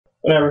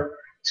Whatever.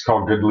 It's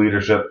called good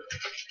leadership.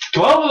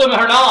 12 of them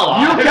are not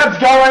alive. You kept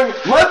going,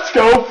 let's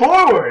go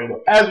forward,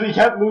 as we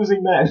kept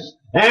losing men.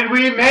 And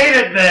we made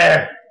it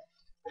there!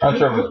 I'm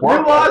sure it was We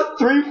worth it.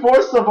 lost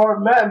 3/4 of our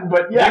men,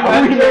 but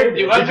yeah,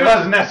 It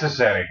was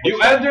necessary. You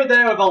entered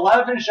there with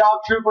 11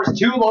 shock troopers,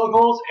 2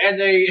 locals, and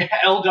a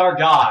Eldar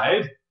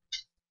guide.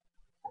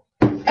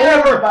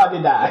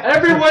 everybody died.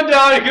 Everyone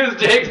died because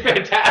Jake's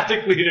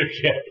fantastic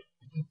leadership.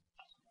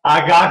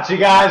 I got you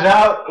guys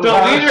out. The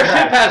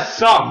leadership has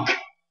sunk.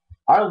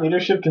 Our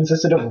leadership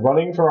consisted of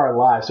running for our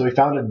lives, so we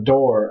found a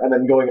door and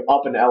then going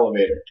up an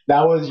elevator.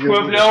 That was your. We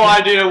have no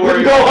idea where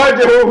We you're have no going.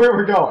 idea where we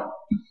were going.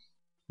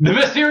 The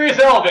mysterious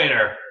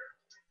elevator.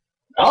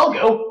 I'll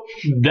go.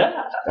 Yeah.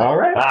 All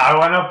right. I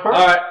went up first.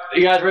 Alright,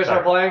 you guys ready to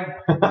start playing?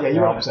 Yeah, you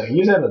were up second.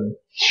 You just had a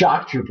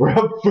shock trooper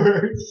up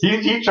first.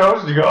 He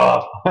chose to go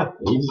up.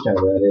 You just kind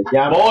of read it.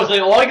 Yeah. Well,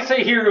 like, all I can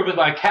say here with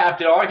my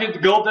captain, all I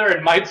can go up there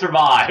and might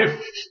survive.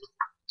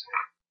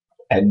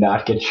 And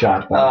not get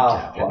shot by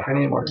the captain. I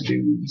need more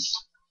dudes.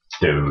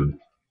 Dude.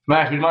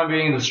 Max, would you mind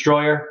being a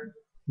destroyer?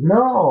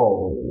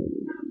 No.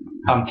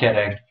 I'm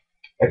kidding.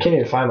 I can't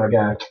even find my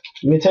guy.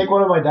 Let me take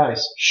one of my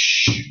dice.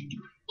 Shh.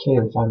 Can't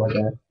even find my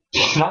guy.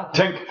 It's not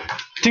Tink.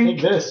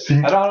 Take this.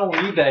 I don't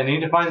need that. I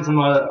need to find some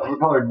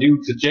colored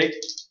dudes. So Jake,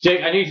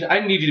 I need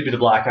you to be the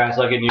black guy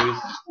so I can use.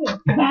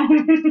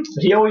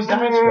 He always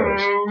dies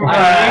first.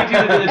 I need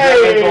you to be the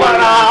Hey, but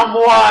I'm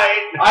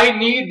white. I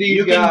need these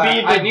You guys. can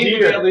be the I need to be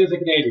deer. able to use the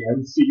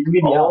Canadians. You can be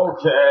the elk.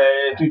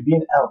 Okay. Dude, be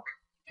an elk.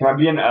 Can I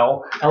be an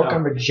elk? Elk are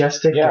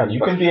majestic. Yeah, and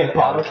you can be an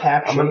bottle elk.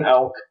 cap. I'm an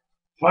elk.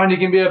 Fine, you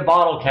can be a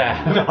bottle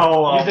cap.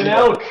 No, He's an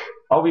elk.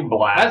 I'll be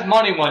black. That's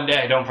money one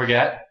day. Don't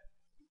forget.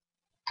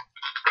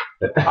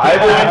 I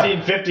will,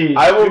 1950s.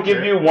 I will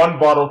give you one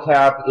bottle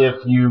cap if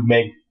you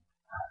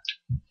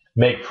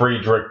make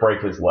Friedrich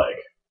break his leg.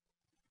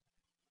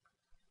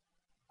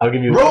 I'll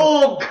give you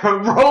Roll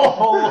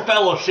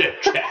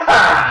fellowship check.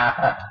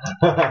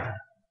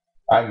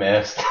 I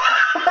missed.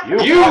 You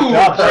break your leg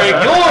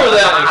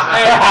and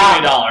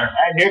 $20.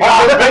 And here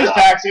comes the base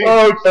taxi.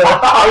 Okay.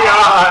 Hang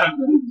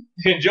on.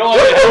 Enjoy Look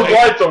at those it.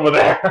 lights over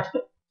there.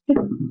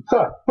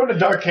 Huh, what a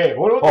dark cave.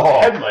 What those Oh.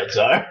 headlights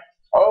are.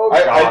 Oh,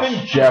 I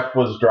think Jeff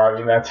was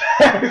driving that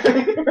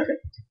taxi.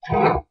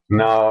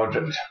 No.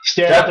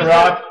 Stand at the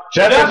rock.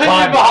 Definitely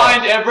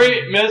behind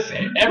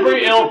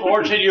every ill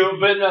fortune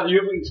you've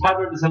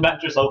encountered this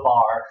adventure so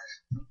far.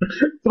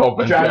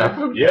 Open Jeff.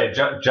 Yeah,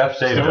 Jeff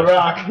saved Stand at the us.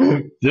 rock.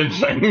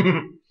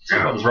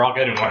 Let's rock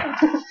anyway.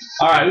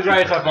 Alright, who's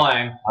ready to start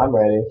playing? I'm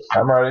ready.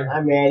 I'm ready.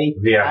 I'm ready.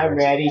 Yeah. I'm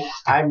ready.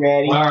 I'm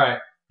ready. Alright.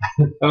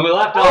 When we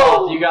left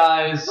off, you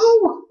guys...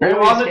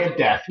 Barely escaped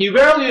death. You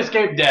barely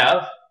escaped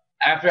death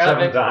after 7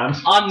 having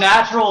times.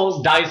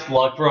 unnatural dice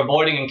luck for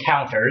avoiding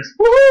encounters.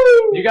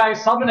 You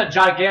guys summon a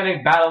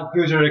gigantic battle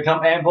cruiser to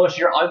come ambush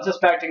your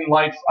unsuspecting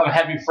light of a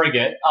heavy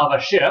frigate of a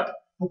ship,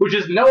 which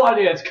has no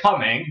idea it's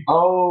coming.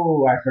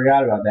 Oh, I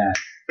forgot about that.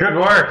 Good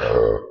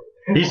work.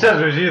 He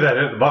says it was you that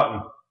hit the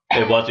button.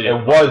 It was It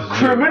was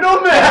you. Criminal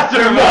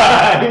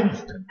mastermind!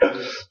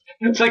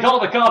 So they call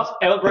the cops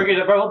and they'll break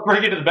into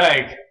the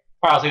bank.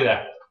 Alright, I'll see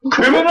that.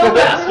 Criminal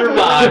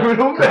mastermind.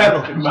 Criminal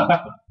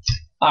mastermind.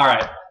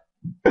 Alright.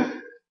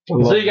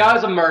 So you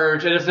guys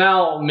emerge, and it's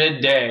now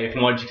midday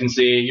from what you can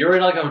see. You're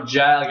in like a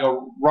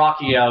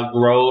rocky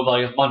grove,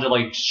 like a bunch of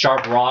like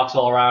sharp rocks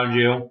all around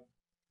you.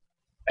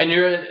 And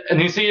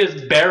you see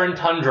this barren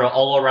tundra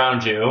all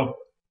around you.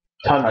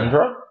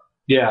 Tundra?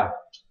 Yeah.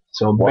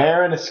 So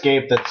barren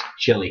escape that's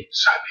chilly.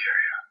 Siberia.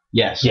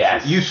 Yes.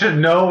 Yes. You should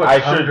know what I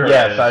should. tundra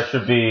Yes, is. I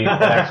should be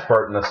an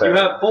expert in this You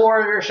area. have 4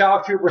 of your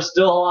shock troopers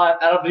still alive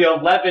out of the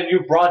 11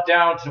 you brought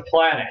down to the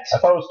planet. I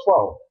thought it was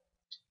 12.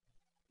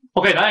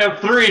 Okay, now you have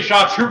 3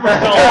 shock troopers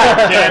still alive.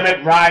 Damn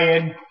it,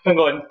 Ryan. I'm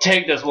going to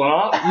take this one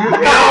off.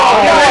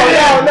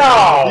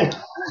 No!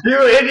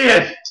 You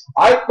idiot!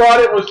 I thought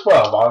it was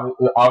 12.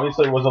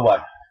 Obviously, it was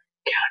 11.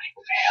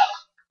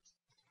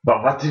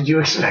 But what did you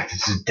expect?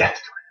 It's a death.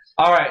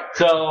 Alright,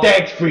 so...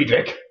 Thanks,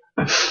 Friedrich.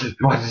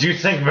 What, did you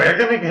think we're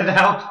gonna get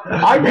out?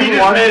 I We didn't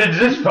just want made it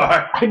this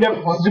far. I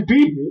never wanted to be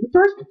here in the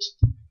first place.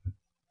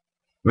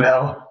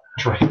 Well,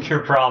 Drink your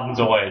problems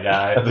away,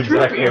 guy. That's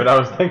exactly what I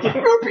was thinking.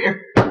 Root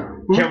beer.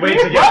 can't wait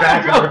to get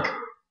back. Drunk.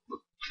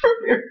 Root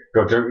beer.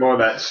 Go drink more of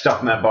that stuff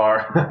in that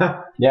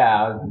bar.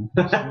 Yeah,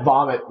 just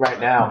vomit right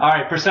now.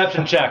 Alright,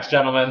 perception checks,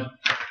 gentlemen.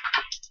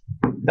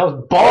 That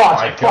was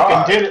boss. Oh my I God.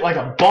 fucking did it like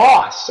a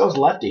boss. That was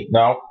Lefty.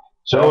 No.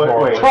 So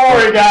wait. don't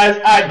worry,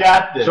 guys. I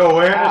got this. So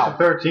awareness Ow. of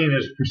 13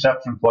 is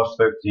perception plus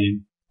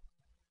 13.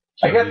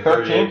 I get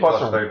 13 plus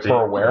 13.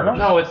 for awareness?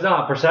 No, it's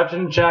not.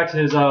 Perception checks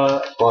is,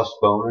 Plus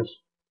bonus.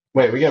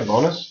 Wait, we get a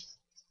bonus?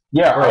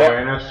 Yeah, For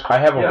awareness. I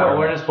have yeah,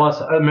 awareness.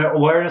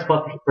 awareness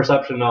plus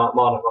perception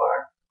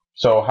modifier.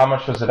 So how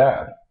much does it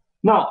add?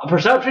 No,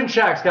 perception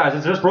checks, guys.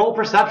 It's just roll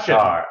perception.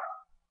 Alright.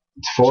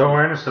 It's So 4.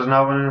 awareness doesn't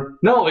have any.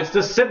 No, it's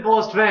the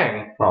simplest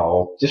thing.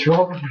 Oh. Just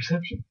roll for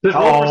perception. Just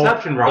roll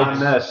perception, Ron.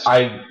 It's-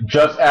 I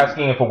just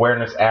asking if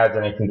awareness adds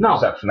anything to No.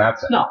 perception.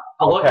 That's it. No,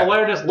 Okay.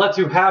 awareness lets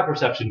you have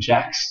perception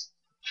checks.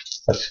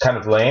 That's kind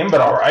of lame,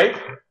 but alright.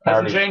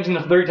 Hasn't changed in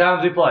the 3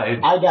 times we played.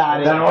 I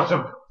got it. Then what's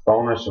a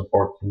bonus of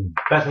 14?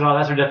 That's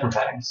for different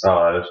things.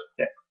 Oh, that is.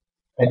 Yeah.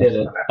 I did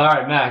it. All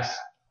right, Max.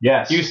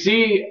 Yes. You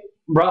see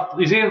in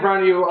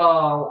front of you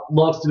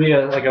looks to be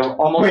like a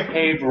almost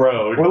paved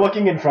road. We're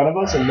looking in front of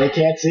us and they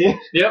can't see it.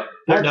 Yep,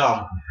 they're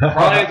dumb.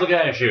 Ryan's looking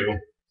at a shoe.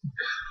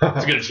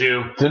 It's a good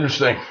shoe. It's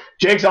interesting.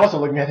 Jake's also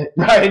looking at it.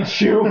 Ryan's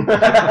shoe.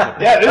 Yeah,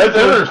 That's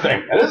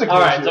interesting. That is a cool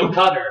All right, shoe. so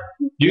Cutter,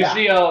 you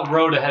see a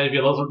road ahead of you.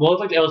 It looks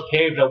like it was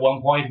paved at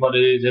one point, but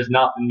it has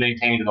not been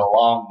maintained in a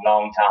long,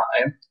 long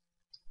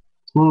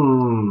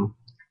time.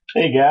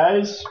 Hey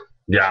guys,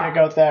 Yeah. check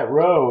out that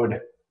road.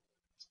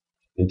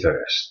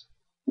 Interest.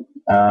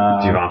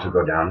 Do you want to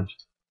go down?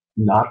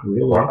 Not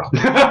really. Or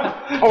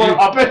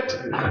up it.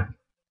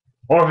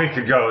 Or we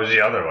could go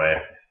the other way,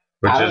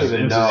 which I don't is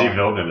even into know. the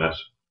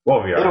wilderness.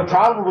 Well, we are. It'll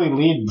probably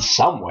lead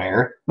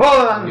somewhere.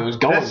 Well, It was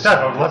going let's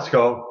settle. Let's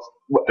go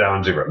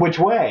down the road. Which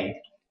way?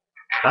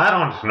 I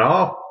don't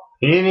know.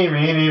 Eeny,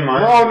 meeny,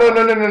 miny.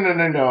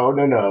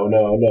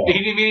 No.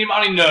 Eeny, meeny,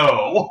 miny,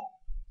 no.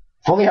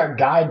 If only our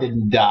guy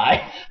didn't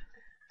die.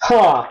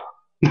 Huh.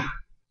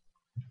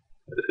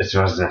 It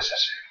was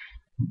necessary.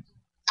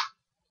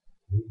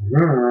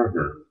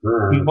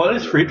 What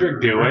is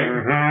Friedrich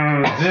doing?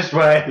 This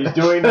way. He's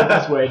doing the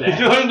this way He's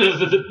now. doing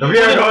this. We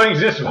are going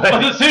this A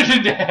way.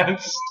 decision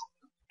dance.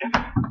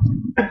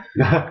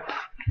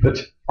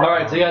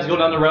 Alright, so you guys go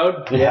down the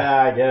road?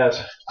 Yeah, I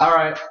guess.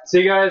 Alright, so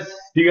you guys,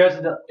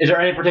 is there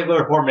any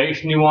particular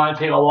formation you want to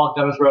take a walk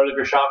down this road if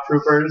you're shock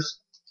troopers?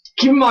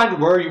 Keep in mind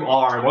where you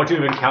are and what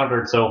you've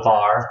encountered so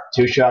far.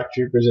 2 shock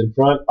troopers in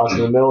front, us in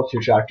the middle,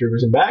 2 shock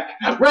troopers in back.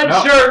 Red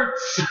No.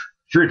 shirts!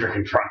 Friedrich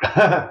in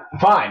front.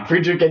 Fine,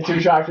 Friedrich and 2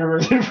 shock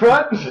troopers in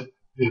front.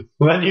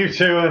 Then you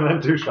two, and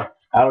then 2 shots.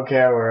 I don't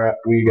care where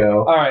we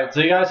go. Alright,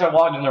 so you guys start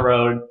walking the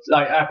road.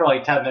 Like after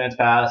 10 minutes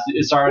pass,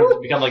 it started to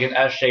become like an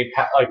S-shaped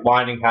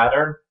winding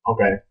pattern.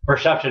 Okay.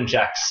 Perception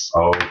checks.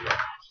 Oh.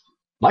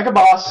 Like a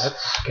boss.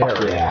 That's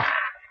scary. Yeah.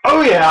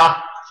 Oh yeah.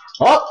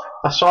 Oh!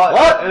 I saw it.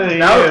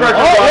 Now the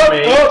pressure's on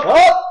me.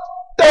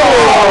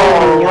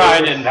 Oh!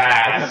 Ryan didn't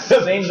pass.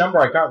 That's the same number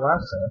I got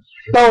last time.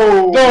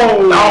 Oh,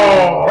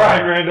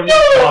 Ryan randomly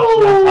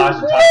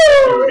stops.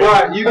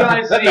 Alright, you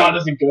guys see. That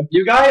isn't good.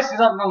 You guys see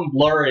something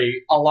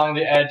blurry along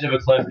the edge of a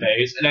cliff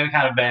face, and then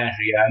kind of vanish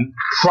again.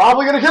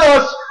 Probably gonna kill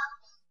us.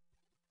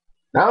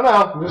 I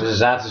don't know.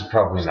 That is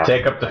probably not.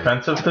 Take up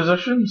defensive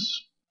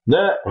positions?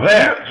 There.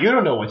 You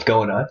don't know what's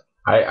going on.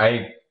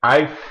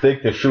 I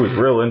think the shoe is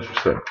real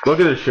interesting. Look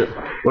at this shoe.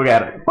 Look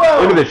at it.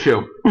 Whoa. Look at this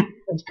shoe.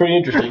 It's pretty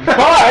interesting.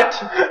 But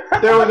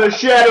there was a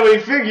shadowy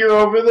figure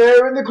over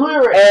there in the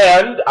clearing.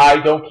 And I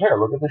don't care.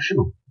 Look at the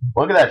shoe.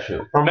 Look at that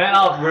shoe.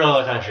 Romanov really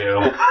likes that shoe.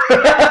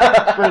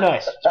 It's very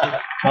nice.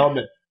 I'll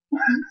admit.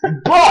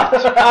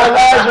 But our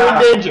lives are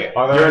in danger.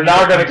 You're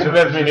not going to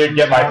convince me to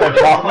get my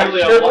foot off my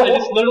It's shoe.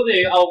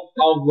 literally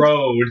a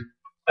road.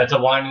 It's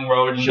a winding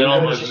road in the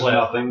middle of the cliff.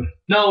 Nothing.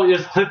 No,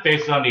 there's cliff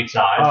faces on each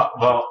side.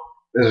 Well,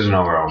 this is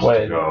nowhere else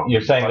Wait, to go.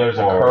 you're saying there's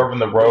a curve in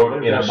the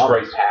road in a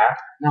straight path?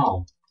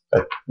 No,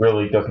 That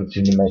really doesn't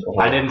seem to make a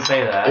whole I didn't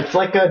say that. It's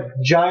like a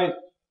giant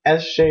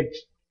S-shaped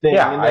thing.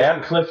 Yeah, and I there's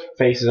am. cliff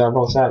faces on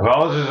both sides.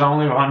 Well, there's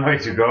only one way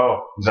to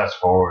go. That's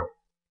forward.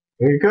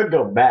 We could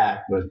go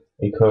back, but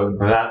You could.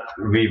 That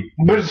we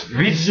But-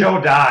 still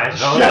die.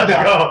 So Shut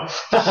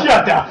let's go.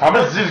 shut up. How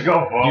about just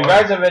go Do forward? you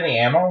guys have any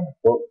ammo?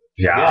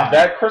 Yeah.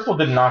 That crystal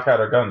didn't knock out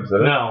our guns,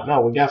 did it? No.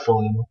 No, we got full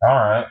ammo.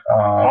 Alright.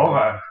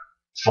 Over.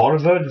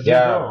 Forward.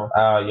 Yeah.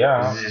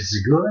 Yeah. This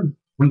is good.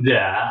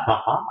 Yeah.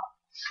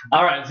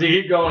 Alright, so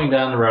you keep going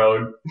down the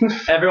road.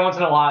 Every once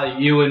in a while,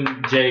 you and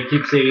Jay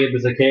keep seeing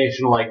this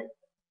occasional,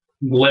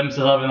 glimpses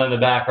of him in the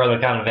background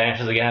that kind of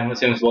vanishes again as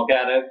soon as you look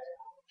at it.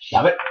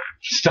 Stop it.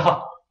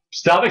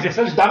 Stop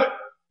existing. Stop it.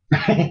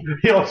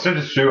 He looks at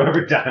his shoe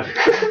every time.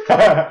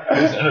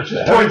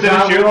 Points Points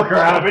at his shoe, look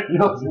around.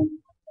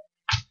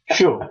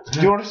 Sure.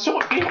 You're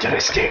so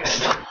interesting.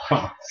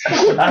 I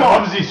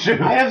love these shoes.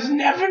 I have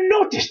never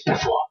noticed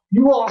before.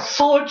 You are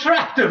so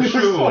attractive,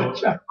 Shoe.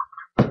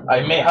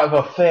 I may have a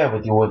affair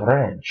with you with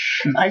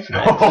wrench. Nice Me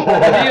and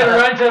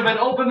Wrench have an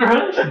open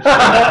relationship.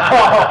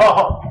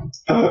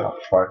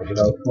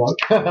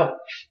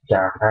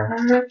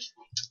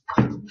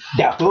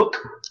 Yeah, look.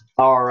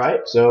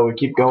 Alright, so we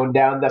keep going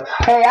down the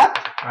path.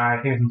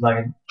 Alright, give me a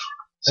second.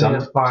 Some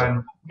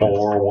fine.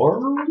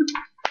 forward.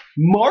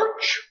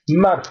 March.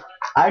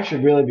 I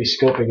should really be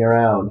scoping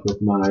around with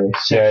my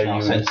Yeah, Seneschal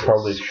you senses.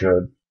 probably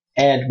should.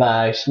 And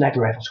my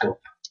sniper rifle scope,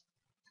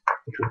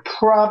 which would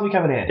probably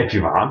come in handy. If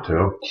you want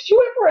to. Did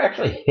you ever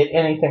actually hit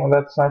anything with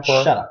that sniper?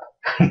 Shut up.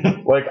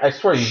 Like, I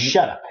swear, you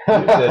Shut up.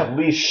 used at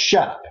least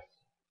Shut up.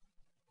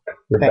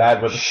 you're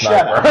bad with the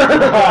Shut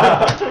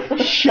sniper. up.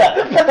 Shut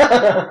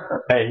up.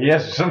 Hey, he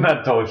has some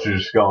mental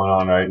issues going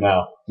on right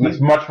now. He's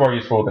much more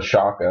useful with a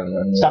shotgun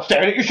than Stop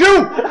staring at your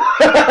shoe.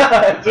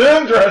 It's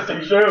an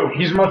interesting shoe.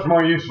 He's much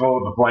more useful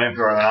with the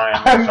flamethrower than I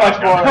am. I'm much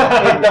more.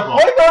 The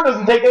flamethrower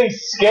doesn't take any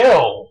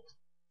skill.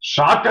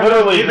 Shotgun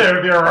Literally. either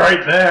if you're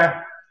right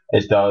there.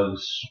 It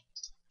does.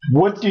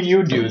 What do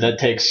you do that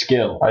takes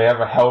skill? I have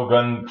a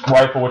Hellgun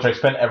rifle, which I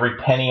spent every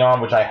penny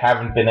on, which I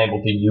haven't been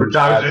able to use. Which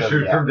I was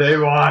issued from day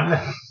one.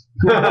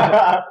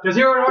 Because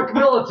you're an Arch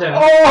militant.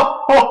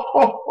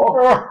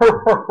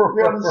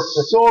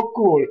 That's so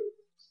cool.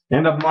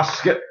 And a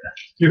musket.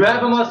 You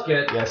have a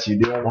musket. Yes, you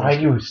do. Why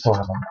do you still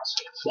have a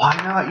musket? Why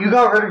not? You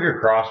got rid of your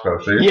crossbow,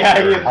 so you're Yeah,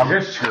 screwed. yeah.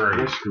 You're screwed.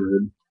 You're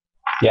screwed.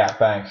 Yeah,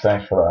 thanks for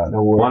that.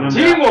 No worries.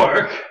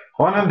 Teamwork!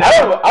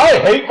 I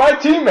hate my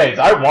teammates.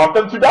 I want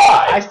them to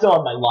die. I still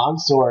have my long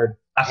sword.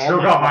 I still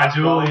got my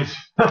dualies.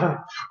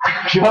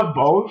 You have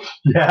both?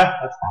 Yeah.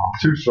 That's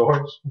awesome. 2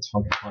 swords. That's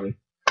fucking funny.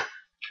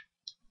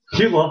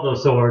 You love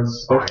those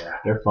swords. Oh, yeah.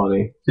 They're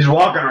funny. He's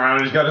walking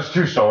around, he's got his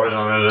 2 swords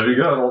on it.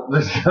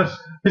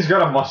 He's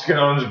got a musket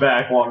on his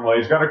back one way,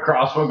 he's got a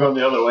crossbow going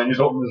the other way, and he's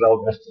holding his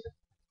helmet.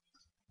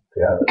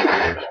 Yeah,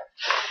 that's weird.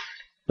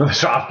 The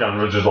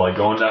shotgun was just like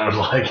going down his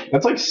leg.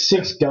 That's like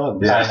 6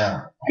 guns. Yeah. I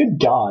know. Good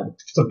God.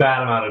 It's a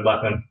bad amount of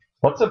weapon.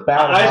 What's a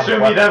bad? I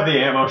assume he'd have the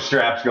ammo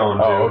straps going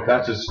too. Oh, okay.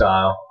 That's his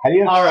style. How do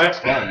you have Alright.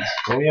 6 guns?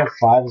 Don't you have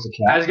 5 as a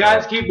cat? As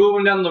guys keep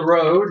moving down the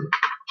road,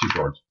 2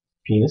 swords.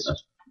 Penis?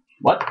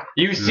 What?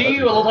 you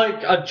see what looks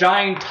like a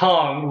giant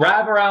tongue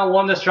wrap around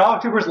one of the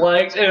shock trooper's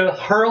legs and it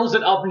hurls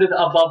it up into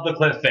above the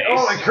cliff face.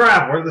 Holy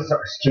crap, where the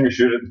can you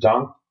shoot at the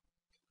tongue?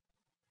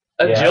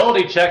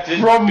 Agility check to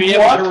From be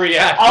what? able to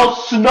react. I'll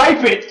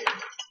snipe it!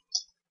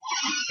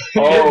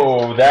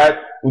 Oh, that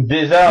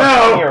is that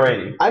on 20 or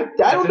 80? I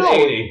don't an know.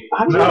 80. I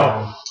don't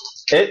know.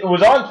 It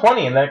was on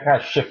 20 and then it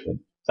kind of shifted.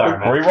 Sorry,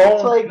 man. Reroll.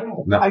 It's like,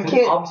 No. I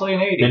can't. Obviously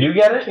an 80. Did you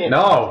get it?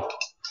 No.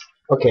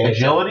 Okay.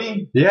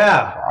 Agility?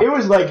 Yeah. It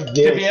was like To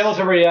this. be able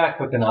to react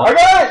quick enough. I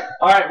got it!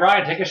 Alright,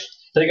 Ryan, take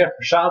a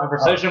shot of a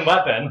precision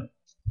weapon.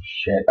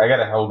 Shit, I got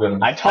a Hellgun.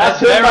 I That's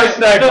tossed in my it's a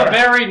sniper.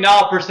 very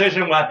not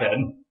precision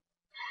weapon.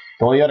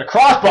 Well, you had a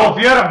crossbow. Well,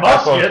 if you had a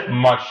That's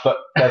musket.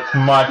 that's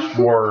much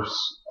worse.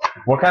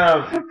 What kind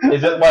of...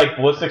 Is it like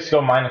ballistic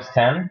skill minus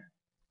 10?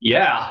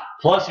 Yeah.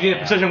 Plus, you need a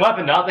precision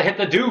weapon not to hit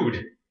the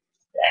dude.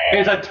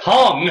 It's a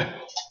tongue.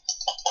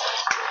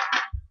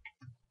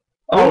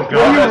 Oh, What are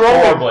God. you that's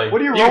rolling? horribly.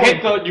 What are you You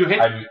rolling?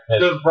 hit I missed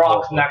the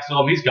rocks horribly. next to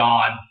him. He's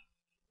gone.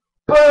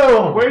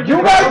 Boom! Where'd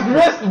You guys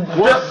missed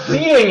just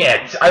seeing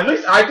it. At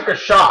least I took a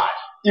shot.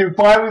 You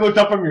finally looked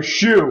up from your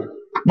shoe.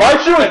 My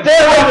shoe is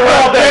dead on the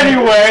ground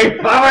anyway.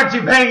 Why weren't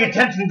you paying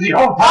attention to the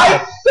whole I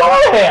time?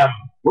 saw him.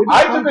 Where'd you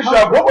I come took a from?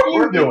 shot. What were you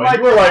Where'd doing? like,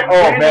 You were like, oh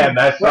random- man,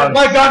 that Where's sun's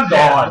my gun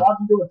dead? gone. What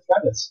do you do with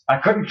Fredis? I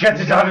couldn't catch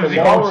it out of the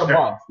Below or holster.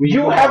 above?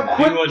 You have You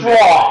quick would-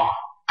 draw.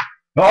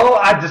 Well,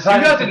 I You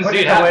decided guys to didn't put see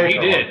it it happen. away He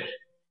from him. did.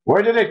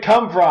 Where did it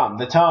come from?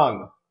 The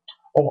tongue.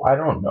 Oh, I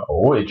don't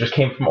know. It just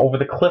came from over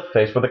the cliff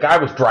face where the guy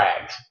was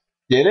dragged.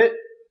 Did it?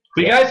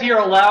 You guys hear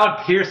a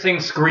loud, piercing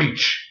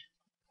screech.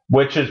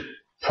 Which is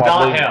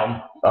probably... Not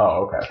him.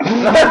 Oh, okay.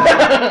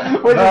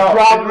 Which is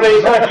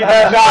probably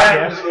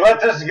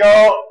Let us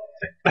go.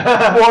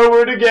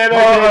 forward again.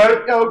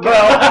 Forward. Okay.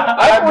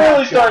 I'm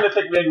really starting to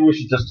think maybe we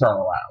should just turn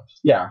around.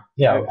 Yeah.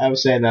 I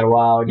was saying that a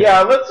while ago.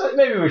 Yeah,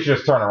 maybe we should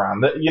just turn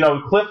around.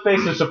 Cliff face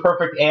is a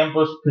perfect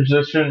ambush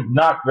position,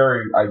 not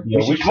very ideal.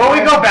 Well, we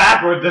go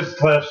backward this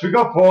cliff. We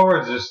go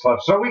forwards this cliff,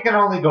 so we can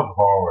only go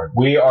forward.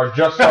 We are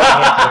just starting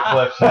into the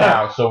cliffs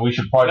now, so we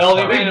should probably No,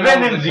 turn we've We've been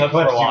been over in the the cliff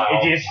for a cliffs, while. you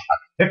idiots.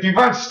 If you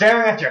weren't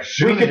staring at your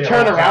shoes, We could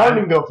turn around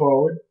and go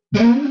forward.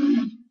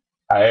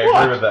 I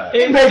agree with that.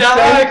 It's makes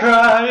die sense.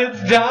 cry,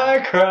 it's die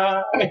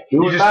cry.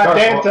 You just not start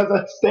dance wa- as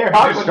a stair You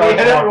hop just with start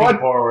me and walking everyone.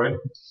 forward.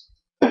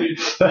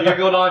 You're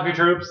going on with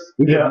your troops?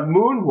 We Yeah. can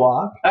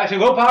moonwalk. Actually,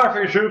 willpower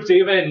for your troops to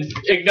even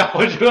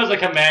acknowledge you as a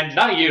command,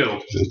 not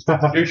you.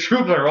 Your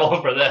troops are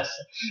rolling for this.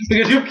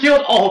 Because you've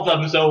killed all of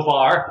them so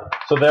far.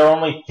 So there are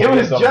only It three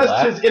was of them just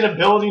left. his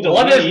inability to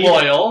One is lead.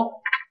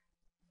 loyal.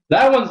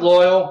 That one's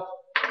loyal.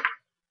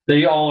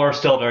 They all are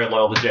still very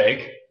loyal to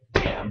Jake.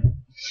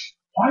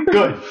 Why are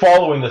Good. you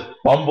following this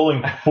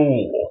bumbling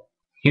fool?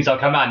 He's our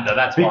commander,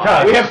 that's why.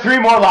 Because- We have 3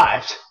 more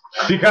lives.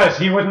 Because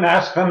he wouldn't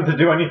ask them to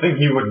do anything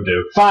he wouldn't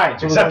do. Fine.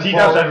 So Except he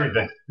does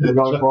everything. We're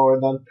going forward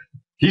then.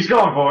 He's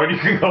going forward. You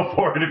can go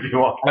forward if you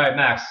want. Alright,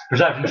 Max,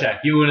 perception check.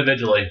 You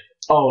individually.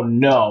 Oh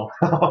no.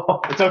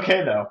 It's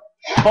okay though.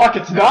 Fuck,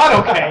 it's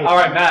not okay.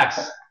 Alright,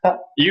 Max.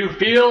 You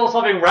feel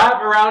something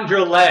wrap around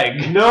your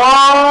leg.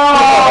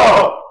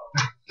 No!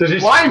 Does he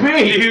Why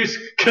me?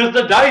 Because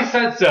the dice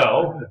said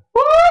so.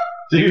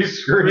 Do you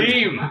scream?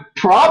 Scream.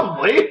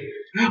 Probably.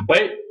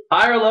 Wait,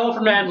 high or low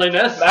for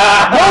manliness?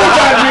 Ah,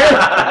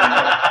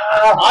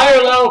 High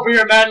or low for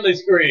your manly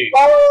scream?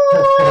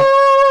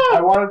 I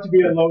want it to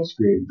be a low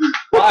scream.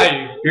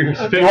 High. You want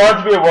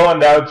it to be a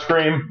well-endowed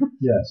scream?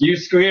 Yes. You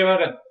scream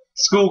like a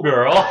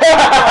schoolgirl.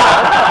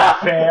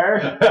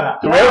 Fair.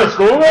 Do we have a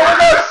school with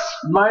us?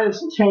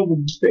 Minus 10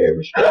 in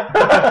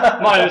fair.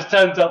 Minus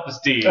 10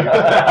 self-esteem.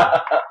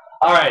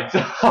 Alright, so.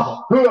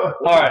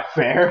 Alright.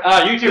 Fair.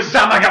 You two,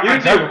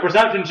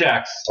 perception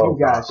checks. You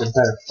guys had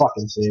better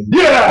fucking save me.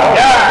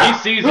 Yeah! He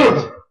sees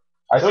it.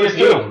 I see it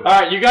too.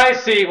 Alright, you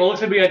guys see what looks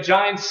to be a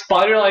giant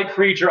spider-like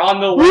creature on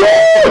the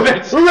wall of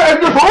its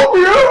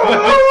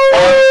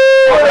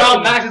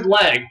around Max's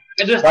leg.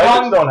 And this Spiders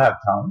tongue. don't have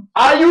tongue.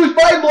 I use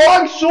my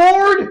long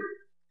sword!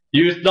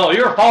 No,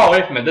 you're far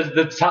away from it.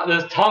 This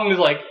tongue is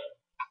like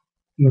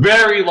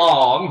very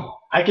long.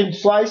 I can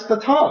slice the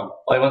tongue.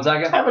 Wait 1 I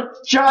second. have a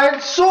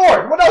giant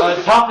sword! What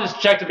else? Toughness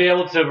check to be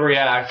able to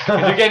react.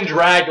 'Cause you're getting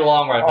dragged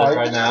along like this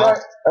right now.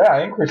 Yeah,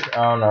 I increased.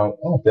 Oh no.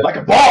 Oh, Like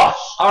a boss!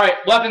 Alright,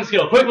 weapon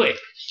skill, quickly.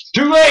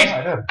 Too late!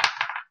 I did.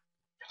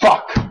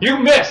 Fuck! You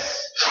miss!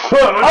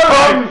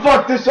 I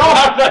fuck this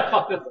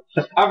up!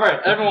 Alright,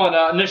 everyone,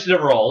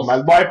 initiative rolls. My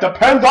life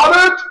depends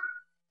on it!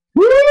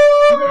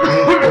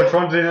 Woo! Which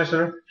one's the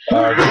initiative?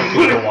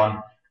 Either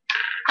one.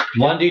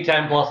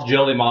 1d10 plus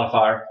agility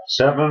modifier.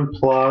 7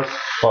 plus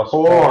Plus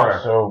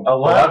 4. So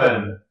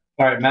 11.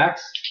 Alright,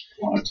 Max?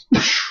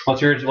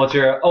 What's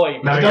your, oh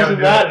wait, No, It you gotta doesn't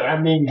do matter.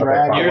 I'm being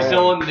dragged. you're away.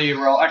 still in the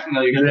roll. Actually,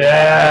 no, you can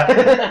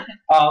Yeah.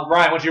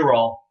 Ryan, what's your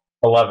roll?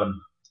 11.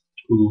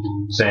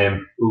 Ooh.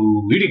 Same.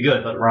 Ooh, you did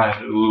good, but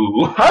Ryan,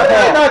 ooh. How did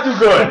I not do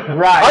good? I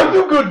Ryan,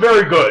 do good,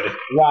 very good.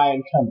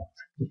 Ryan, come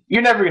on.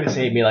 You're never gonna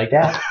save me like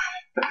that.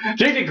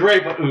 Jake did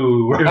great, but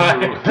ooh,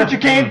 Ryan. Put your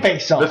game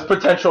face on. This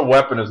potential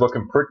weapon is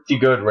looking pretty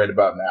good right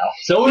about now.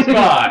 So is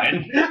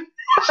mine.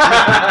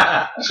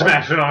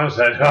 Smash it on his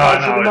head. Oh,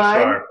 no, it's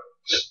mine? sharp.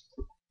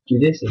 Do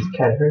this, it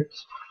kind of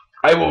hurts.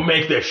 I will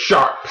make this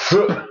sharp.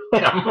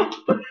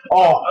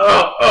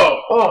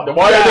 Oh,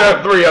 Why are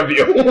there 3 of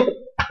you?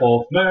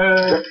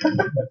 Wolfman.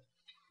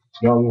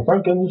 young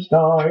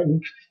Frankenstein.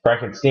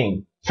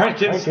 Frankenstein.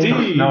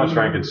 Frankenstein. No, it's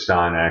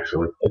Frankenstein,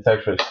 actually. It's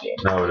actually Stein.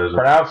 No, it isn't.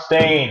 Pronounced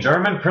Stein.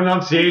 German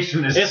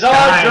pronunciation is It's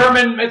all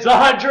German. It's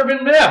all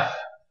German myth.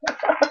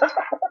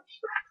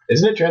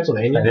 Isn't it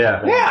Transylvania?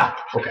 Yeah. Yeah.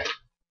 Okay.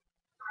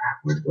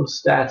 Where did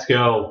those stats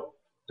go?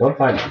 Don't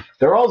find them.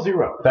 They're all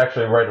 0. It's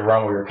actually right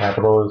around where your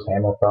capital is,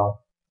 Hammerfell.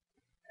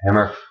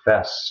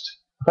 Hammerfest.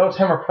 That was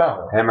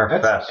Hammerfell.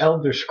 Hammerfest. That's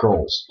Elder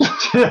Scrolls.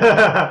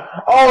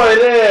 Oh, it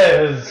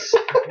is!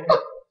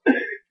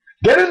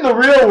 Get in the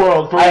real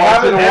world for I once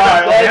haven't in a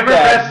had while. that.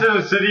 Hammerfest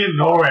is a city in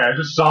Norway. I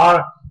just saw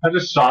it.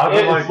 It's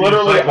Like,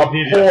 literally a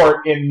encyclopedia.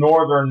 port in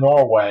northern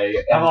Norway.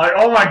 I'm like,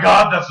 oh my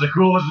god, that's the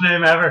coolest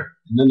name ever.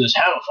 And then there's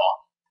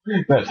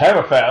Hammerfall. There's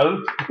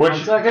Hammerfell, 1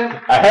 which second.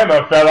 a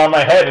hammer fell on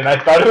my head and I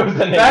thought it was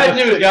the name Bad of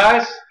the news, city.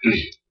 guys.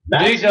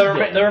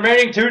 The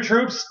remaining 2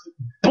 troops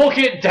book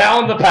it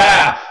down the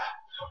path.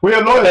 We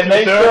are loyal And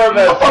they serve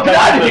as Fuck a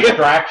out of here.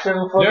 distraction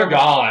for They're them.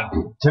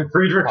 gone. Can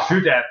Friedrich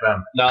shoot at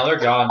them? No, they're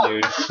gone,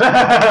 dude.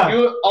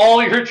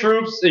 All your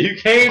troops that you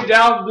came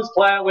down this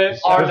planet with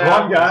are There's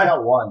now. one guy. I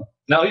got one.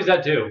 No, he's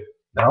dead too.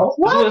 No?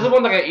 This is the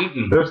one that got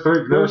eaten.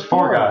 There's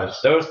 4 guys.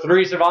 Those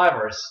 3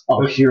 survivors.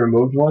 Oh, she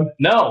removed one?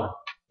 No,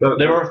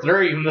 there were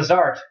 3 from the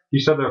start.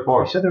 You said there were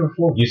 4. I said there were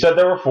 4. You said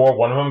there were 4.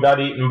 One of them got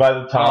eaten by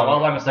the Oh, tongue. well,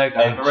 my mistake.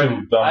 and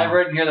I've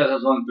written here that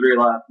there's only 3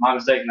 left. My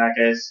mistake in that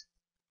case.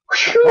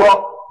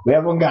 Well, we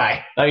have one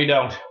guy. No, you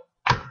don't.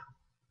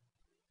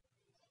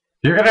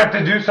 You're gonna have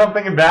to do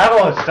something in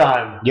battle this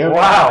time. You're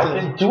Wow.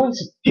 gonna have to- Doing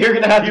You're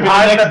gonna have to You be the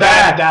hide in next the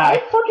back. guy to I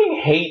die.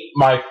 fucking hate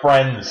my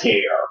friends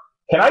here.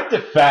 Can I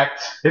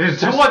defect? It is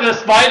So just what, the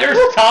spiders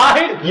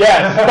tied?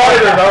 Yes,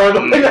 spiders are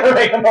the thing that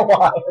make them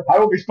alive. I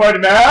will be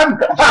Spider-Man.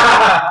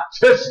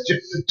 just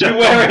You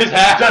wear his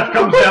hat. Jeff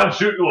comes down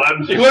shooting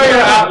webs. You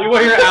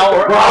wear your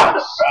owl.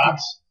 Rocks.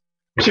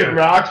 Shoot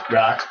rocks.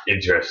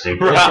 Interesting.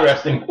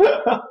 Interesting.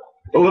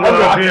 A little I'm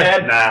bit up Rockman.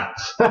 here. Nah.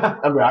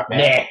 I'm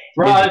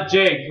Rockman.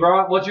 Jake,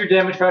 what's your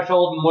damage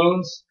threshold and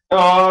wounds?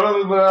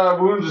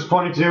 Wounds is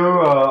 22.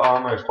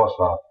 Armor is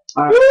 +5.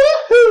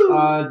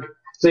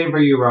 Same for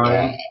you,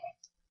 Ryan.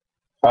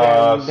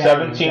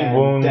 17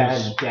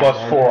 wounds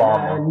plus 4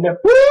 armor.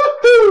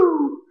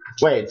 Woohoo!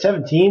 Wait,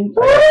 17?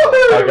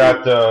 I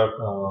got the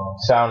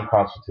sound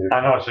constitution.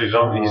 I know, so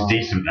he's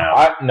decent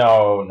now.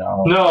 No.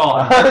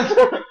 No.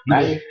 Now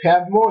you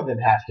have more than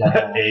half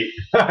that. 8.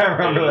 I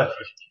remember that.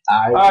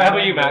 Alright, how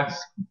about you, Max?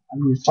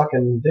 I'm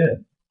fucking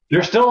dead.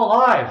 You're still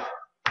alive.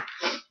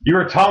 You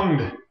were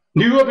tongued.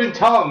 You have been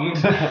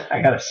tongued.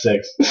 I got a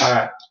 6.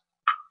 Alright.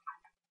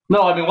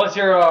 No, I mean, what's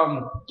your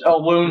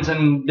wounds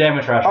and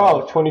damage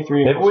threshold? Oh,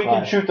 23 Maybe plus we can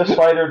 5. shoot the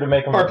spider to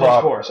make him Or plus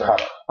drop. 4,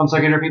 sorry. I'm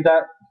sorry, can you repeat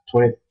that?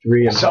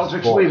 23 and plus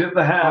Celtics 4. lead at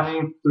the half.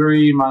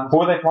 23 minus. Who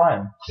are they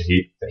playing? The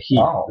Heat. The Heat.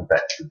 Oh. The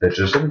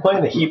bitches. Been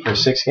playing the Heat for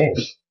 6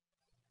 games.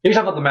 You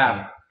talk about the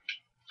map.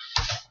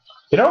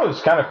 You know, it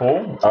was kind of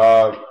cool.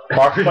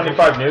 Fox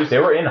 25 News, they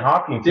were in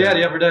Hopkins. Yeah,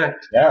 the other day.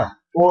 Yeah.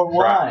 Or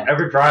why?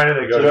 Every Friday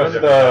they go Just to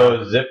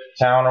the Zip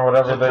Town or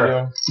whatever they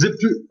do. Zip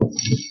through.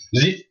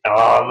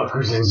 Oh, look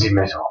who's in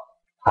the middle.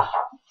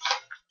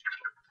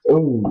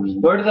 Ooh.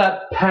 Where did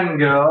that pen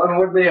go? And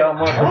where'd they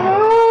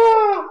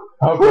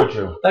How could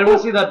you? Anyone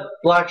see that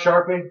black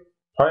Sharpie?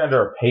 Probably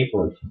under a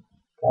paper.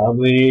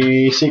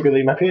 Probably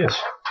secretly my penis.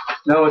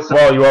 No, it's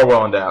Well, you are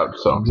well endowed,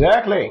 so.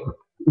 Exactly.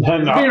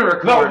 being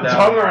recorded now.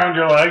 Tongue around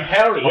your leg.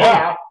 Hell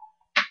yeah.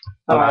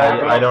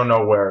 I don't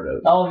know where it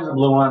is. I'll use a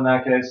blue one in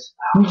that case.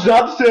 It's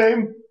not the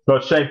same.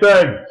 But same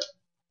thing.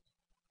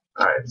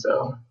 Alright,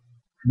 so.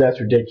 That's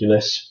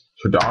ridiculous.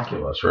 It's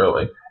redonkulous,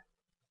 really.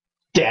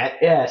 Dat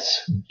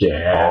S.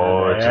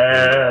 Oh, it's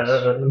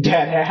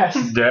Dat ass.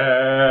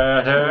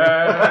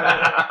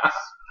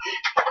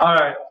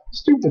 Alright.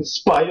 Stupid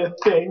spider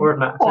thing. Where's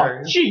Max? Oh,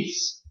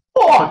 jeez.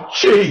 Oh,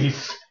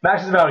 jeez.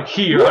 Max is about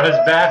here on his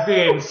back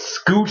being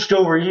scooched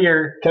over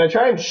here. Can I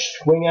try and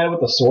swing at it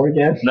with the sword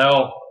again?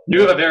 No.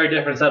 You have a very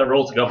different set of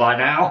rules to go by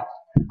now.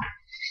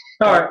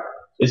 Alright.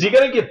 Is he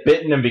gonna get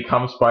bitten and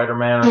become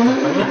Spider-Man or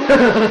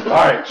something?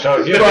 Alright,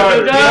 so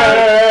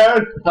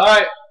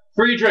Alright,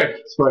 Friedrich,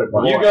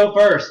 Spider-Man. you go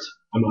first.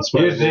 I'm not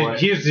here's Spider-Man.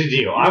 the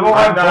deal. I will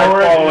I'm run not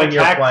forward following and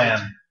your attack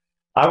plan.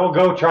 I will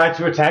go try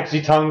to attack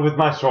the tongue with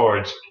my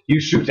swords. You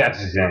shoot at the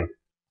thing.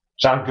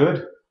 Sound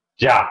good?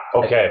 Yeah,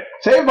 okay.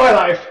 Save my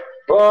life.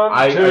 1,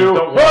 I 2,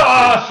 don't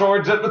want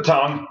swords at the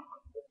tongue.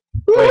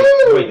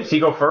 Wait, does he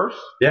go first?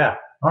 Yeah.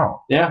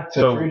 Oh. Yeah.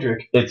 So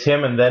Friedrich. it's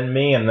him and then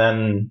me and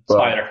then...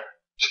 Spider.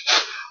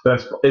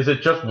 Is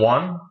it just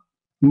one?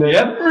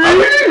 Yep. I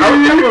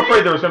was kind of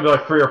afraid there was going to be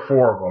like 3 or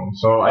 4 of them,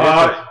 so I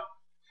guess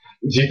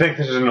Do you think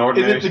this is an Is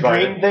ordinary it the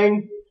spider? green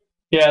thing?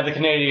 Yeah, the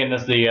Canadian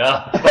is the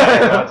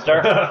spider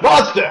monster.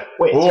 Monster!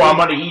 Wait, oh, I'm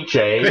gonna eat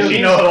Jay. Does he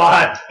know a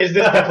lot? is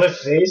this the cliff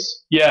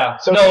face? Yeah.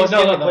 So No. he's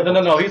in the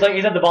cliff.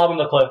 He's at the bottom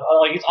of the cliff.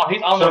 Like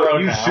he's on the So road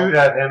you now. shoot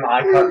at him,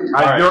 I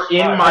cut. You're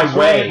in my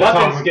way.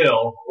 Weapon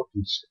skill.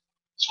 It's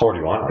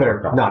 41.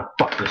 Better not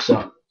fuck this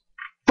up.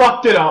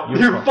 Fucked it up.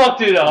 You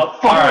fucked it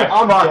up. Fuck Alright.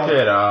 I'm Fuck dead.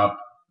 it up.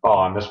 Oh,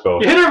 I missed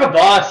both. You hit her with a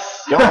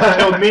bus. You almost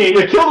killed me.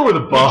 You killed her with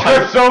a bus.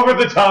 Trips over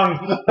the tongue.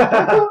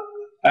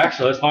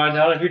 Actually, let's find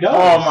out if he does.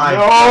 Oh my No!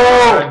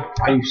 god.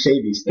 Why you say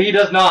these things? He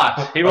does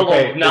not. He rolled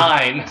Okay, a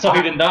 9, so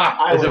he did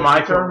not. Is it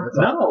my turn?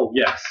 No.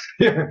 Yes.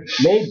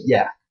 Maybe,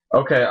 yeah.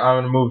 Okay, I'm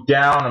gonna move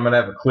down. I'm gonna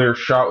have a clear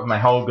shot with my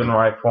Helgen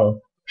rifle.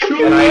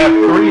 And I have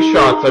 3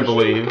 shots, I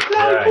believe.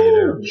 Yeah,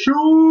 you do.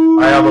 Shoot!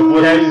 I have a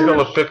blitz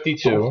skill of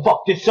 52. Don't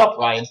fuck this up,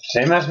 Ryan.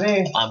 Same as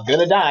me. I'm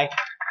gonna die.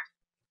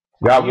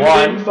 Got You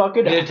 1. didn't fuck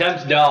it He up.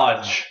 attempts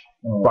dodge.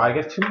 But I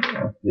get 2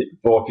 more.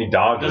 Well, if he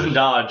dodges. Doesn't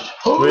dodge.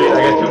 Sweet,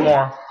 I get 2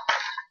 more.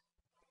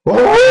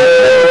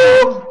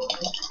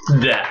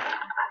 Death.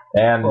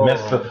 And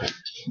miss the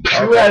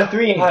 2 out of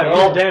 3. Alright,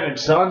 roll damage,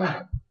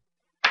 son.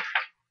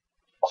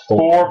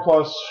 4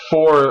 plus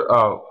 4.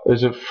 Oh,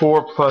 is it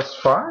 4 plus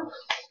 5?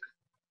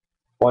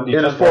 1d10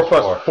 It is 4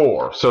 plus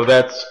 4, so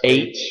that's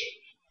 8.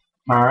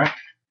 Alright.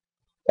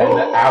 And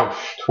ouch,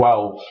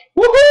 12.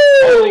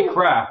 Holy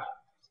crap.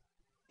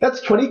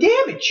 That's 20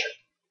 damage.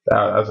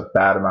 That's a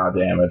bad amount of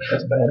damage.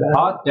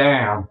 Hot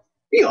damn.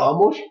 We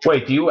almost.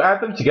 Wait, do you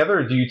add them together,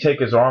 or do you take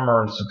his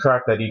armor and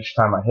subtract that each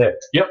time I hit?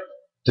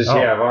 Does he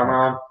have armor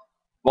on?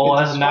 Well,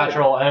 it It's has a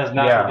natural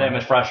Yeah.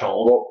 damage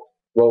threshold.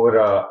 What would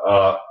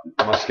a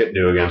musket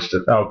do against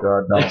it? Oh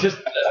god, no. It just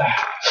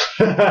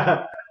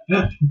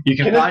you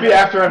Can this be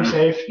after I'm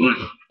safe?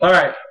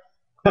 Alright.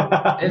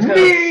 It's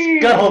gonna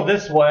scuttle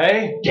this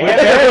way.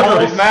 Damn.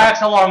 Hold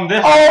Max along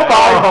this way. Oh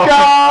my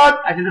god!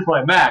 Actually, this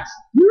way. Max.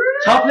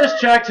 Toughness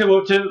check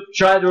to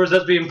try to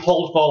resist being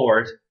pulled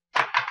forward.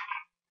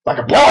 Like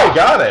a Oh, I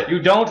got it!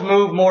 You don't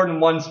move more than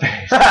 1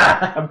 space.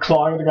 I'm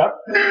clawing the gut.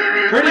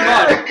 Pretty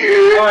much.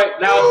 Alright,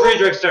 now it's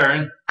Friedrich's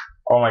turn.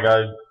 Oh my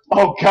god.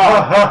 Oh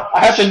god.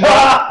 I have to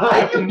not. I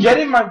have to Get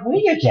in my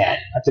way again!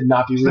 I have to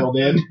not be reeled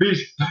in.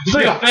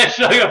 Like a fish,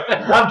 like a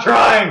fish. I'm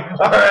trying.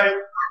 All right.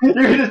 You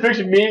can just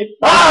picture me. He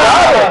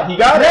got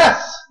it!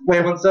 Yes!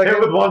 Wait 1 Hit second.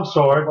 with one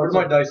sword. Where's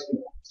my dice?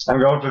 I'm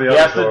going for the He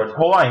has other sword. to,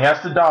 hold on, he has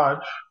to dodge.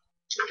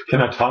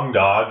 Can a tongue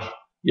dodge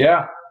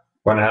Yeah.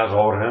 when it has a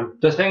hold of him?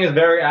 This thing is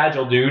very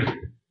agile, dude.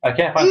 I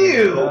can't find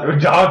Ew.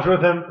 Dodge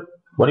with him.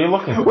 What are you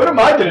looking for? What am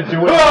I gonna do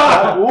with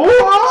that?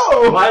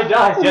 Whoa! My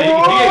dice.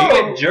 Yeah,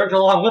 you get jerked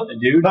along with it,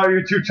 dude. No,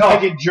 you're too I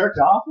tough. get jerked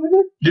off with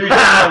it? You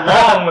get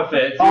along with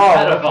it. You're Oh, a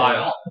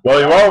pedophile. Well,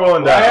 you are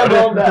willing to I am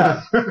die. on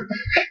that.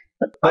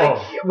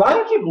 Why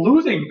do I keep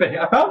losing things?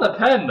 I found the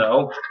pen,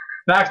 though.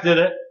 Max did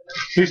it.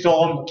 He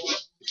stole him.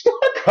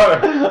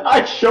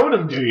 I showed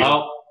him to you.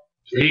 Oh,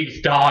 he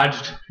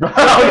dodged. He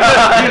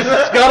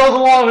scuttles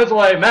along this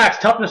way. Max,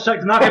 toughness check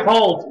to not get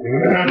pulled.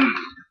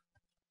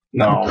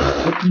 No.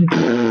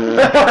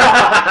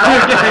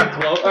 You're getting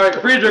close. Alright,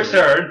 Friedrich's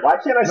turn. Why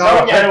can't I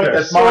swing at it with Victor,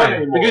 this sword mine.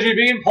 anymore? Because you're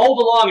being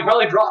pulled along, you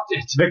probably dropped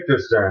it.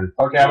 Victor's turn.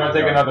 Okay, I'm gonna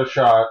take another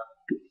shot.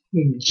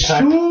 Can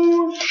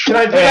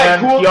I do that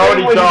And cool he thing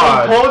already when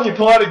dodged. you pull and you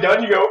pull out a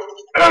gun, you go,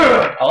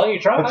 "Ugh." I'll let you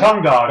try. The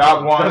tongue dodge.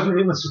 Got 1. Doesn't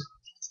mean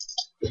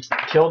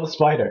Kill the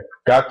spider.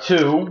 Got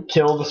 2.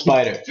 Kill the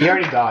spider. He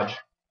already dodged.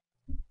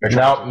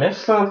 Now,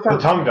 miss the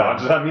tongue dodge.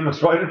 Does that mean the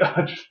spider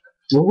dodge?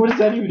 Well, what does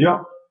that even do? Yeah.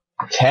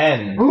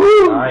 10.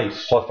 Woo!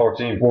 Nice. Plus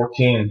 14.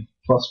 14.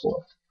 Plus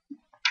 4.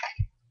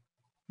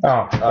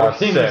 Oh,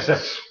 14 6.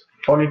 6.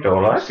 22.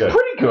 That's good.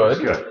 Pretty That's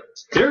good.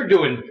 good. You're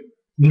doing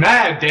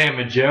mad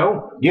damage,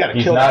 Joe. You gotta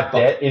He's kill not that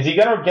dead. Is he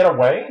gonna get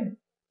away?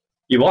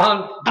 You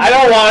want? I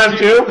don't want him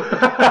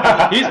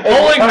to. He's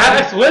pulling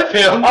Max with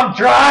him. I'm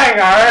trying,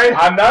 alright?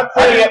 I'm not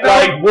saying it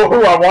like,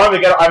 woohoo, I want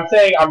him to get. I'm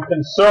saying I'm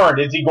concerned.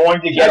 Is he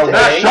going to get Yes,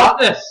 away? Shot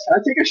this. Can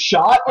I take a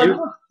shot?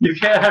 You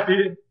can't have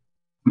you.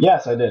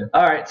 Yes, I did.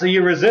 Alright, so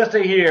you resist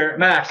it here.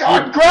 Max,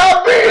 God,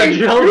 grab me!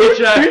 agility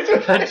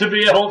check to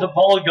be able to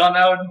pull a gun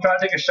out and try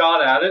to take a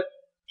shot at it.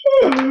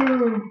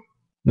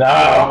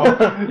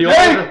 No.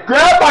 Hey,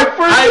 grab my first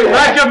I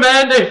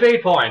recommend a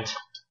fate point.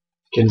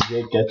 Can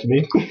Jake get to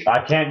me?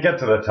 I can't get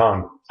to the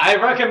tongue. I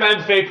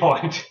recommend fate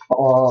point.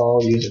 Oh,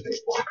 I'll use a fate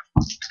point.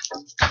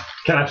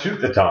 Can I shoot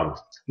the tongue?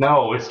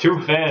 No, it's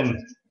too thin.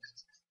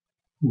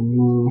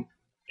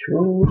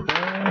 True.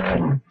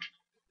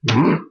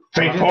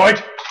 Fate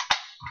point.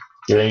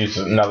 You're gonna use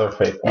another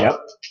fate point. Yep.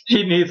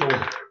 He needs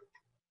one.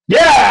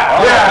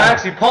 Yeah!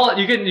 Max, you pull it.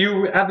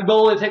 You have the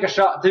ability to take a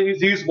shot, to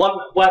use one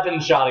weapon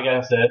shot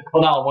against it.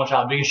 Well, not one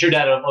shot, but you can shoot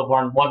at it with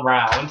one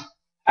round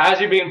as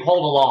you're being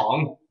pulled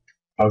along.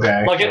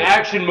 Okay. Like an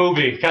action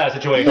movie kind of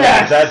situation.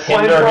 Yes! That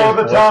Flamethrower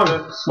the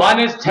tongue. Mine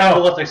is 10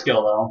 ballistic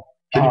skill, though.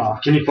 Can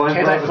you flamethrower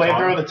Can't I the flamethrower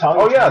tongue? the tongue?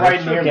 Oh yeah, It's right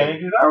that's near true. Can me. you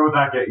do that? Or would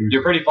that get you?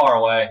 You're pretty far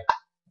away.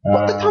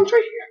 What? The tongue's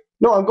right here.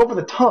 No, I'm going for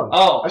the tongue.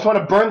 Oh. I just want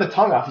to burn the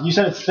tongue off. You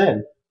said it's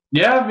thin.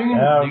 Yeah,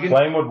 Yeah, you can,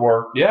 flame would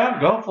work. yeah,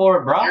 go for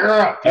it, bro.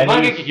 Yeah.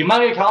 You might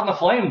get caught in the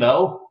flame,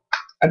 though.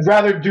 I'd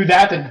rather do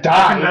that than I can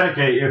die.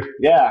 medicate you.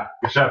 Yeah.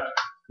 Except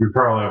you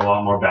probably have a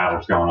lot more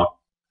battles going up.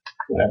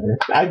 Whatever.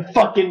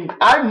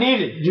 I'm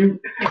needed.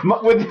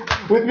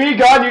 With me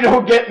gone, you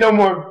don't get no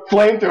more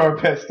flamethrower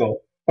pistol.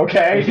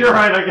 Okay? You're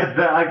right. I get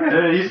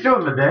that. He's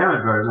doing the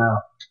damage right now.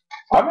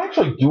 I'm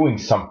actually doing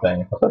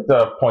something. I'd like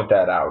to point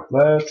that out.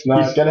 Let's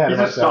not get ahead of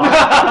He's myself.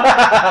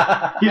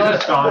 astonished. He's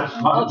astonished.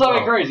 Don't tell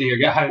me crazy here,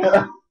 guys.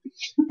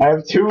 I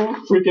have 2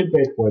 freaking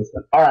fate points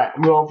then. Alright,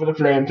 I'm going for the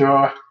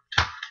flamethrower.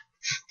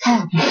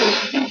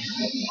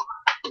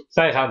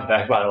 Nice sound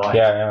effect, by the way.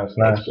 Yeah, it's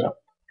nice.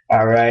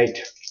 Alright.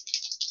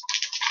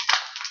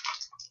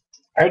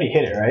 I already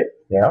hit it, right?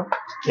 Yeah.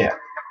 Yeah.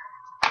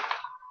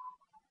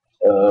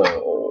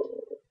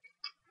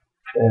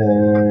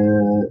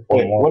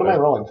 Wait, what am I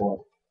rolling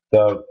for?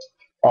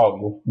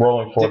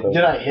 Rolling for the.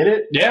 Did I hit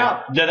it?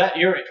 Yeah,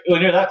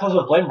 when you're that close to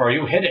the flamethrower,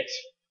 you hit it.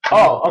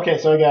 Oh, okay,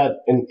 so I got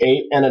an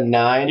 8 and a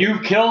 9. You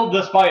killed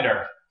the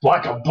spider.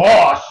 Like a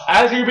boss!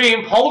 As you're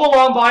being pulled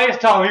along by his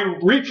tongue, you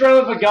reach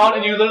around with a gun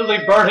and you literally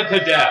burn it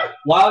to death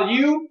while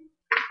you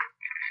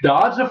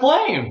dodge the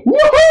flame.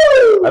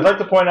 Woohoo! I'd like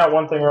to point out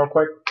one thing real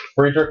quick.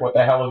 Friedrich, what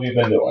the hell have you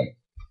been doing?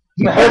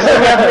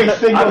 Every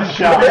single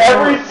shot.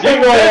 Every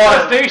single a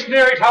one.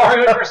 stationary tower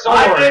with your sword.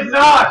 I did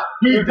not.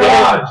 He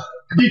dodged.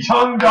 He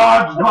tongue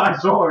dodged my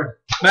sword.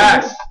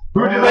 Max,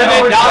 Who did when that? it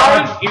Always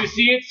dies, dodge? you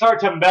see it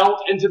start to melt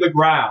into the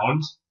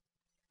ground.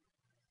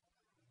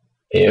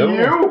 Ew.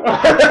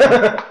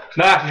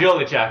 Max,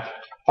 agility check.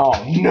 Oh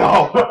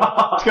no!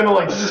 It's gonna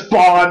like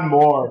spawn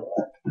more.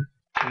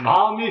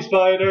 Mommy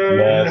spider.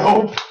 Yes.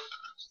 Nope.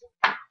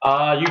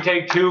 You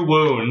take 2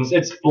 wounds.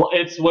 It's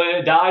when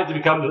it dies, it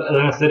becomes an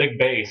acidic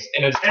base,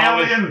 and its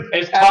tongue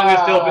is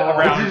still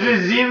around.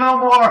 This is a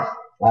xenomorph.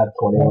 I have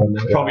 21.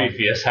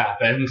 Prometheus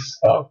happens.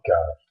 Oh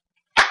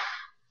god.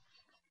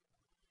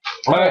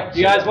 Alright,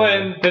 you guys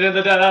win. Da da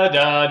da da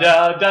da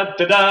da da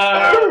da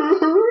da.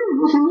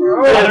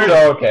 It's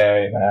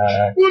okay,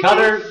 man. What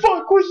the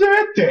fuck was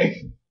that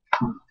thing?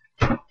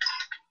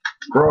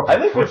 I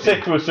think we're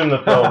safe to assume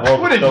that the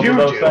rope What is did filled you with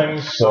those do?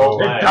 things,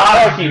 so It I'll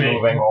dodged keep me.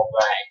 moving.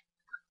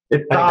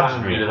 It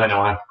dodged me. I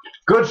know.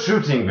 Good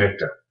shooting,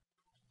 Victor.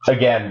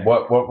 Again,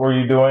 what were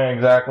you doing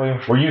exactly?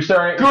 Were you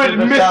staring? Good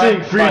this missing,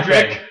 time?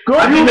 Friedrich.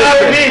 Good You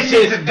missing. missed.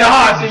 It's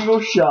a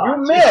single shot.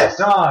 You missed.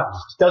 Dodged.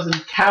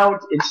 Doesn't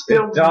count. It's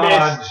still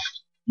Dodged. missed.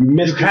 You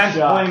missed You can't the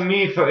shot. blame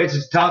me for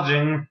it's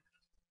dodging.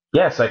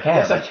 Yes, I can.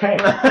 Yes, I can.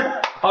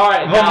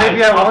 Alright, Well, guys,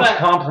 maybe I won't as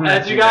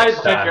compliment you you guys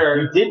next pick time.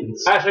 your... You didn't.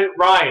 Actually,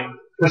 Ryan,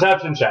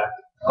 perception check.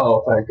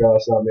 Oh, thank God,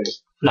 it's not me.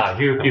 Nah,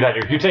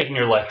 you're taking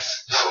your licks.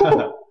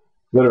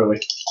 Literally.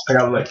 I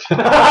got licked.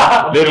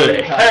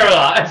 Literally.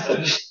 Paralyzed.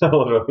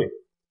 Literally.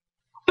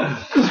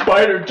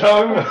 Spider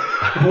tongue.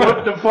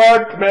 What the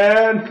fuck,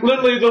 man?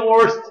 Literally the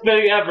worst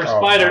thing ever,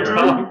 spider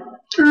tongue.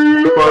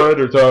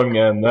 Spider tongue,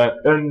 and that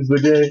ends the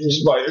game.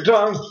 Spider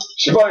tongue.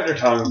 Spider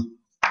tongue.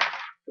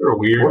 You're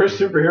weird. Worst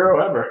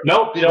superhero ever.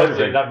 Nope, you don't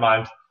see it, never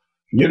mind.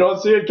 You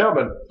don't see it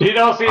coming. You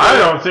don't see I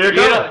don't see it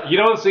coming. You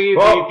don't see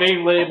Oh. the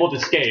thing labeled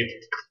escape.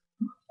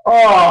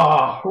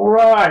 Oh,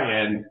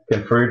 Ryan.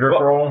 Can Friedrich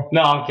roll?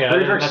 No, I'm kidding.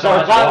 Friedrich That's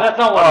not starts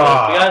what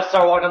it is. You guys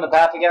start walking on the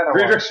path again? Or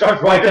Friedrich what?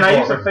 starts Wait, walking can I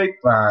use a forward. fake?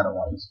 I don't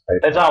want to use a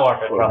fake. It's not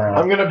worth it, trust me.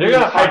 I'm gonna be You're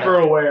gonna find hyper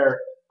aware.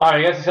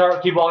 Alright, you guys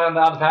start keep walking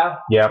on the path?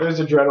 Yeah. There's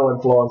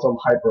adrenaline flowing, so I'm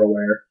hyper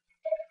aware.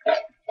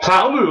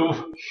 I'll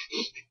move.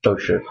 Oh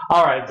shit.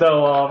 Alright,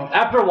 so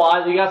after a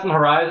while, you got some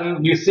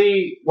horizon. You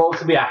see what looks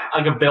to be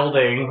like a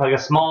building, like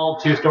a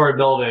small 2-story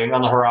building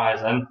on the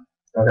horizon.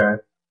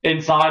 Okay.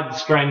 Inside the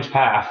strange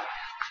path.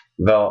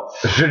 Well,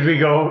 should we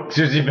go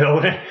to the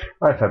building?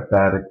 I've had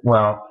bad.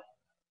 Well,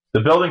 the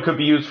building could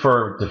be used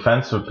for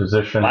defensive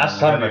position. Last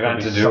time we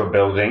went to do a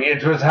building,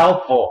 it was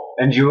helpful,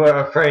 and you were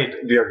afraid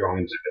we are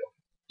going to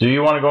Do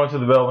you want to go into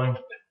the building?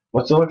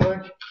 What's it look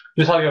like?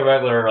 Just like a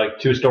regular, like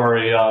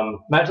 2-story,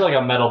 imagine like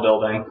a metal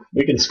building.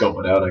 We can scope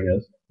it out, I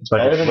guess. It's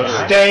like Better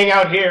than staying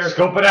out here.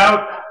 Scope it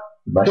out.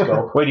 My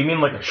scope. Wait, do you mean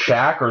like a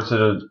shack or is it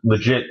a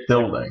legit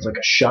building? It's like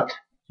a shut.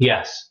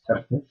 Yes.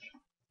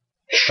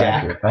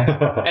 Shack.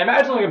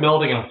 Imagine like a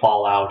building in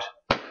Fallout.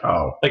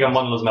 Oh. Like on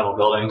one of those metal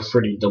buildings.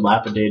 Pretty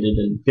dilapidated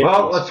and.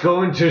 Well, let's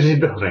go into the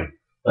building.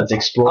 Let's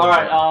explore.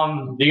 Alright,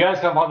 you guys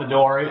come on the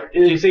door.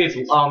 You see it's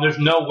there's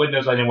no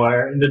windows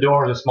anywhere. And the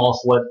door is a small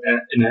slit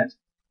in it. And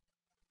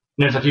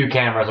there's a few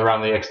cameras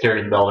around the exterior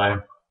of the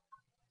building.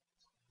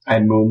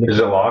 And moon. Is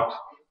it locked?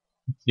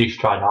 You should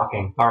try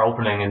knocking or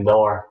opening the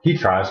door. He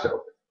tries to.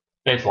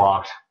 It's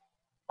locked.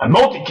 A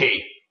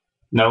multi-key.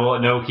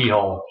 No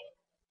keyhole.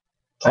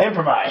 I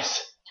improvise.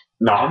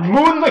 Knock.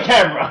 Moon the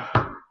camera.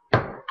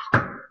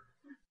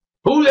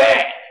 Who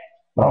there?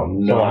 Oh,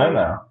 no. In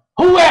there.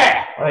 Who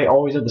there? I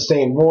always have the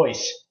same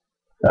voice.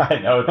 I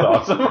know, it's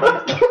awesome.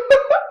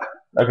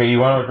 Okay, you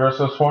want to address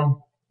this one?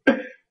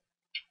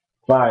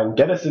 Fine,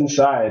 get us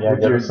inside. Yeah,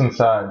 with get your us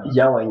inside.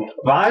 yelling.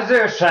 Why is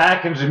there a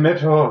shack in the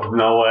middle of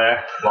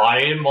nowhere? Why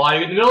in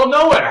the middle of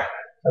nowhere?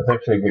 That's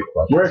actually a good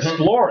question. We're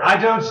exploring. I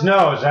don't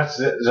know. That's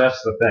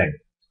the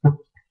thing.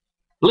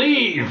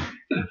 Leave!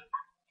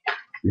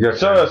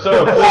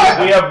 So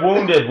we have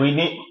wounded.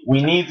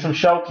 We need some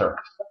shelter.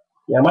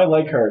 Yeah, my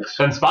leg hurts.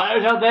 Some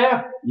spiders out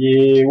there?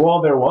 Yeah,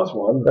 well, there was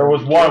one. There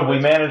was one. We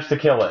managed to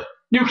kill it.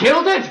 You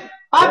killed it?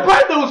 I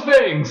bred those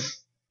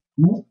things!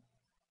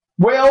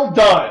 Well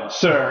done,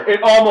 sir.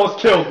 It almost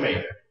killed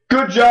me.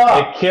 Good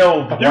job. It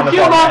killed. You one of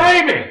killed our my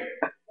men. baby!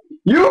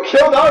 You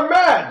killed our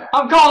man.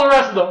 I'm calling the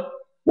rest of them.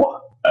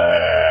 What?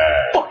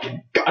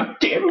 Fucking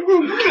goddamn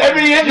it. Let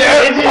me in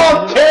there.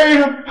 I'll tear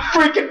you to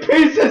freaking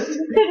pieces.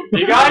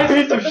 You guys,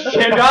 Piece of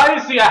shit. you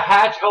guys see a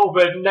hatch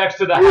open next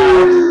to the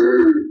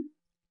house.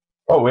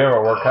 Oh, we have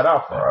our work cut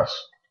out for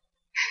us.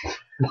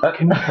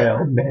 Fucking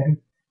hell, man.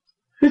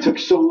 It took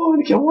so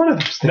long to kill one of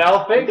those things.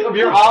 Now think of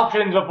your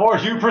options before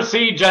you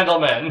proceed,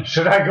 gentlemen.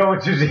 Should I go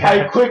into the I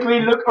hatch?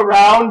 quickly look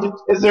around.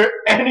 Is there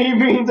any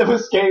means of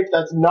escape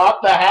that's not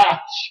the hatch?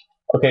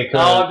 Okay,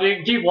 cool. You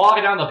can keep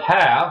walking down the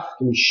path.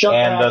 Can we shut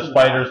And the the hatch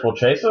spiders will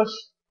chase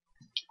us?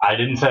 I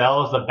didn't say that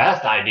was the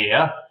best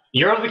idea.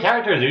 You're the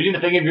characters. You need to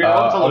think of your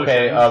own solutions.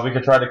 Okay, we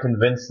could try to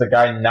convince the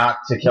guy not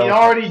to kill He us.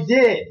 already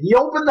did. He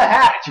opened the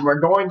hatch and we're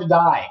going to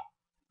die.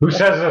 Who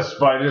says the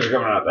spiders are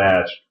coming out the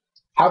hatch?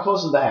 How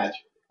close is the hatch?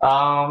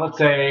 Let's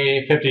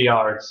say 50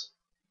 yards.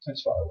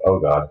 That's fine. Oh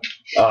God.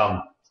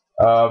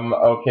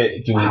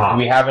 Okay, do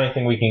we have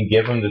anything we can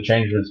give him to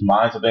change his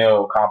mind? Something that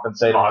will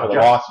compensate him for the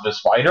Vodka. loss of his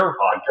spider?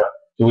 Vodka.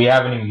 Do we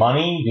have any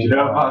money? Do you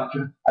have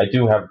vodka? I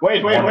do have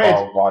Wait, one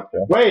bottle of vodka.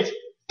 Wait,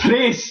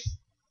 please.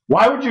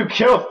 Why would you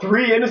kill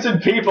 3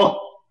 innocent people?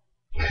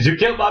 You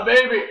killed my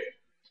baby.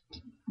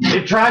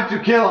 It tried to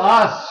kill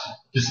us.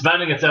 Just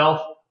defending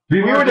itself.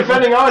 We were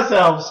defending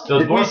ourselves.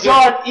 Those We bullshit-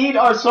 saw it eat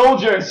our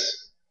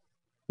soldiers.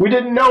 We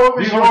didn't know it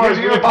was You were yours.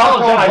 giving We a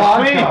bottle of apologize,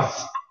 vodka.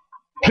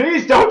 please.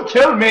 Please don't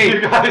kill me.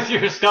 You guys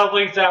hear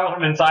scuttling sound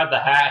from inside the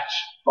hatch.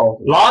 Oh.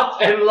 Lots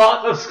and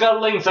lots of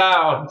scuttling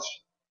sounds.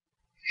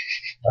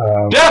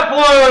 Um, Death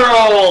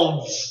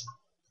Worlds!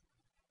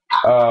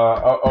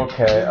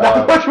 Okay.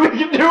 Not much we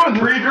can do in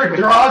Friedrich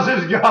draws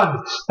his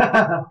gun.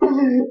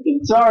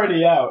 It's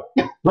already out.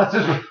 Let's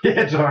just.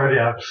 It's already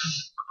out.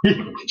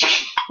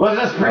 Let's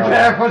just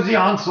prepare for the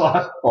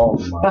onslaught. Oh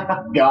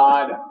my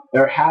god.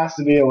 There has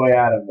to be a way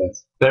out of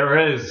this.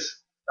 There is.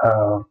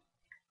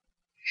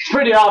 It's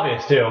pretty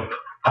obvious, too.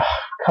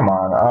 Come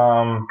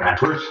on.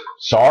 Backwards.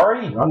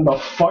 Sorry? Run the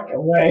fuck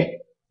away.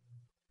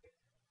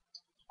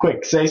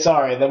 Quick, say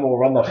sorry, then we'll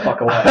run the fuck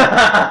away.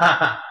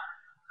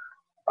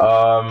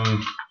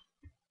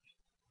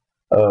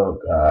 Oh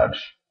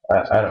gosh.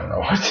 I don't know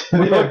what to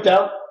We do. looked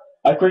down.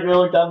 I quickly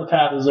looked down the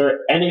path. Is there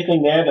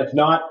anything there that's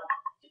not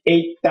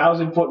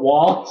 8,000-foot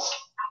walls?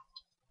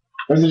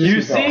 Or is it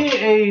just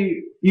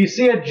You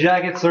see a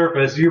jagged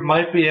surface you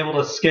might be able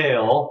to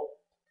scale.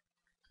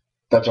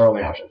 That's our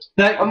only option.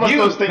 Unless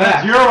those things.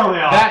 that You're only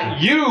out.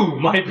 that you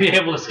might be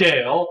able to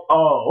scale,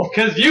 Oh.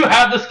 because you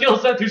have the skill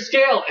set to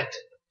scale it.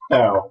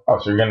 No. Oh,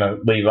 so you're gonna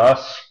leave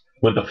us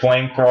with the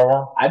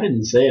flamethrower? I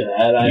didn't say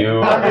that.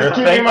 I'm I'm just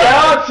you're giving my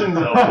thinking. options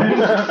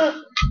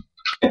open.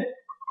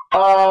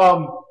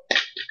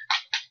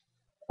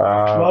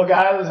 Well,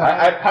 guys,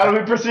 how do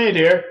we proceed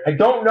here? I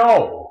don't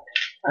know.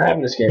 I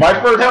haven't escaped. My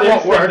first That won't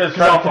instinct work, is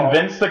try to no.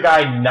 convince the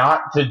guy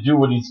not to do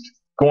what he's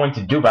going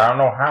to do, but I don't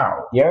know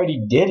how. He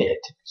already did it.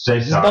 Say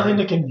There's sorry. nothing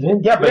to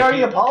convince. Yeah, He but already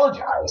he-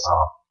 apologized.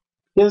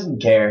 He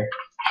doesn't care.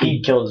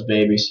 He killed his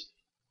babies.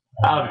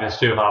 I would just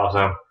too if I was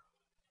him.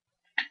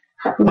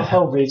 Who the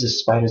hell raises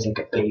spiders like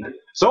a baby?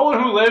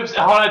 Someone who lives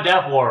on a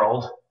death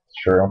world.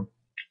 True.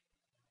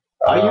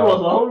 Are you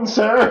alone,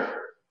 sir?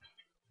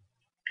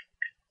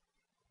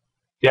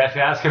 You have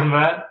to ask him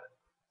that.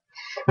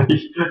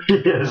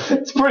 Yes.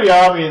 It's pretty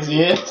obvious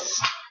he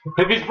is.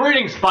 If he's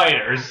breeding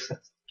spiders,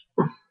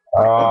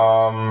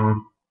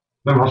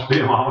 There must be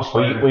a mama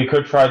spider. We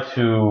could try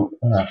to.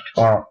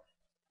 Well,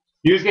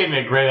 you just gave me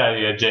a great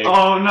idea, Jake.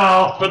 Oh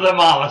no! For the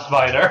mama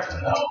spider.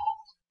 No.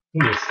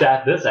 You can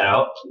stat this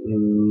out.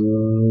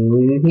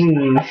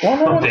 Mm-hmm.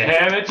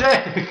 Damn it,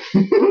 Jake.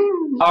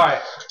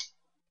 Alright.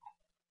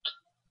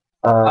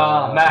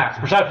 Max,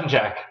 perception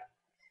check.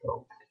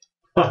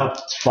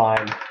 It's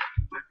fine.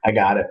 I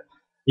got it.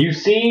 You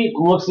see,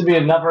 looks to be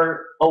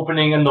another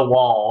opening in the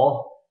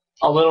wall,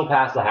 a little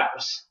past the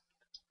house.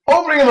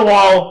 Opening in the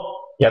wall.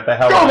 Get the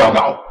hell Go, out.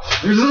 go,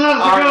 go. You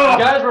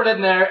guys were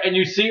in there, and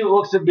you see what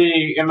looks to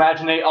be,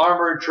 imagine a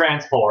armored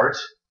transport.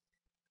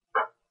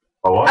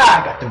 Oh, what?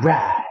 I got the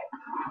ride.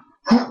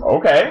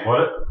 Okay.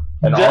 What?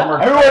 An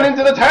armored. Everyone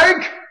into the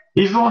tank.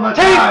 He's the one that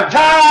Tank died.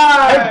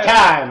 time. Tank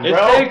time, It's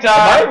bro. tank Am I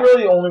time.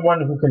 really the only one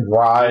who can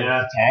drive?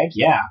 Yeah. Tank,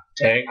 yeah.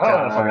 Tank I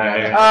don't know if I got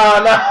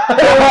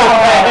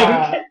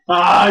it. No.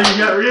 Ah, you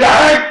got real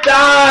Tank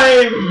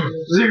time!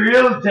 The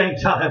real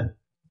tank time.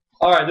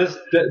 Alright,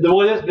 the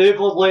way this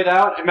vehicle is laid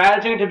out,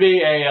 imagine it to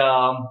be a,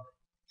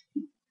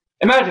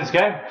 imagine,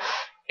 okay?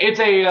 It's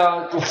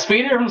a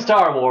speeder from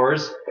Star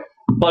Wars,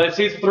 but it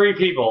seats 3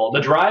 people.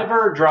 The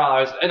driver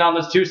drives, and on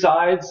those 2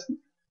 sides,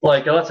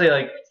 like, let's say,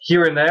 like,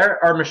 here and there,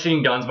 are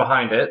machine guns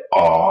behind it.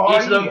 Oh,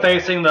 Each of them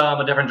facing them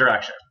a different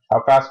direction.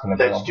 How fast can it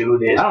Let's go? do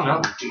this. I don't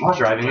know. I'm not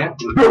driving it.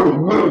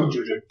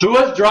 Who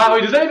has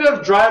driving? Does anyone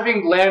have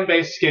driving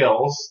land-based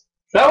skills?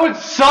 That would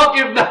suck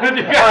if none of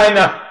you guys. I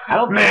know. I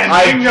don't Man,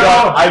 think.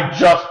 I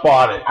just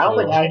bought it. I don't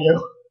think I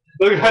do.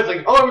 The guy's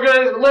like, oh, we're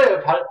gonna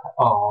live.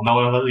 Oh, no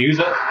one will use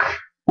it.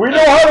 We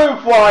know how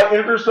to fly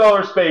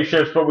interstellar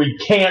spaceships, but we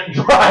can't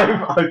drive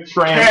a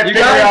tram. Can't You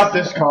figure guys- out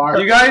this car.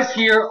 You guys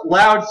hear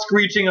loud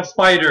screeching of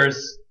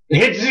spiders.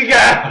 Hit the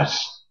gas.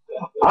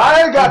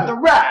 I got the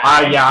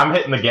ride. Yeah, I'm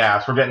hitting the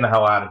gas. We're getting the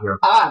hell out of here.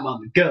 I'm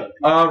on the gun.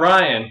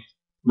 Ryan,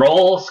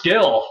 roll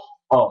skill.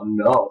 Oh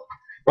no.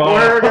 Roll.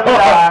 We're gonna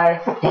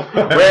die.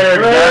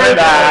 We're gonna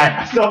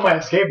die. I still have my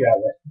escape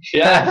rabbit.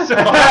 Yes.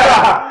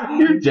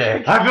 You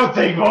dick. I will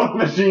take both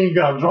machine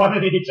guns, one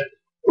in each.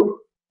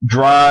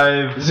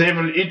 Drive. They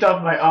will eat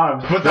up my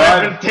arms, but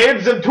Drive. I will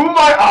tape them to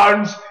my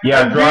arms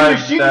Yeah, and be drive.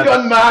 machine That's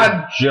gun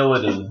man.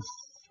 agility.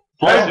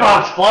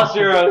 plus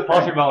your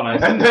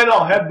bonus. And then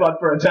I'll headbutt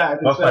for attack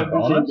Plus instead my of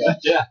machine bonus? gun.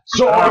 Yeah.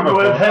 Sword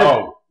with head.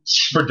 Oh,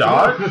 for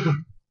dodge?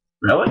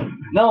 Really?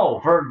 No,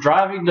 for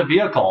driving the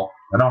vehicle.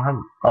 I don't have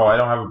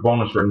a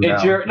bonus written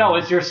It's down.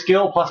 it's your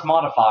skill plus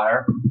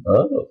modifier.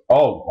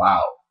 Oh,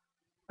 wow.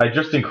 I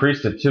just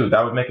increased it too.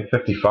 That would make it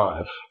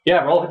 55.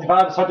 Yeah, roll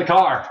 55 to start the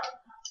car.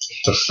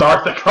 To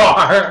start the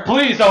car.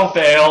 Please don't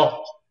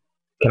fail.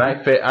 Can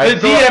I fit? The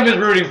DM is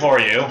rooting for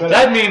you.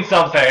 That means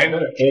something.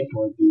 Hit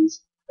point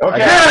these. Okay.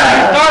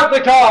 Yeah, you start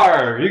the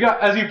car.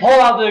 As you pull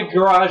out the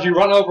garage, you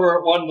run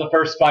over one of the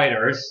first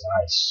spiders.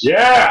 Nice.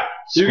 Yeah.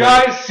 You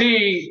guys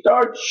see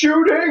Start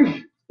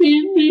shooting.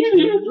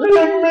 immediately.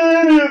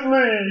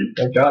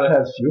 Thank God it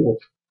has fuel.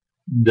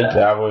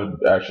 That would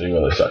actually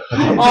really suck.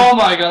 Oh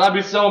my god, that'd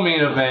be so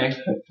mean of me.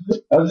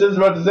 I was just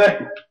about to say.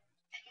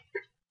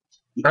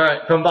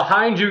 Alright, from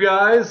behind you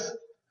guys,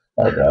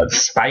 Oh god.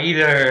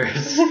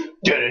 spiders. I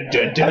think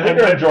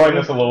you're enjoying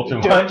this a little too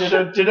much.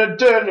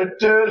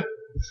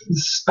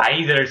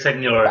 Spiders,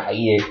 senor.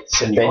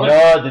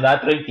 Señor, do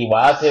not drink the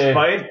water.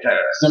 Spiders.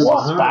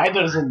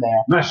 Spiders in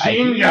there.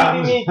 Machine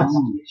guns.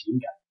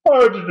 Why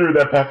would you do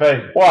that,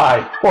 Pepe?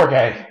 Why?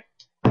 Porque.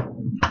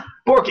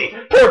 Porky.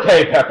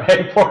 Porque,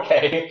 Pepe.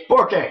 Porque.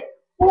 Porky.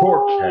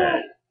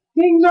 Porky.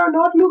 Things are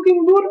not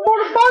looking good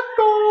for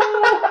Paco.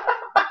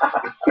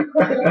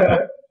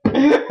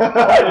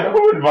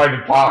 Who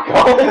invited Paco?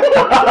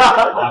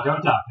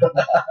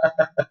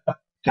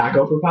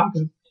 Taco for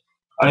Paco.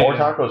 More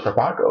tacos for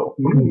Paco.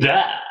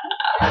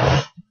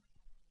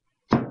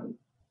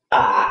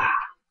 Ah.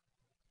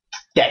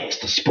 That is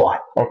the spot.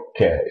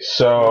 Okay, One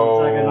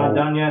so second, not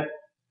done yet.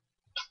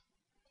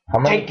 how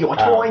many? Take your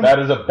time. That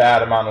is a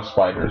bad amount of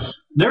spiders.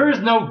 There is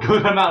no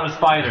good amount of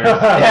spiders.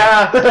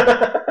 Yeah.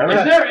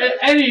 Is there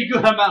any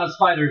good amount of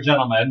spiders,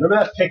 gentlemen?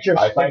 Remember that picture of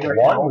I think Spider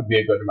one Hell? would be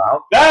a good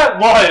amount. That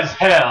was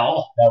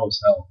hell. That was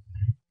hell.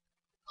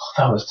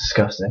 That was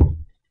disgusting.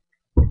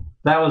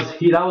 That was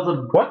a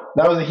What?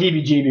 That was a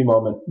heebie-jeebie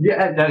moment.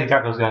 yeah. That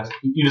got those guys.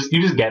 You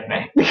just get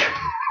me.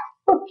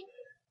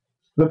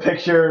 The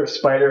picture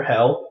Spider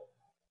Hell.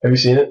 Have you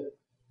seen it?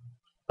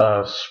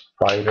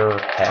 Spider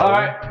head. All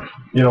right.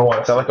 You don't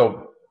want Is that like a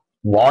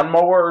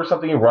lawnmower or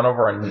something? You run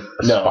over a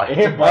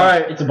spider?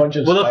 Alright. It's a bunch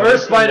of Well, the spiders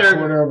first spider- in the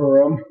corner of a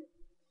room.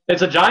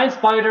 It's a giant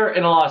spider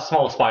and a lot of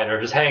small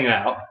spiders just hanging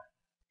out.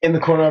 In the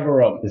corner of a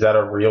room. Is that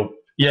a real?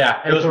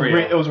 Yeah, it was real.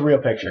 It was a real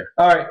picture.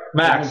 All right, It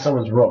was in Max.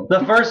 someone's room.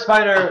 The first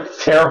spider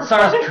Terrifying.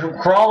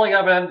 starts crawling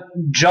up and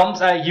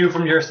jumps at you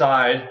from your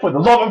side. For the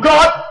love of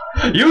God!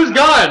 Use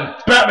gun.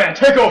 Batman,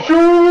 take off!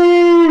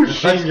 Shoot!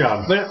 Machine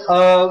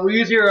gun. We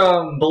use your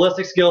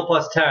ballistic skill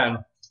plus 10.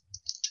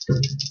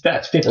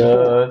 That's 50.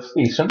 It's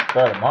decent.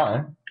 Better than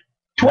mine.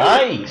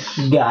 20.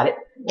 Nice. Got it.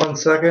 1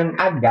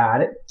 second. I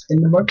got it.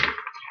 In the book.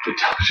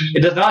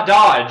 It does not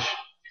dodge.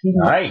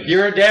 Nice.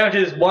 Your damage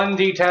is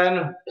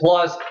 1d10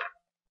 plus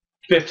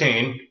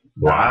 15.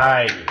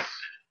 Nice.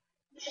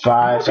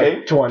 5,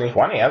 Okay. 20.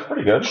 20. That's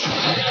pretty good.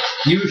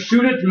 You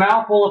shoot its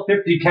mouth full of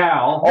 50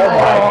 cal. Oh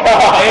my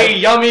god. A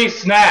yummy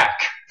snack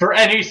for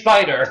any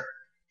spider.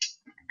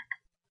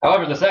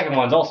 However, the second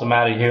one's also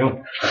mad at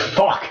you.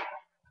 Fuck.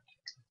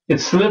 It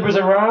slithers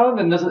around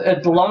and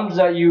it lunges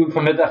at you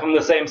from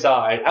the same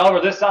side. However,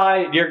 this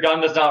side, your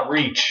gun does not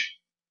reach.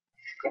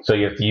 So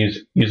you have to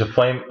use a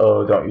flame.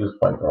 Oh, don't use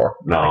a flamethrower.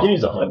 I No. can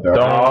use a flamethrower.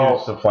 Don't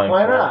use the flamethrower.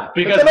 Why not?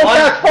 Because It's one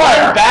an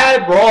fire.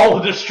 bad roll will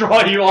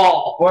destroy you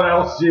all. What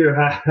else do you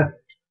have?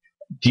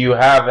 Do you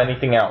have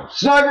anything else?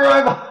 Sniper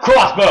rifle.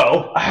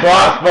 Crossbow.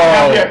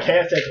 Crossbow. Yeah,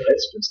 can't take a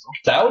laser pistol.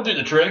 That would do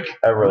the trick.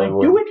 I really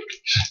would. Do it.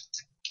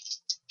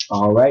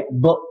 All right,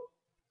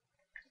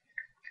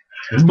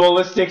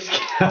 ballistic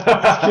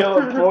skill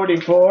of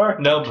 44.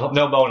 No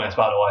bonus,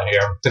 by the way,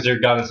 here. Because your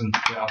gun isn't,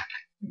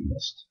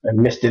 I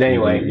missed it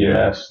anyway.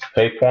 Yes.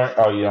 Fate point?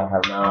 Oh, you don't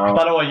have no.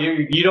 By the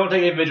way, you don't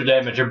take individual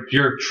damage.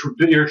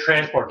 Your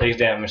transport takes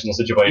damage in the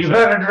situation. You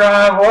better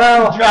drive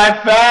well.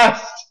 Drive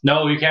fast.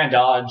 No, you can't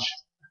dodge.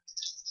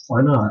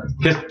 Why not?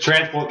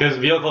 Because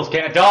vehicles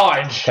can't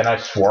dodge. Can I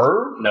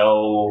swerve?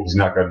 No. He's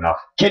not good enough.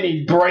 Can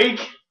he brake?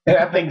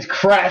 That thing's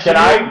crashing.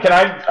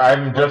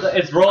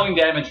 It's rolling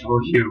damage for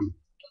you.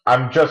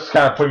 I'm just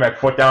kind of putting my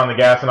foot down on the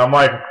gas, and I'm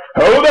like,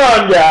 hold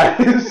on,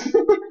 guys.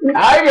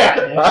 I got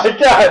it. I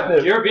got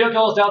this. Your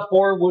vehicle is down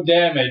 4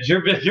 damage.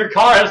 Your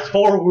car has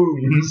 4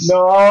 wounds.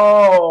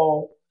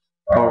 No.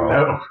 Oh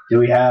no. Do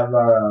we have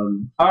our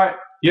Alright,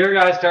 your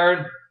guys'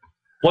 turn.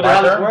 What the My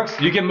hell this turn?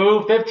 works? You can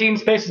move 15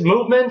 spaces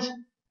movement,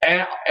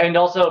 and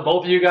also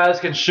both of you guys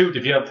can shoot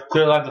if you have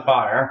clear lines of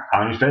fire.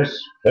 How many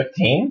spaces?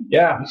 15?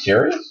 Yeah. You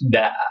serious?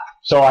 Nah.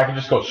 So I can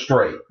just go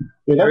straight.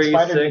 Dude, that 3,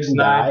 spider 6, didn't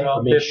 9, die 12,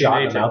 from being 15, shot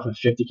in the 18. mouth with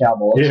 50 cal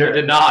bullets. Here. It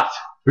did not.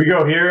 We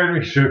go here and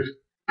we shoot.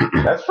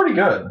 That's pretty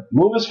good.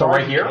 Move as far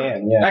right as here? you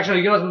can. Yeah. Actually,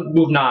 you don't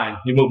move 9.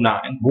 You move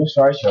 9. Move as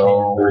far as you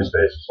can. 3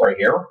 spaces. Right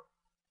here?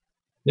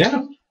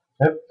 Yeah.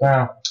 Yep.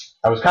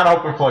 I was kind of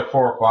hoping for like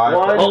 4 or 5.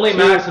 One. Only 2,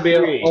 Max will be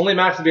 3. only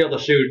Max will be able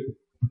to shoot.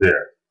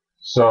 There.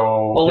 So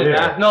Only Yeah.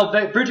 Max. No,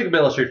 Frigate can be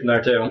able to shoot from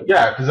there too.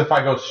 yeah, because if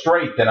I go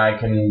straight, then I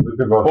can.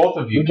 Both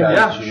of you can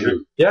guys both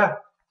shoot. Yeah.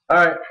 All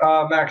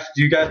right, Max.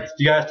 Do you guys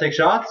take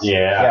shots?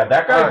 Yeah. Yeah,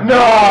 that guy.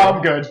 No,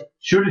 I'm good.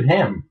 Shoot at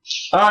him.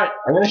 All right.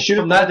 I'm gonna shoot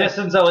From that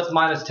distance, though, it's -10.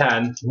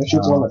 I'm gonna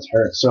shoot the one that's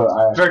hurt. So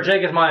I. For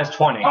Jake, it's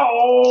 -20.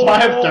 Oh. So I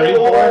have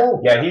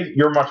 34? Yeah,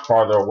 you're much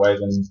farther away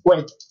than.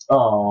 Wait.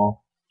 Oh.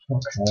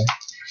 Okay.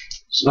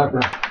 Sniper.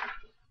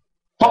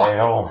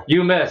 Hell.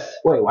 You miss.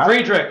 Wait. Why?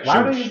 Friedrich.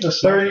 Why would I use the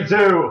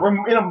 32.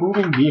 We're in a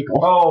moving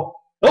vehicle. Oh.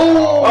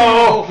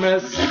 Oh,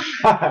 miss.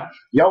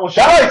 Y'all will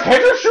shoot. Guys,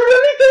 can't you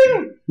shoot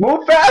anything?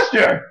 Move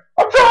faster.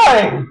 I'm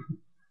trying.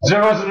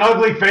 There was an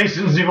ugly face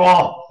in the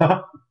wall.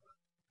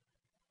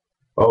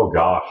 Oh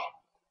gosh.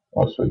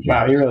 Oh, sweet.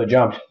 Wow, he really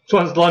jumped. This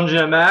one's lunging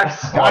at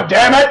Max. God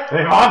damn it!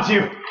 They haunt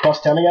you.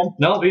 Plus 10 again?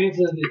 No, he needs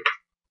to.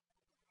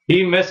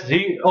 He missed.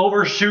 He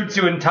overshoots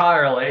you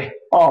entirely.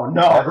 Oh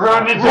no.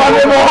 Run it him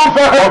over.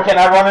 Oh, can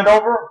I run it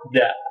over?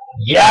 Yeah.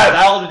 Yes.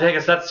 That'll take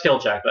a set skill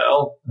check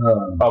though.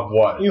 Of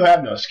what? You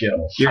have no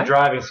skill. Your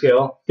driving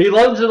skill. He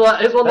lunges.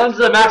 His one lunges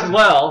at Max as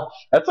well.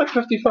 That's like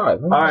 55.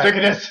 All right. Look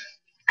at this.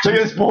 Look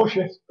at this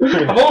bullshit.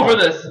 I'm over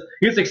this.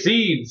 He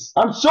succeeds.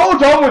 I'm so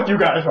done with you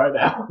guys right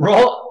now.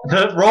 Roll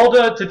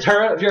to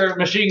turn your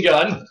machine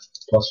gun.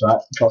 Plus 5.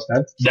 Plus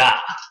 10. Nah.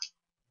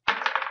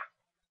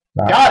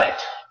 Got it.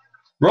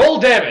 Roll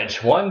damage.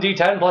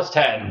 1d10 plus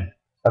 10.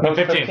 I No,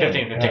 think 15.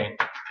 15.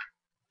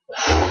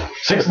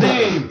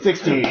 16.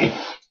 16.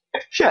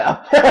 Shut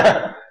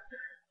up.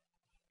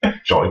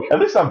 Joy. At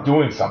least I'm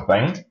doing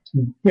something.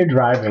 You're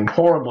driving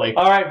horribly.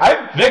 All right,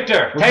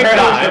 Victor. Tank Barely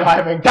time.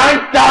 surviving.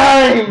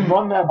 Time!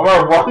 Run that. I'm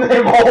gonna run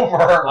him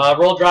over.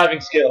 Roll driving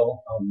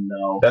skill. Oh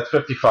no. That's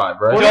 55,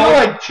 right? We're gonna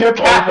like tip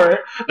over.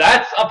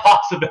 That's a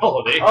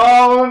possibility.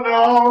 Oh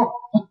no.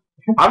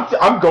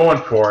 I'm going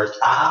for it.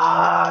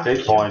 Ah,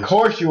 Take points. of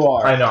course you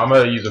are. I know. I'm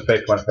gonna use a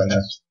fake point for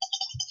this.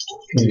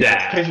 In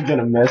Yeah. case you're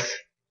gonna miss.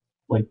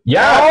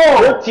 Yeah.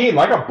 13,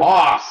 like a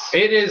boss.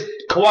 It is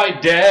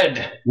quite dead.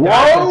 Can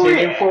I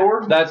continue yeah.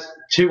 forward? That's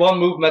 1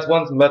 movement.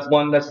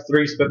 That's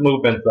 3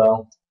 movement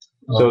though.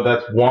 So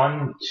that's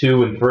 1,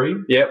 2, and 3.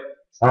 Yep.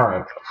 All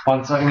right.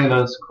 1 second,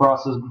 let's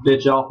cross this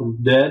bitch off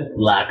and dead.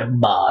 Like a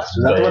boss.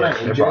 Is that the one I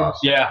Fake injured? boss.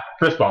 Yeah.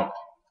 Fist bump.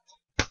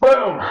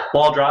 Boom.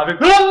 While driving.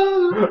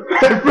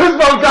 Fist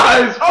bump,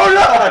 guys. Oh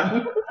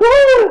no.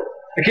 Woo!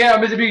 I can't.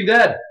 I'm busy being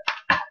dead.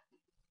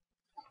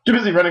 Too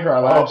busy running for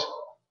our lives.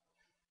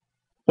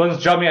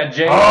 One's jumping at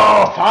Jake.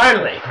 Oh,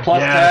 finally.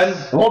 Plus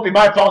Yes. 10. It won't be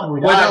my fault if we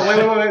Wait, die.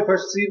 no, wait.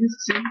 First succeeds.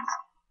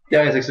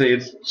 Yeah, he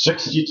succeeds.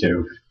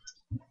 62.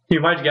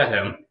 You might get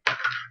him.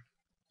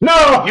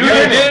 No. You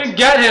didn't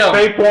get him.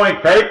 Fake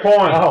point. Fake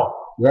point. Oh.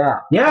 Yeah.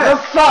 Yes. You're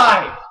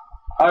fine.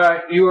 All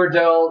right, you were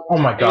dealt. Oh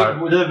my god.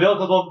 The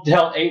vehicle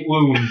dealt 8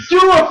 wounds. Do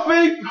a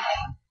fake.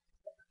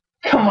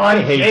 Come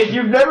on, hate Jake.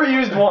 you. You've never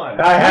used one.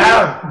 I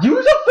have.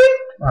 Use a fake.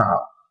 Oh.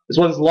 This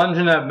one's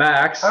lunging at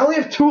Max. I only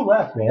have 2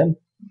 left, man.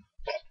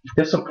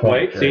 Disappointing.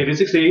 Wait, see if he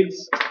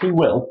succeeds. He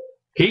will.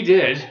 He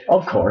did.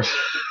 Of course.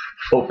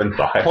 Open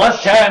 5.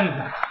 Plus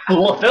 10.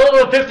 We'll fill it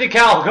with 50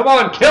 cal. Come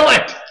on, kill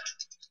it.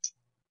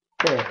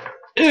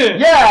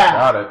 Yeah.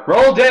 Got it.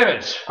 Roll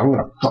damage. I'm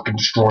gonna fucking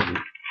destroy you.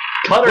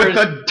 Cutter With is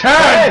the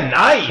 10.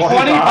 Nice. 25.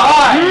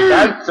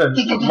 That's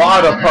a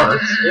lot of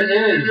parts. It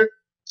is.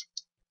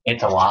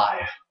 It's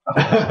alive.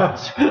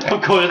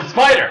 Of course, it's a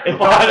spider. It's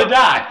about to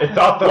die. It's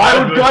off the Why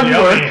red would with gun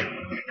yummy.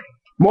 work?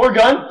 More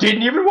gun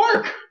didn't even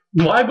work.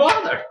 Why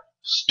bother?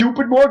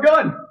 Stupid more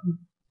gun.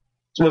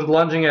 Was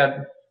lunging at.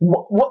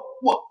 What?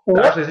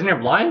 Actually, it's in your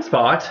blind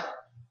spot.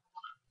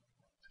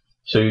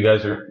 So you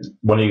guys are.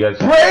 One of you guys.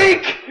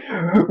 Break!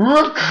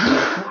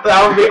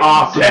 That would be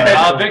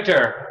awesome.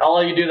 Victor, I'll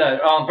let you do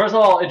that. First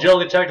of all,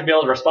 agility check to be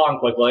able to respond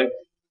quickly.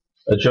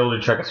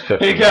 Agility check is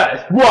 50. Hey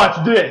guys,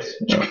 watch this.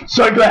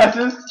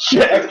 Sunglasses,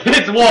 check.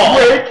 It's wall.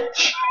 Break,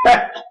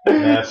 check.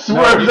 Yes.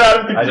 Swerves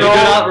out of You control.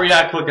 did not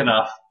react quick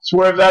enough.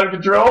 Swerves out of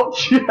control,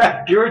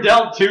 check. You were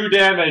dealt 2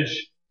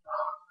 damage.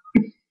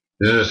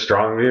 Is it a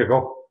strong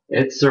vehicle?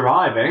 It's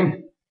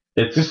surviving.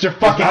 It's Just your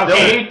fucking not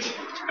 8.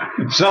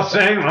 It's not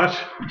saying much.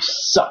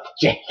 Suck,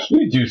 Jake.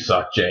 You do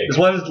suck, Jake. This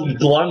one's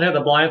lunging at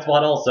the blind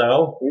spot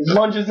also. He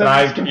lunges at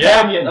Nice. his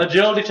companion.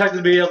 Agility check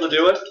to be able to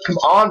do it. Come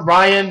on,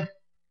 Ryan.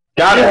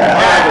 Got it.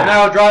 Yeah.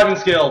 Now driving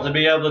skill to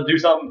be able to do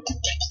something.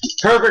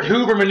 Herbert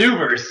Hoover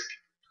maneuvers.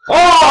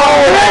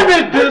 Oh, Damn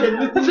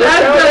it! That's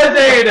bad as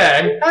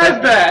A-Day.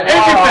 That's bad.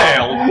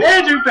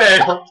 And you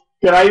failed.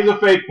 Can I use a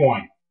fate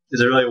point?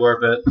 Is it really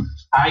worth it?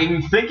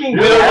 I'm thinking. We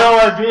don't know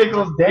our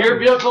vehicle's dead. Your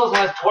vehicle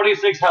has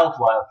 26 health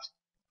left.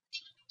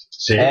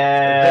 See?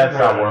 That's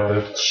not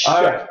worth it.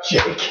 Alright.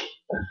 Jake.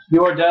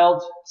 You are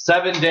dealt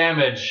 7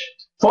 damage.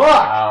 Fuck.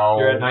 Ow.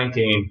 You're at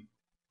 19.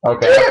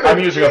 Okay. Damn it, I'm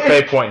using a Jake.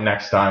 fate point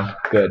next time.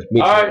 Good.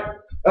 Alright.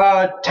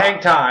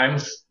 Tank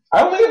times.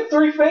 I only have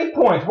 3 fate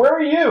points. Where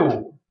are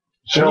you?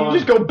 Can you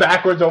just go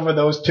backwards over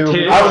those 2?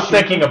 Two. I was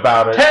thinking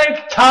about it. Tank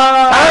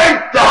time!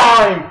 Tank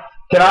time!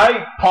 Can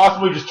I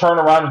possibly just turn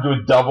around and do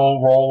a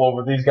double roll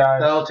over these guys?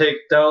 That'll take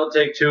 2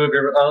 of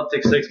your. That'll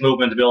take 6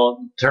 movement to be able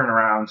to turn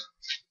around.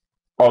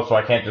 Oh, so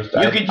I can't just.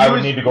 You could I would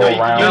use- need to go no, you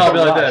could around. use No, it'll be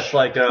like rush. this.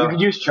 Like You could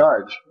use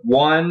charge.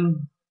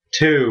 1,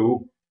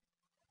 2.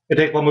 It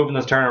takes 1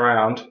 movement to turn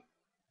around.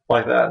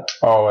 Like that.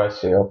 Oh, I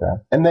see.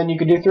 Okay. And then you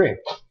could do 3.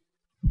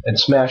 And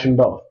smash them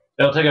both.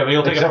 You'll take a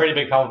pretty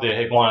big penalty to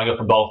take 1 and go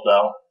for both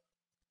though.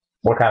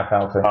 What kind of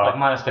penalty? Like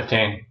minus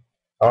 15.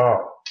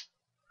 Oh.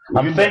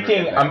 I'm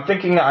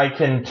thinking I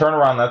can turn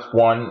around, that's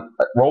 1.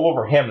 Roll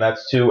over him,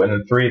 that's 2, and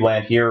then 3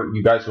 land here.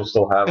 You guys will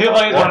still have. He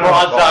like One a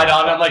broadside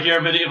on him like you're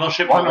a medieval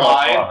ship One of us will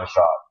line. have a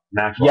shot.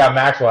 Max will. Yeah,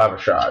 Max will have a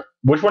shot.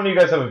 Which one do you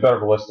guys have a better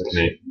ballistics?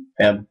 Me.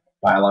 And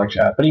by a long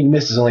shot. But he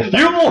misses only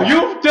 5.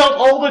 You've dealt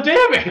all the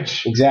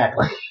damage!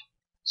 Exactly.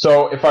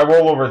 So if I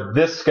roll over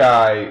this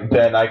guy,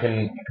 then I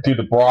can do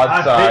the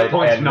broadside, fate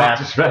points and not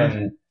to Max spend.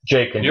 and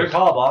Jake can. Your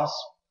call, boss.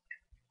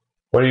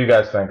 What do you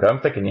guys think? I'm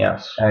thinking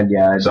yes. And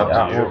yeah, It's up to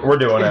Yeah, you. we're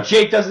doing if it.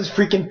 Jake does his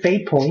freaking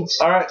fate points.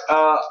 Alright,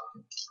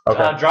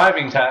 Okay.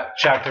 driving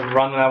check to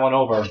run that one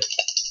over.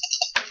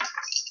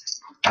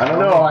 I don't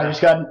know. I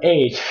just got an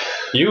 8.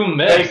 You Fate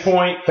missed.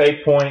 point,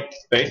 fate point.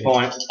 Base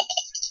point.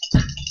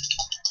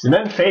 And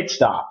then fate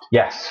stopped.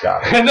 Yes,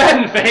 got it. And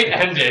then fate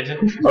ended.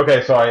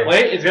 Okay, so I.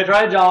 Wait, it's gonna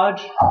try to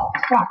dodge. Oh,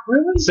 fuck,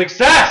 really?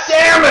 Success!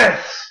 Damn it!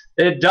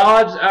 It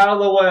dodged out of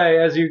the way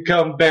as you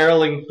come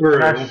barreling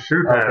through.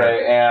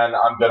 Okay, and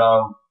I'm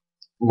gonna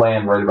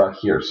land right about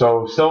here.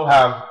 So still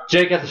have.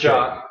 Jake gets a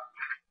shot.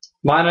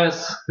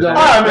 Minus.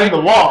 I'm in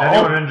the wall.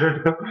 Anyone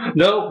injured?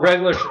 No,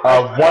 regular.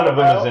 One of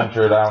them is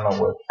injured. I don't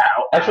know which.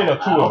 Actually, no,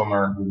 2 of them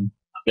are injured.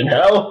 In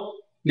hell?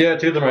 Yeah,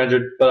 2 of them are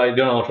injured, but I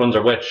don't know which ones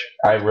are which.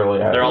 I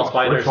really have. They're all Which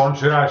spiders. one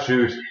should I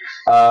shoot?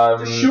 Well,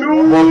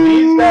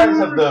 these guys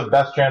have the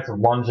best chance of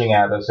lunging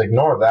at us.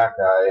 Ignore that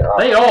guy.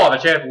 They all have a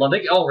chance to run.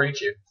 They all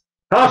reach you.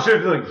 I'll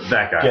shoot like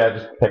that guy. Yeah,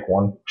 just pick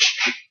one.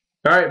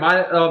 All right,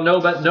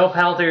 no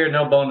penalty or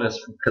no bonus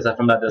because I'm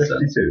from that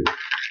distance. 52.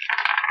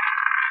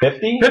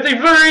 50?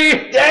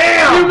 53.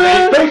 Damn! You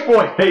missed. Fate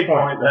point! Fate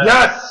point!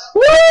 Yes!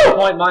 Woo!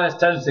 Point minus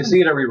 10 to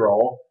succeed or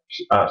reroll.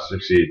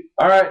 Succeed.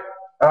 All right.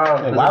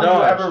 Why would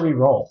you ever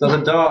re-roll?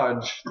 Doesn't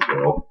dodge.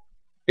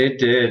 It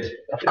did.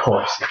 Of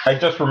course. I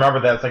just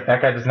remembered that. It's like,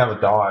 that guy doesn't have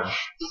a dodge.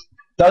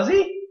 Does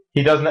he?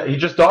 He doesn't. He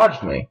just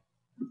dodged me.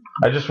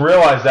 I just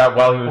realized that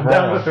while he was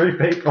Down to rolling.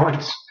 3 fate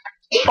points.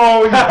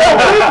 Oh,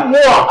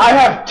 I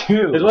have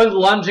 2. This one's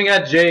lunging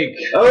at Jake.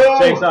 Oh!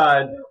 Jake's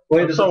side.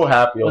 Wait, I'm so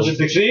happy. does it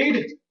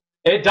succeed?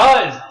 It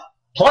does.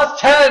 Plus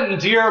 10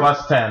 to your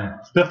Plus 10.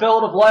 the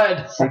fill of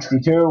lead.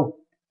 62.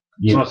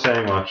 It's not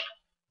saying much.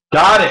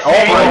 Got it! Oh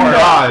my Dang.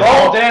 god!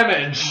 Roll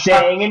damage.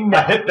 Saying and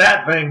I hit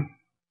that thing.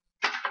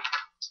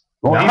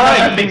 Well, he's Nice.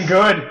 not been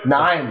good.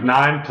 9.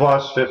 9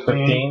 plus 15.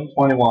 15?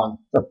 21.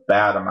 That's a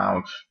bad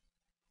amount.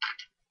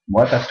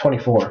 What? That's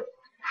 24.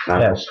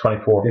 Yeah, it's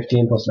 24.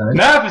 15 plus 9.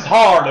 Math is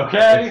hard,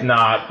 okay? It's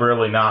not,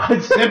 really not.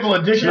 It's simple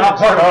addition. Not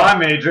part of my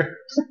major.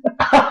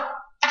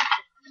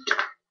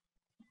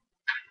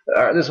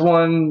 Alright, this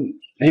one,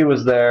 he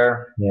was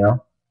there. Yeah.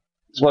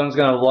 This one's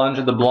gonna lunge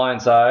at the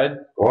blind side.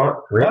 What?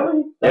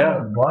 Really?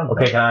 Yeah.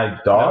 Okay, can I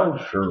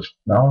dodge or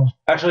no?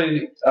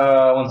 Actually,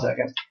 1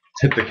 second.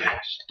 Hit the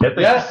cash. Hit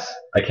the- Yes!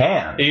 I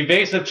can.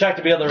 Evasive check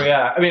to be able to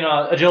react. I mean,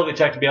 agility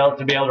check to be able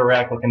to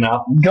react quick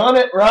enough. Gun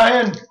it,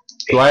 Ryan.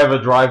 Do I have a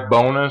drive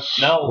bonus?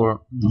 No.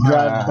 Or-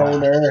 Drive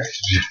boner.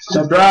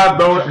 Drive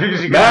bonus.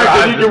 Because you Max,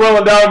 I need your will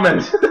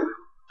endowment.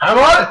 I'm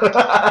on it!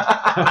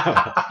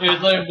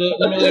 Here's, let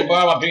me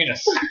borrow my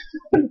penis.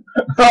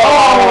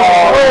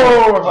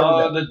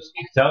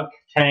 The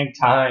tank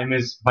time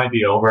might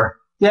be over.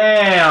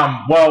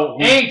 Damn. Well,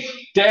 8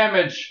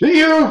 damage. You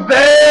we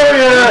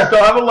failure!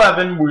 still have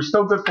 11. We're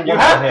still good for You one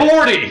have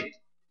more hit. 40.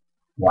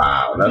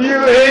 Wow. That's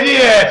You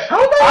idiot!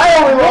 I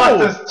only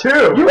lost this 2.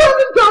 You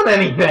haven't done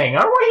anything.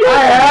 I don't want to hear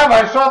I it. have.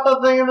 I shot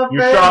the thing in the You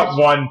face. shot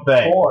one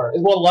thing. 4.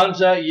 It will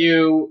lunge at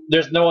you.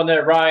 There's no one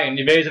there, Ryan.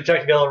 You evasive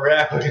check to be able to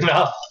react quick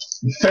enough.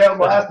 You failed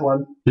last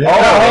one.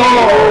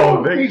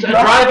 Oh, big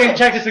Driving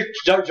check is a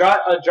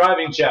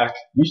driving check.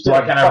 So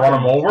can I run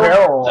him over?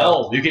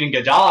 No, you can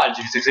get dodge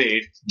if you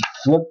succeed.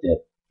 Flipped it.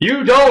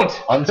 You don't.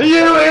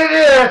 You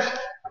idiot!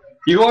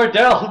 You are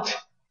dealt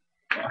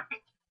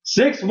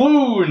 6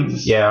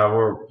 wounds. Yeah,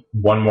 we're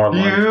one more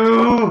line.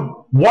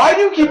 You. Why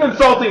do you keep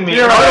insulting me?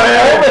 You're Out of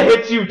right. all the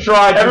hits you've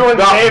tried, Everyone you've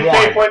got saved one.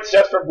 fate points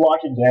just for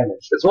blocking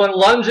damage. This one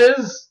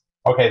lunges.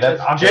 Okay,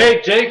 that's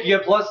Jake, you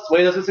get plus.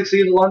 Wait, does it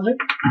succeed in lunging?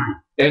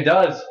 It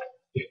does.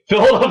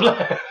 Fill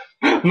up.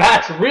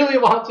 Max really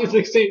wants you to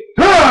succeed.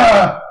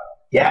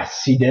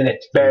 Yes, he did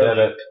it. You did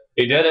it.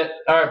 He did it.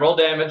 All right, roll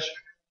damage.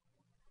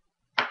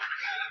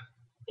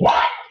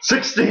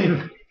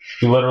 16.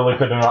 You literally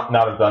could not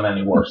have done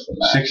any worse than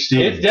that. 16.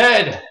 It's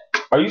dead.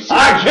 Are you serious?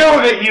 I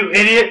killed it, you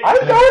idiot! I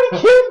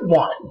already killed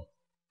one.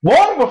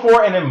 Long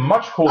before and in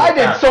much cooler. I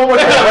did fashion. so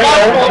much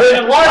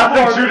A lot I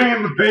think more- shooting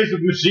in the face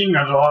with machine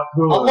guns a lot a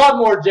cooler. lot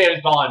more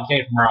James Bond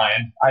came from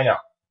Ryan. I know.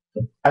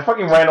 I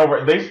fucking ran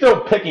over. They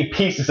still picking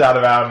pieces out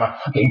of my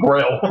fucking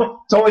grill.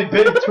 It's only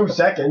been 2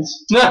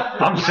 seconds.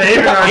 I'm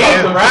saving our He's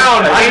damn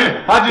around.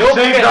 I just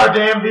saved our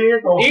damn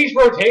vehicle. Each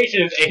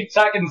rotation is 8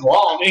 seconds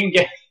long. In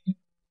game.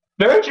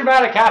 Very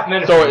dramatic half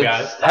minute So for you it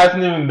guys.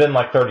 hasn't even been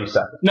like 30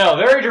 seconds. No,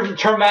 very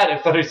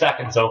dramatic 30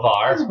 seconds so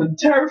far. It's been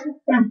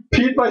terrible. I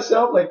peed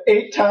myself like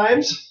 8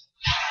 times.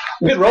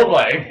 Good role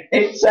playing.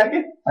 8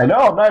 seconds? I know,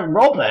 I'm not even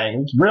role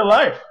playing. It's real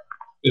life.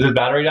 Is it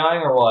battery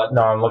dying or what?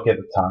 No, I'm looking at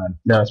the time.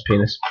 No, it's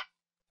penis.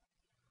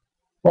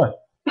 What?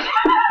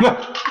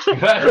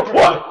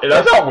 What?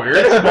 That's not weird.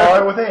 It's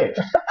smaller with age.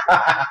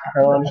 I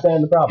don't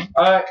understand the problem.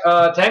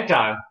 Alright, tank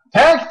time.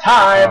 Tank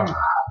time!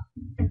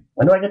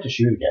 When do I get to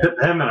shoot again? Hit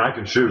him and I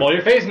can shoot. Well,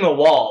 you're facing the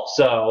wall,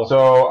 so.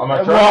 So I'm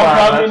gonna turn Well, around.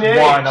 how many That's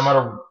one. names? I'm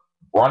gonna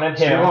run at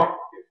him.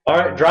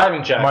 Alright, driving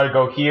I'm check. gonna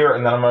go here,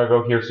 and then I'm gonna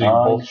go here, so you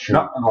both shoot.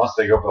 Not unless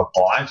they go for the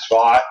blind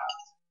spot.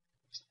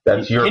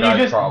 That's your Can guy's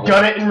you just problem.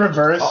 gun it in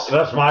reverse? Oh,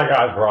 that's my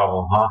guy's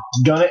problem, huh?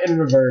 Gun it in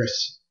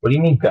reverse. What do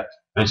you mean gun?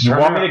 It's You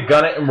want me to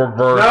gun it in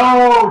reverse?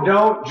 No,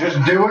 don't.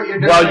 Just do what you're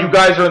doing. While you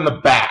guys are in the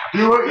back.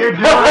 do what you're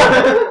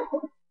doing.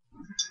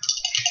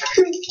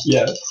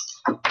 Yes.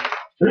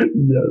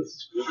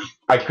 Yes.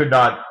 I could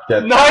not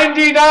get.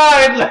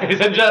 99, ladies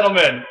and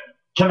gentlemen!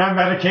 Can I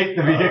medicate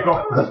the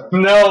vehicle?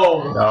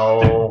 No.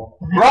 No.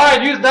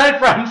 Ryan, use night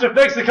friends to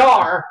fix the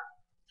car.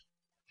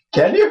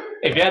 Can you?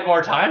 If you had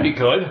more time, you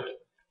could.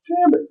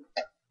 Damn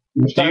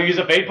it. Do you use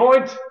a fate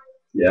point?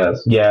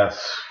 Yes.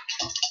 Yes.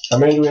 How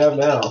many do we have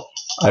now?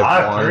 I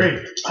I have have one.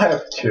 3. I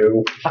have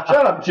 2. Shut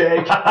up,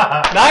 Jake.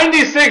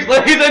 96,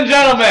 ladies and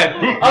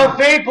gentlemen! A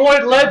fate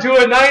point led to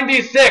a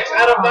 96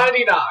 out of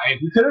 99.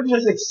 You could have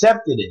just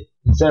accepted it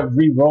instead of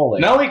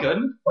re-rolling. No, he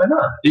couldn't. Why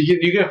not?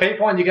 You get a fate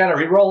point, you gotta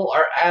reroll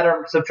or add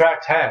or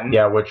subtract 10.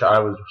 Yeah, which I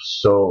was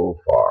so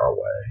far away.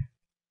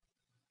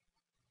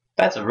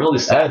 That's a really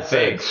sad That's an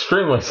face.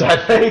 extremely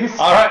sad face.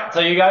 Alright,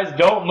 so you guys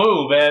don't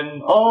move,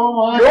 and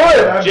Oh my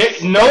god.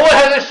 no one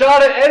has a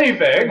shot at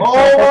anything.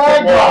 Oh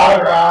my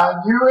god,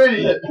 you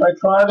idiot. I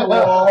climbed the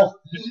wall.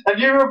 And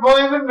you were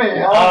blaming me,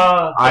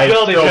 huh? I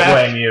Agility still check.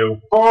 blame you.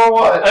 For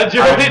what?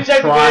 Agility I'm check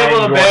to be trying, able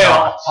to you're bail.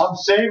 not. I'm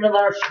saving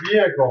our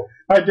vehicle.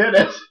 I did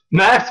it.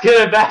 Max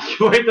can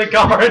evacuate the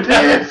car and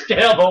then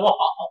scale the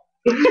wall.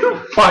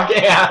 Fuck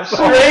ass.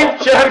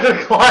 Strength check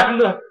to climb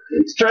the.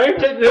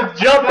 Strength check to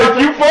jump If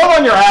you fall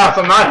on your ass,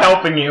 I'm not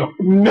helping you.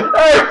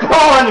 I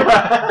fall on your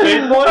ass.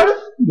 Fate point?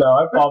 No,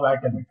 I fall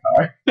back in the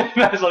car.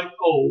 Max like,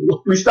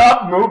 oh. We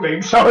stopped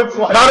moving, so it's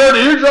like... Connor,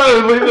 are you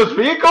trying to leave this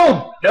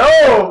vehicle?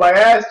 No, my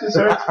ass just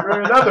hurts for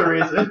another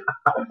reason.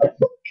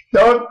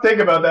 Don't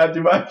think about that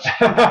too much.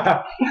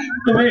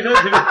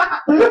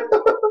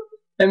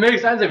 It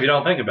makes sense if you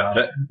don't think about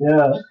it.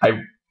 Yeah.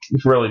 I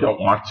really don't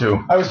want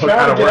to. I was So it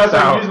trying to kinda get works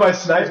out out. to use my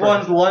This sniper.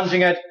 one's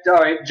lunging at.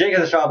 Alright, Jake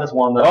has a shot at this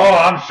one though. Oh,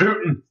 I'm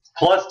shooting.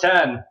 Plus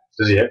 10.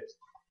 Does he hit?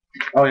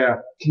 Oh, yeah.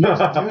 Can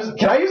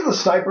I use the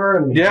sniper?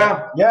 And...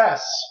 Yeah.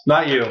 Yes.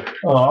 Not you.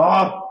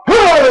 Aww.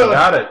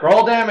 Got it.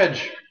 Roll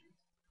damage.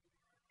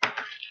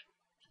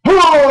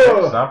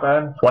 It's not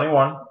bad.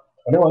 21.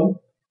 21.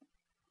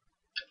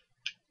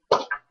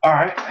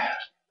 Alright.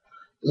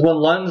 This one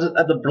lunges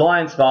at the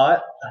blind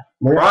spot.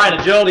 We're Ryan,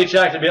 agility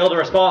check to be able to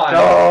respond.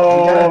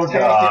 Oh, Oh, God.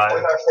 God.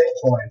 With our fate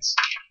points.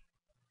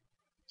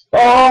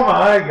 Oh,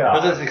 my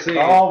God. Does it succeed?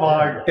 Oh,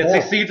 my God.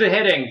 It succeeds at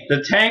hitting.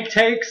 The tank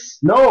takes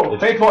No,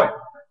 fate point.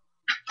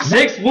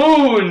 6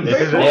 wounds.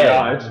 This is it. dead.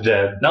 Yeah, it's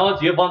dead. No,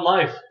 you have 1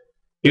 life.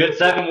 You had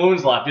 7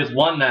 wounds left. Just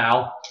 1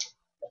 now.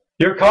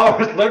 Your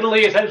car is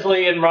literally,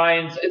 essentially in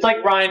Ryan's. It's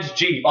like Ryan's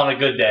Jeep on a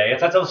good day.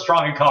 That's how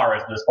strong a car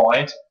is at this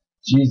point.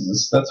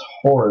 Jesus, that's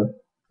horrid.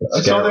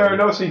 So there are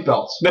no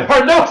seatbelts. There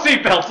are no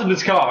seatbelts in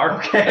this car.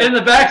 Okay. In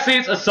the back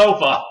seat's a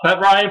sofa that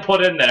Ryan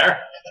put in there.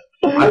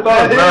 I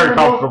thought it was very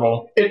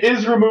comfortable. It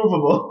is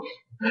removable.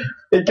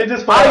 It can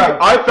just fall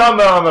out. I found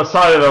that on the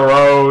side of the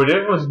road.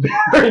 It was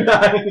very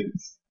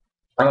nice.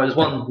 I just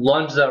one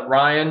lunge at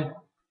Ryan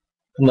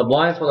from the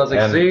blind spot.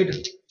 Does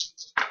succeed?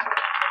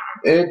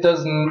 It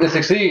doesn't. It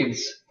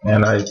succeeds.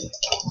 And I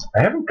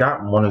haven't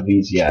gotten one of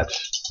these yet.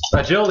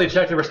 Agility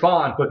check to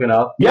respond quick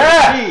enough.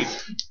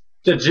 Yes!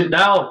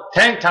 Now,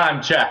 tank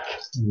time check.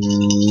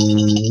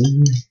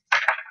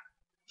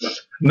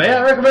 May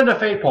I recommend a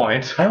fate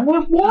point? I only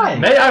have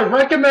one. May I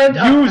recommend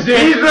Use it.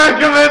 He's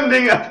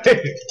recommending a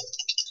fate.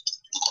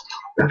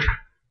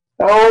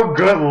 Oh,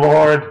 good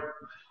lord.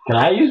 Can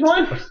I use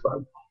one?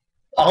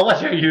 I'll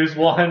let you use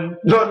one.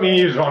 Let me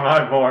use one,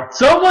 I more.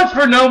 So much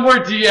for no more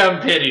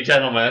DM pity,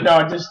 gentlemen.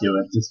 No, just do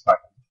it. Just do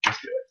it.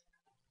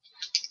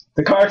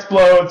 The car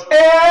explodes,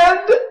 and...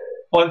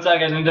 1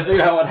 second, I need to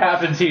figure out what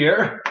happens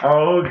here.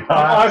 Oh, God.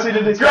 I honestly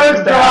didn't expect Good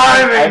this to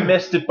happen. driving! I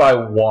missed it by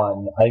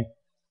one.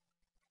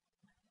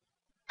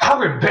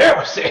 How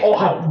embarrassing! Oh,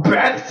 how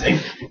embarrassing.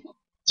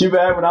 Too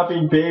bad we're not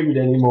being babied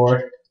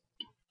anymore.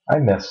 I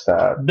missed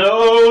that.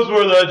 Those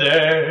were the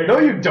days. No,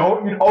 you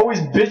don't. You'd always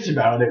bitch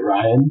about it,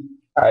 Ryan.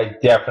 I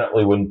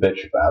definitely wouldn't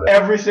bitch about it.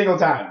 Every single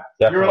time.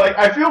 Definitely. You were like,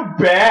 I feel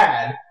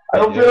bad. I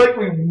don't feel like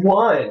we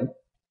won.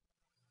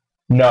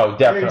 No,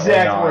 definitely Your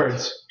exact not.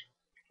 words.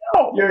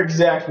 No. Your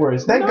exact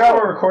words. Thank God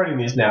we're recording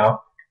these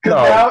now. Because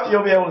No. now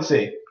you'll be able to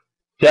see.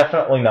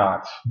 Definitely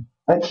not.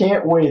 I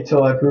can't wait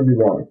till I prove you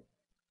wrong.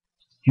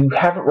 You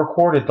haven't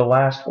recorded the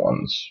last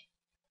ones.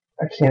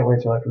 I can't wait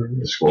till I prove you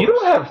the score. You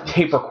don't have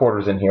tape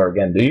recorders in here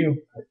again, do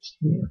you? I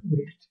can't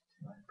wait.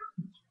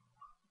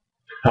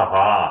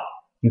 Haha.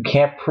 You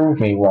can't prove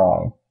me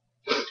wrong.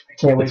 I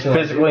can't wait It's till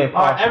physically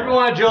impossible.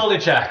 Everyone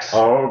agility checks.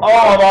 Oh, Oh,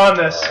 I'm on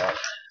this.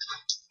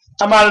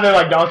 I'm out of there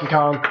like Donkey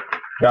Kong.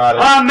 Got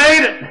it. I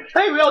made it!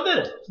 Hey, we all did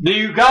it. Do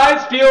you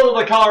guys feel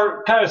the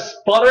car kind of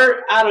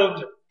sputter out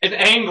of in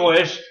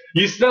anguish?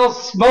 You smell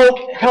smoke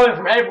coming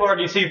from everywhere,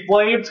 and you see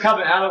flames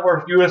coming out of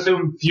where you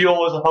assume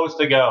fuel is supposed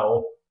to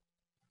go.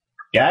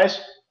 Guys,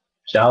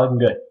 it's not looking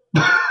good.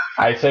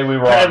 I say we I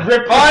run.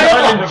 rip the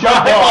gun and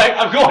jump off. Like,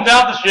 I'm going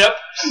down the ship.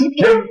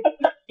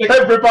 I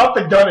rip off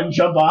the gun and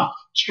jump off.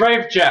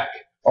 Strafe check.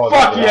 Oh,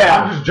 Fuck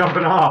yeah. I'm just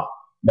jumping off.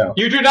 No.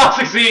 You do not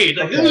succeed.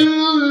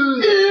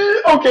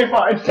 Okay,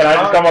 fine. Can I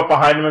just come up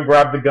behind him and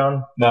grab the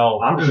gun? No.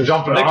 I'm just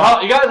jumping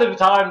off. You guys have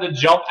time to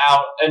jump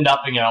out and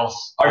nothing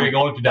else, or you're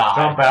going to die.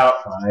 Jump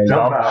out. Fine.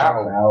 Jump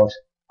out.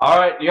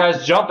 Alright, you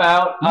guys jump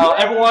out.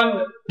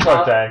 Everyone,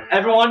 Okay.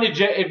 everyone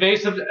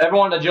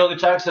agility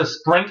checks to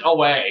sprint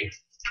away.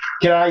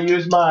 Can I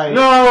use my...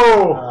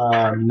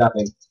 No!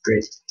 Nothing.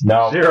 Great.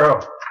 No.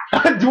 0.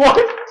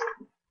 What?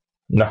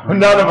 No.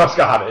 None of us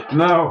got it.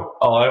 No.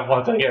 Oh, I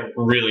want to get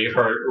really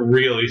hurt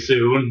really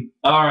soon.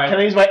 Alright. Can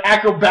I use my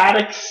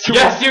acrobatics?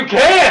 Yes, you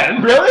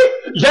can! Really?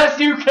 Yes,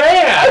 you I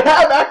can!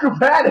 have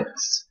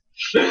acrobatics.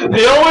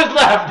 They always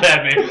laughed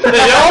at me.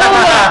 They always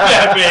laughed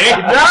at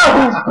me.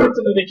 Now who's put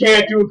they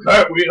can't do a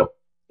cartwheel?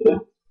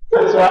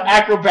 So I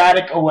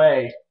acrobatic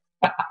away.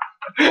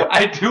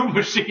 I do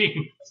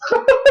machines.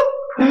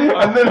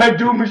 And then I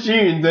do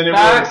machines and it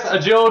Max works.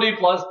 agility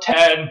plus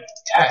 10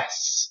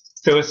 Yes.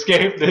 to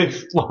escape the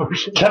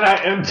explosion. Can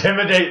I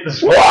intimidate the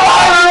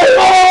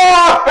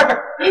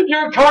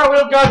Your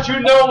cartwheel got you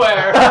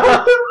nowhere.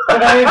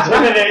 Can I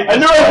intimidate I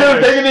knew I should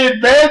have taken the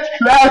advanced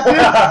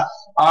classes.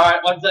 Alright,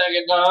 1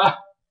 second.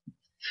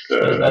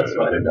 That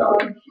spider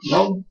dog.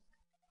 No.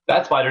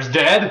 That spider's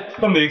dead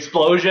from the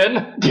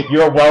explosion.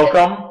 You're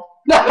welcome.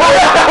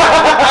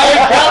 I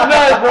am counting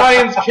that as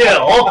Ryan's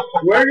kill.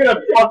 We're gonna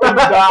fucking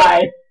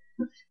die.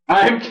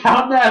 I am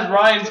counting that as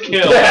Ryan's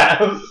kill.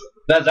 Yes.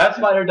 Does that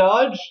spider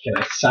dodge? Can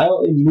I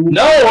silently move?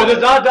 No, it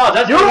does not dodge.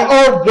 That's You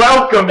are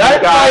welcome, That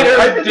you guys.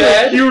 spider I is think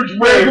dead. it's a huge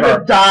We're favor.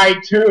 gonna die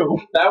too.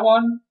 that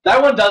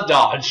one does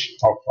dodge.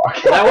 Oh,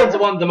 fuck. That one's the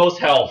one with the most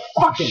health.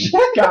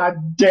 God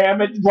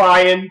damn it,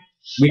 Ryan.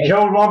 We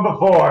killed one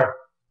before.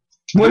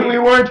 When we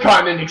weren't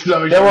caught in an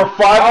explosion. There were 5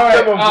 Alright,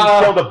 of them who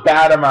killed a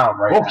bad amount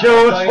right We'll now.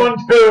 kill this one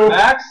too.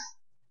 Max,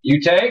 you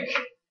take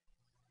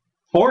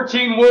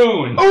 14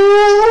 wounds.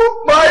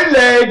 Ooh, my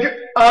leg.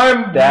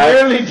 I'm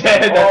That's- nearly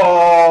dead.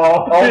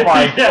 Oh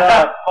my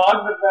god.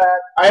 On with that.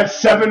 I have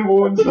 7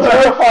 wounds It's a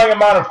left. terrifying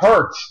amount of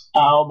hurt.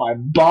 Ow, my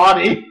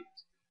body.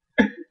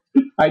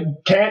 I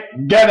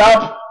can't get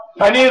up.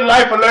 I need a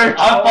life alert.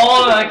 I'm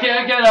falling. I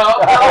can't get up.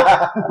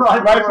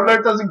 Life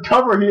alert doesn't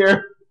cover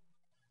here.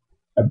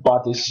 I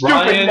bought this stupid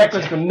Ryan,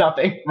 necklace for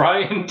nothing.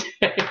 Ryan,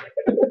 take.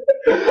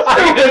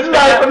 I get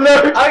life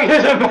alert. I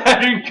can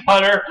imagine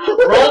Connor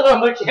rolled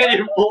on the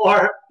canyon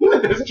floor.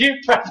 Just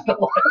keep pressing the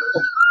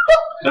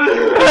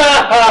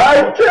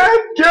I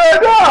can't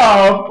get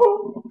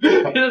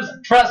up.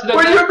 Just pressing it.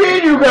 What do you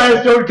mean you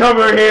guys don't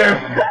cover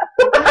here?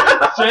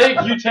 Jake,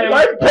 you take.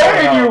 I'm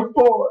paying you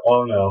for it.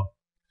 Oh no.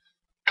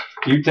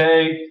 You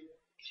take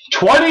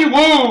 20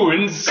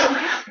 wounds!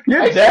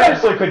 You're I dead.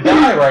 seriously could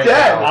die right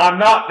dead. now. I'm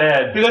not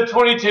dead. He's at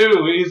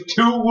 22. He's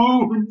 2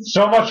 wounds.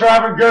 So much for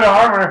having good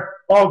armor.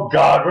 Oh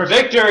God, we're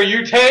Victor,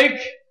 you take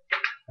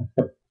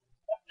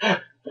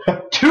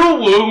 2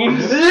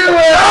 wounds. You're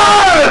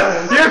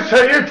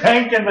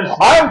tanking this.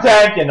 I'm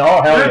tanking.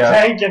 Oh, hell You're yeah.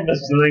 tanking this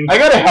thing. I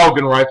got a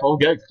Helgen rifle.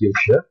 Get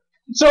shit.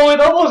 So it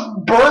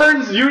almost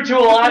burns you two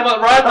alive,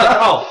 but right like,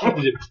 oh.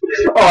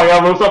 Oh,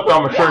 yeah, what's up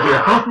on my shirt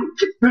here?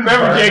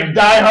 Remember, Jake,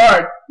 die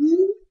hard.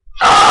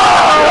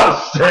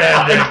 Oh,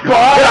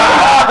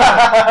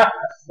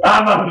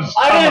 I'm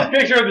I get this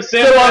picture of the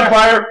Still on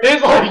fire.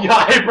 His like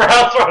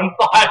eyebrows are on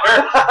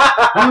fire.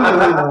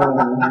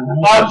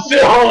 I'm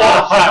still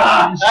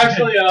alive.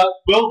 Actually,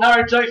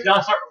 willpower checks now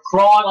start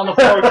crawling on the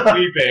floor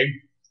sleeping.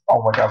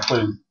 Oh my god,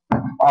 please.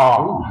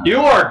 Oh. You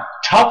are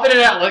toughing it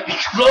out like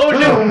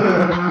explosion.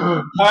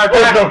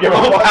 Alright, Don't give a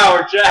fuck.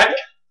 willpower check.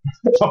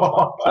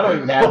 I don't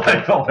even have to.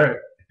 Life alert.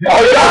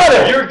 Oh, you got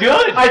it! You're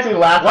good. I actually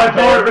laughed. Life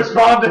alert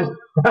responded.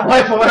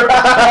 Life alert.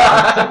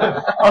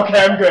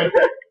 Okay, I'm good.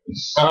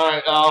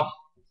 Alright,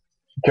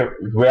 Okay,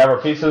 we have our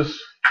pieces.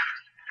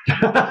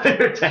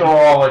 You're So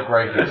all like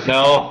right here.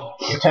 no.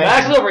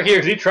 Max is over here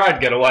because he tried to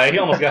get away. He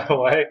almost got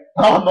away.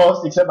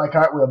 Almost, except my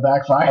cartwheel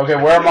backfired. Okay,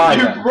 where am I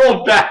You then?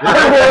 rolled back.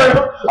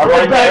 I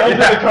rolled back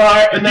into the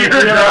car and then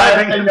You're realized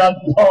driving. and got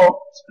both.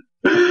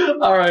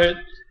 Alright.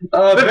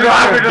 The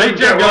driver doesn't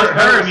Victor get goes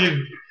worse. first.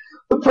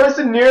 The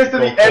person nearest to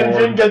the Go forward.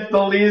 engine gets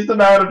the least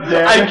amount of I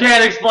damage.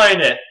 can't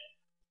explain it.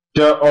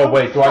 Oh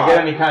wait, do I get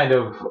any kind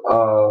of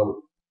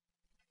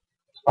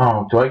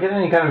Oh, do I get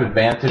any kind of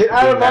advantage? Get for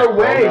out of being our that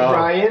way, close?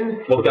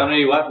 Brian. What gun are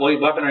you? What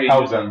weapon are you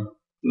using? Helgen.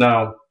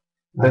 No.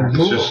 Then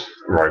It's just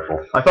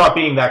rifle. I thought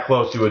being that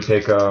close you would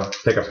take a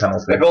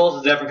penalty. The goal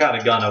is a different kind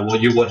of gun than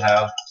what you would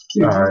have.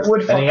 Alright.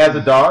 Would And he has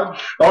a dodge?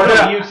 Oh no,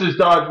 Yeah. he uses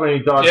dodge when he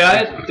dodges.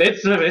 Yeah,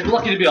 it's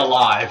lucky to be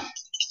alive.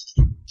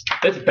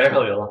 It's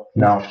barely alive.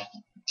 No.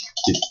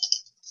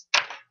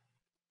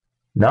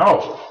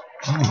 No.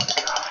 Oh my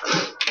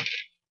god.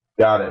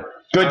 Got it.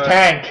 Good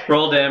tank.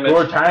 Roll damage.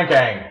 You're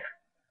tanking.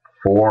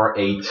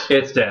 4-8.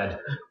 It's dead.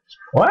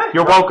 What?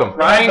 You're welcome.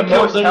 Ryan the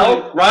most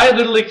Ryan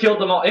literally killed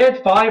them all. He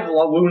had 5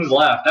 wounds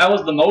left. That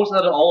was the most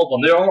out of all of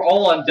them. They were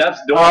all on death's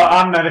door.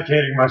 I'm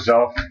medicating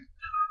myself.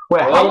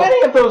 Wait, how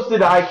many of those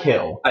did I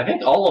kill? I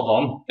think all of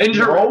them.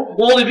 Injured. No.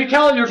 Well, if you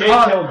count your Jake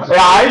car, killed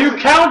if you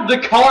count the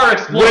car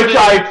exploding Which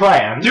I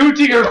planned. due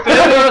to your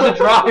failure as a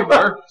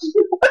driver.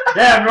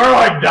 Yeah, we're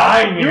like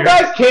dying here. You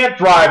guys can't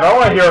drive. I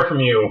want to hear from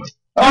you.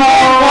 Oh,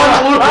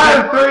 I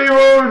have 3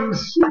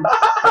 wounds.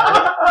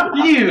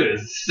 You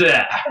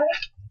suck.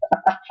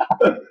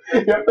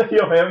 You have to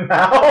heal him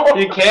now.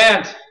 You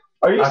can't.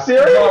 Are you I-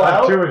 serious? no, I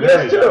have 2 a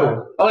Yes, day.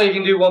 2. Oh, you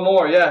can do one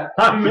more. Yeah.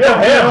 I'm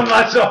Yeah, healing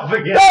myself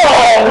again.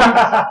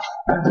 No!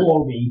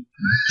 Blow me,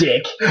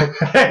 dick.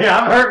 Hey,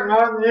 I'm hurting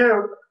more than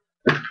you.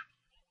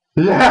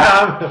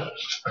 Yeah,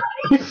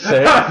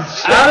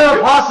 Six. Out of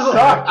a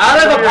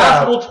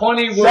possible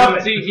 20 wounds,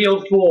 7. he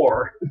healed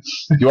 4.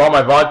 You want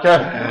my vodka?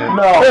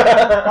 No.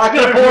 I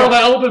could afford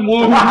my open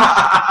wounds.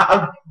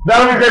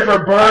 That would be great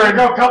for a burn.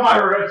 Go cut my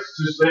wrists,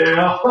 just so you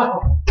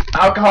know.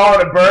 Alcohol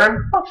and a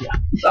burn.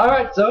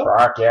 Alright, so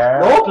Fuck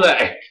yeah.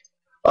 roleplay.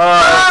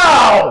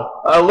 Ow!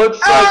 Looks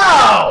like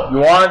Ow! you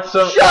want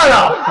some. Shut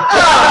up!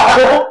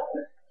 Ow!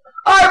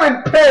 I'm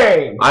in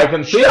pain. I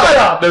can see Shut that.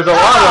 up! There's a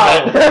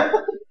lot of it.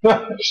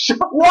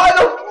 Why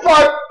the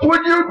fuck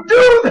would you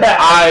do that?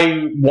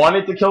 I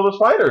wanted to kill the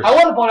spiders. I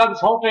want to point out this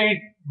whole thing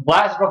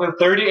lasted roughly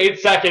 38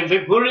 seconds,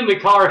 including the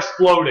car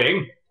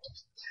exploding.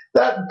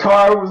 That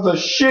car was the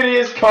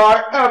shittiest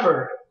car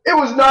ever. It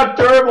was not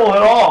durable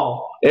at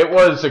all. It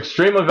was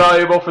extremely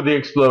valuable for the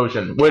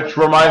explosion, which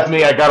reminds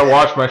me I gotta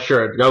wash my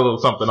shirt. Got a little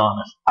something on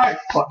it. I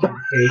fucking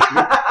hate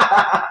you.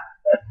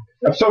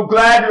 I'm so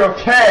glad you're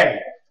okay.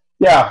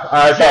 Yeah,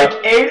 I Jake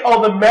thought. ate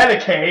all the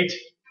Medicaid.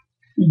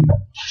 He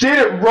did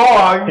it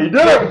wrong. He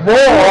did it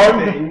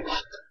wrong.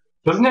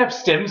 Doesn't it have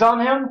stims on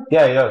him?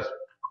 Yeah, he does.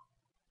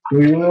 Do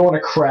we really want to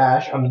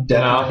crash on the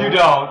death? No, you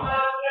don't.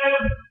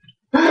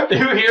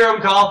 You hear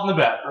him call from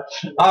the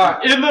bathroom.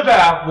 Alright, in the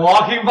bath,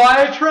 walking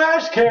by a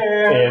trash can.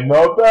 In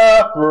the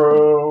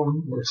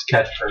bathroom. Worst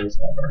catchphrase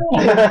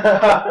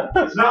ever.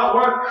 It's not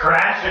worth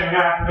crashing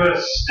after the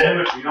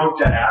stem if you don't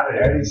get out of I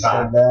here. already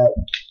said that.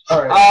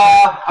 Alright.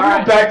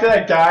 Alright. Go back to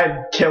that guy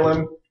and kill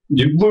him.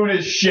 You loot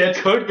his shit.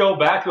 Could go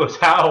back to his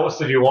house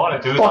if you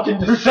wanted to.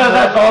 Fucking Who said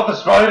that's all the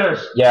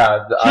spiders? Yeah,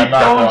 I'm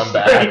not going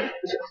back.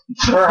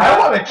 I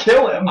want to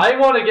kill him. I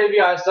want to give you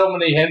guys so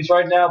many hints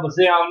right now, but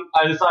see,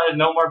 I decided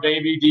no more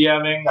baby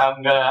DMing.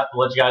 I'm gonna have to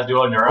let you guys do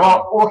it on your own.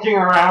 Well, looking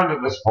around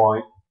at this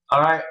point.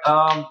 Alright,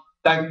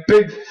 That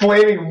big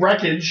flaming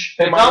wreckage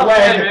in it's my not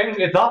leg. flaming.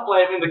 It's not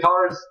flaming. The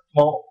car is,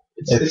 well,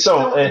 It's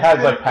still, it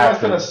has like less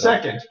than a passive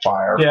second.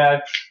 fire. yeah.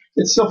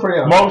 It's still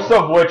pretty on. Most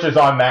of which is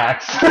on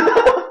max.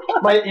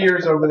 My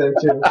ear's over there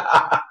too.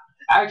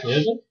 Actually,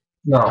 is it?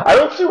 No. I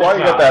don't see why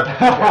you got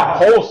that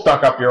hole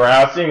stuck up your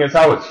ass, seeing as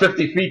how it's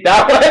 50 feet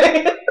that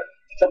way.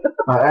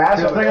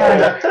 Ass.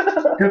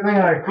 Good thing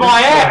I.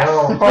 My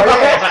ass! My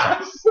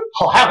ass.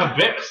 Oh, how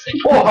embarrassing.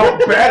 Oh, how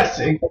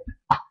embarrassing.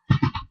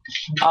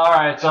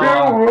 Alright, so. 2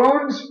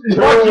 wounds.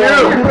 Fuck you.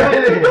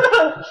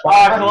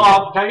 Alright,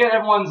 so can I get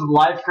everyone's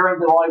life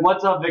currently?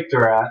 What's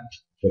Victor at?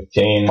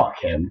 15. Fuck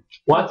him.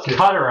 What's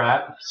Cutter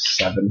at?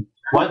 7.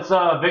 What's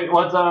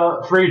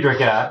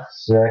Friedrich at?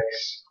 6.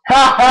 You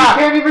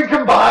can't even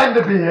combine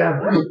to be him.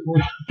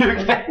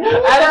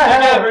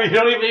 Never. You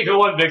don't even equal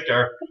one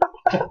Victor.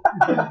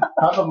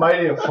 How the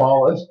mighty have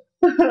fallen.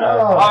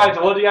 Alright,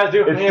 so what do you guys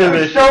do from here?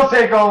 We still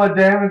take all the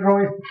damage when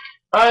we.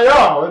 I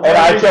know. And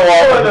I kill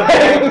all the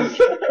things.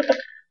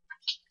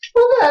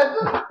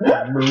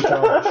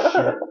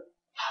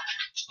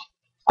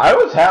 I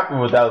was happy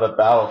with how the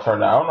battle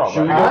turned out. I don't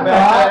Should we know go about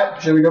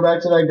back? Should we go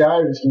back to that guy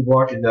or just keep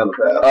walking down the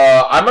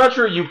path? I'm not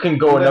sure you can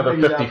go another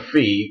 50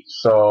 feet,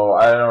 so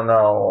I don't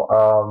know.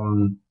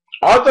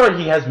 Odds are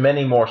he has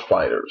many more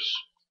spiders.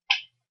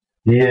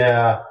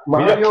 Yeah.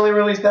 Why don't you only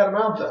release that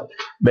amount then?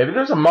 Maybe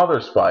there's a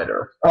mother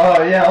spider.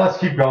 Oh yeah, let's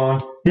keep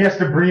going. He has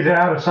to breathe it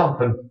out or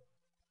something.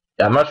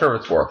 Yeah, I'm not sure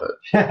if it's worth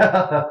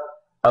it.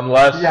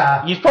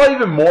 Unless he's probably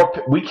even more.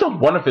 We killed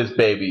one of his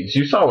babies.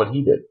 You saw what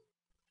he did.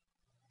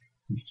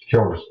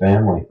 Killed his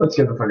family. Let's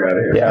get the fuck out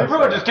of here. Yeah.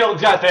 Everyone just killed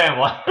his guy's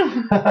family.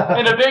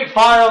 In a big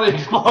fiery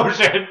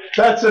explosion.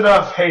 That's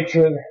enough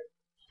hatred.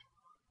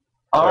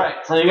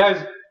 Alright, so you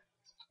guys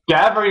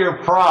gather your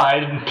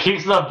pride in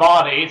pieces of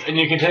bodies and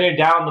you continue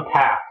down the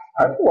path.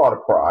 I have a lot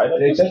of pride.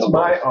 That's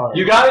my arm.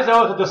 You guys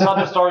know that the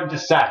sun is starting to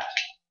set.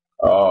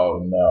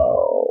 Oh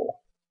no.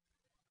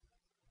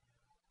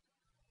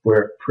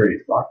 We're pretty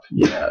fucked.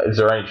 Yeah. Is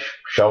there any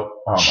shelter?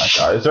 Oh my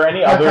god. Is there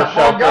any other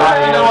shelter?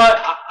 You know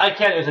what? I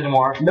can't do this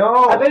anymore.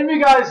 No. I think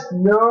you guys.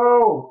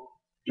 No.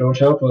 Don't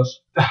help us.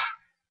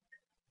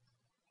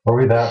 Are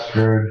we that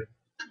screwed?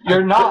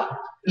 You're not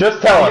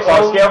Just tell us.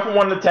 On a scale from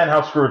 1 to 10,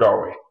 how screwed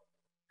are we?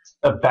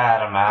 a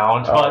bad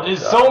amount, but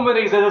there's so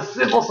many. There's a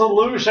simple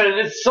solution. And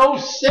it's so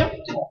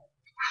simple.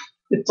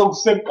 It's so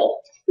simple.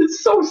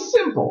 It's so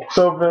simple.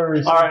 So very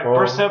simple. All right,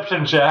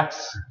 perception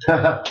checks.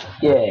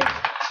 Yeah.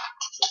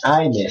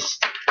 I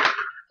missed.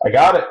 I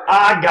got it.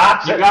 I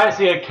got you. You guys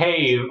see a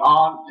cave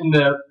in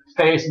the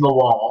face of the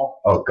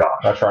wall. Oh god.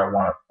 That's right. I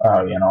want it.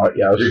 Oh, you know what?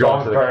 Yeah, I was You're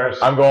going going to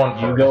first. I'm going.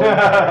 You go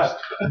first.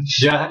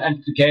 Just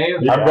enter the cave.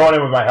 Yeah. I'm going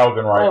in with my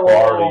Helgen rifle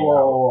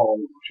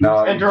already.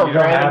 No, Enter a you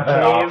don't have that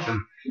random cave.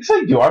 option. Yes,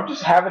 I do. I'm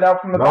just have it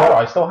out from the No. battle.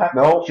 I still have.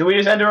 No. Should we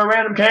just enter a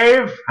random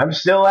cave? I'm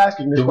still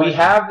asking this Do we question.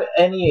 have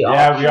any?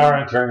 Yeah, we are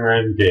entering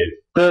random cave.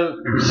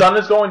 The sun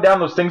is going down.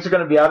 Those things are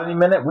going to be out any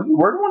minute. We're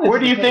going. Where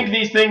do you think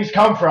these things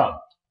come from?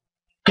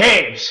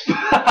 Caves.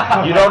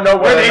 You don't know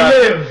Where they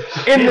live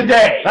in the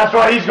day. That's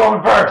why he's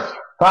going first.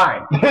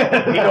 Fine. He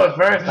goes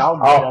first. I'll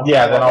go. Oh,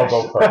 yeah. Then I'll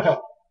go first.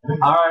 All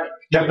right.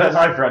 Yeah, that's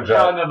my friend,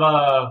 John. Kind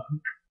of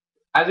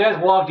as you guys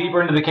walk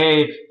deeper into the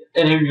cave,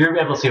 and you're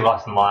able to see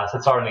less and less.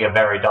 It's starting to get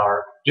very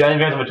dark. Do you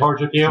guys have a torch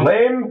with you?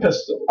 Flame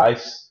pistol. I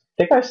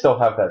think I still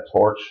have that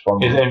torch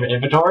from. Is it in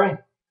inventory?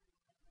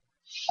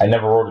 I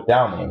never wrote it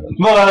down. Even.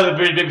 Well, that was a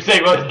pretty big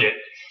mistake, wasn't it?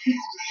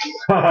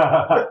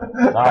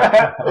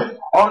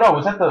 Oh no,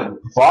 was that the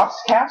Vox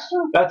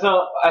caster? That's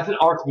an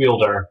arc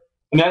wielder.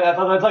 And that's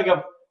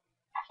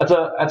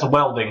a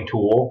welding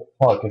tool.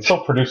 Well, it can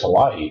still produce a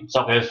light. It's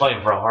okay, it's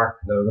flamethrower.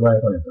 No, the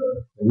right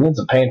flamethrower. It's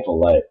a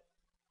painful light.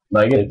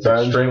 Like It's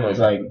extremely. It's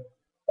like.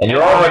 And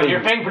you're already.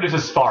 Your thing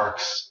produces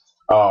sparks.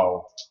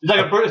 Oh,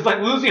 It's like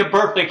losing a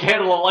birthday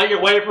candle to light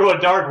your way through a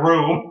dark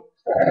room.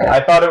 I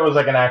thought it was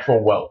like an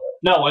actual welder.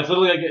 No, it's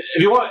literally like if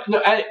you want.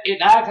 No, it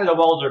acts as a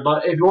welder,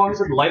 but if you want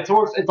to use a light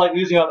source, it's like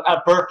using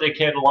a birthday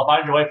candle to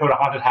find your way through a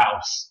haunted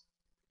house.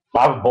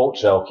 Bob's bolt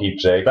shell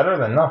keepsake. Better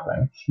than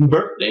nothing.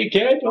 Birthday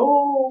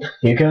candle.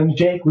 Here comes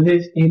Jake with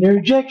his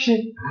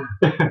interjection.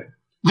 Okay,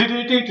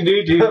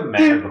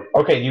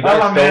 you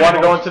guys still want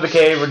to go into the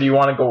cave or do you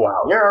want to go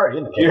out? You're already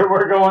in the cave. Here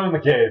we're going in the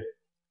cave.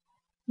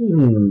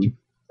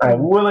 I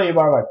will let you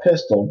borrow my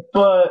pistol,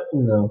 but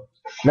no.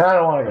 Now I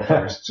don't want to go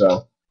first,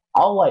 so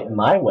I'll light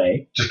my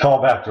way. Just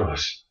call back to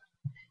us.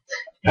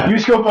 You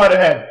scope out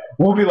ahead.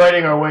 We'll be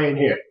lighting our way in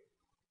here.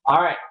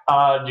 Alright,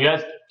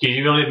 did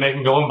you really make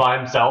him go in by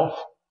himself?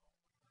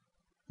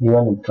 You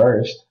went in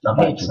first. Not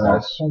by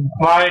yourself.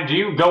 Ryan, do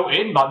you go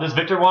in by does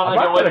Victor want I'm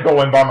to not go in? going to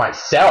go in by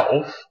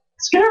myself.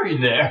 It's scary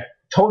in there.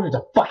 Told you it's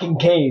a fucking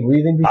cave. What do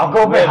you think? I'll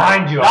go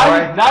behind you,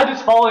 alright? Now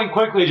just following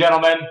quickly,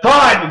 gentlemen.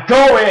 Fine,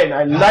 go in.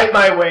 I light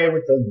my way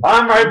with the.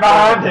 I'm right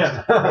behind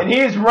him. And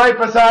he's right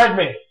beside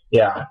me.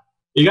 Yeah.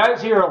 You guys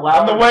hear a On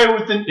loud the way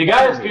with the. You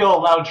guys feel a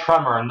loud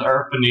tremor in the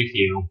earth beneath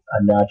you.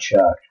 I'm not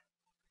shocked.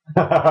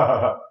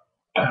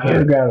 Hit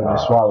the ground and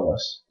swallow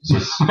us.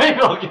 Maybe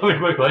I'll kill me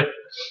quickly.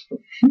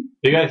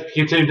 You guys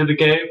continue to the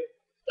cave?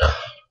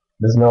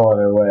 There's no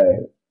other way.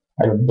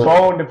 We're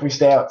boned if we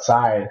stay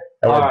outside.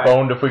 And we're Alright.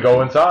 boned if we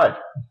go inside.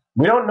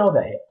 We don't know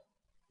that yet.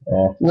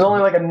 Yeah. There's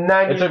only like a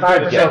It's a 95%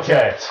 good guess.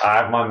 Okay, I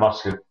have my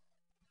musket.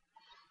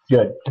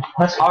 Good.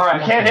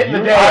 Alright. You can't hit in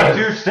the I have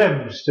day. 2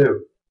 stims,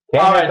 too.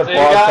 Can't Alright, hit the so you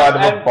broad guys- side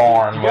of a and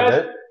barn you with guys-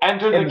 it.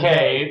 enter the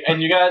cave,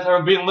 and you guys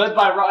are being lit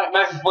by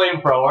Max's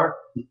flamethrower.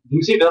 You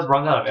can see it does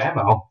run out of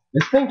ammo.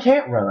 This thing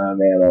can't run out of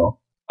ammo.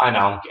 I know,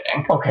 I'm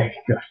kidding. Okay,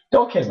 good.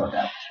 Don't care about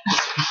that.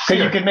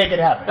 Because you can make it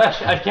happen.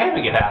 I can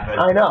make it happen.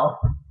 I know.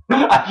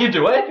 I can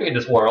do anything in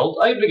this world.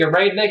 I can make a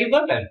raid naked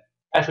women.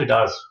 Actually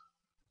does.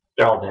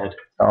 They're all dead.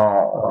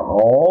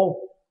 Oh.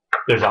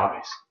 They're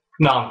zombies.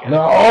 No, I'm kidding.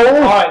 No.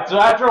 Alright, so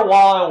after a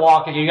while of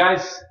walking, you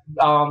guys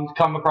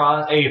come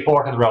across a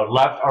fork in the road.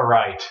 Left or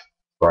right?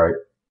 Right.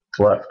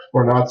 Left.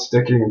 We're not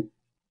sticking.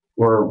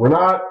 We're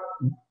not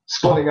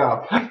splitting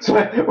up.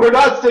 We're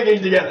not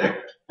sticking together.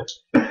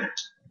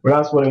 We're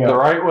not splitting The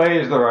up. right way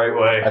is the right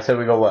way. I said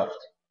we go left.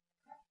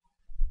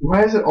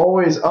 Why is it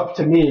always up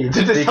to me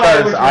to decide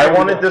Because which I way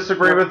want to to go?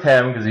 disagree with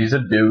him because he's a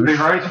The douche.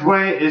 right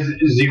way is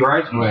the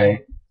right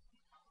way.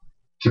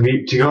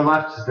 To go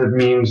left, that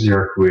means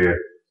you're queer.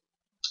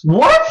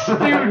 What?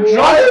 You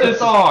just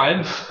this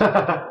on.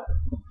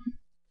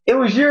 It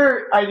was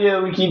your idea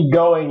that we keep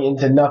going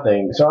into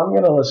nothing, so I'm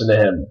going to listen to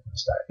him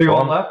this time. You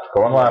going left?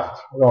 Going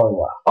left. We're going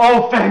left.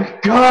 Oh,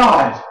 thank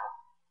God!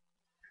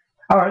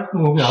 Alright,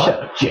 moving on.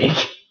 Shut up,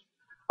 Jake.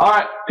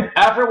 Alright,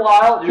 after a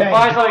while, you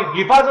Thank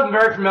find something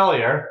very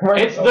familiar.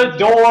 Right. It's the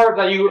door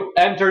that you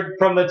entered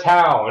from the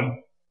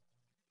town.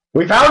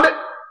 We found it.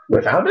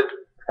 We found it.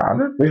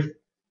 Found it?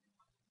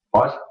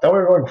 What? Thought we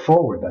were going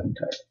forward that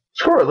time.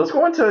 Screw it. Let's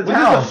go into the Was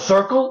town. this a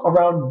circle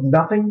around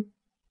nothing?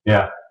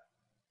 Yeah.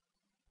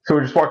 So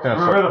we just walked in a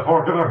circle. Remember the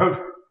fork in the road?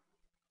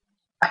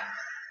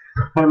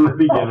 In the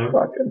beginning.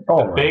 Fucking. A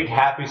Oh, big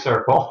happy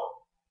circle.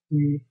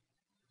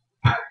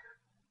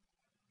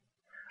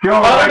 Go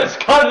Cut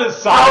right. this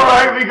side.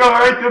 Alright, we go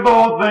right through the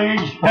whole thing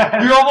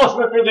again. You almost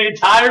went through the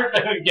entire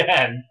thing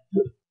again.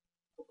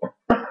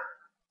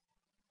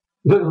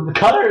 The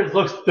cutter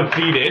looks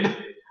defeated.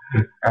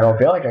 I don't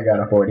feel like I got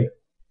a 40. I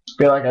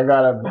feel like I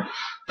got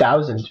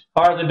 1,000.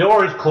 Alright, the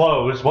door is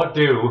closed. What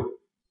do?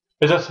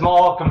 There's a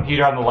small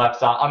computer on the left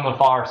side, on the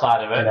far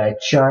side of Can it. I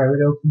chime it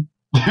open?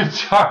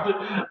 Charlie,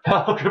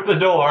 I'll grip the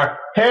door.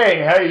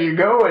 Hey, how you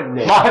going,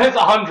 Nick? Minus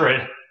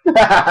 100.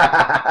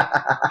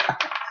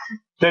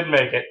 Didn't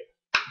make it.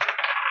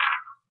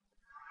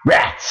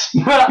 Rats.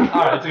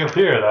 Alright, it's a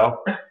computer though.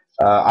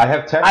 I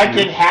have tech. I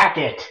can hack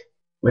it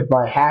with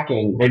my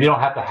hacking. Maybe you don't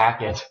have to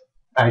hack it.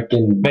 I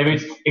can Maybe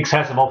it's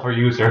accessible for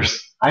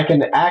users.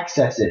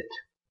 access it.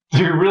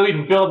 Do you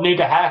really feel the need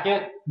to hack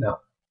it? No.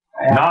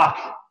 Knock.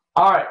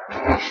 Alright.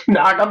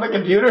 Knock on the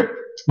computer.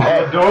 On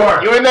the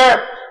door. You in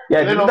there?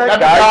 Yeah, Little didn't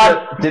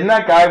leprechaun.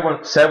 that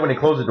guy said when he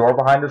closed the door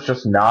behind us,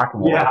 just knock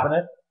and we'll Yeah. open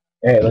it?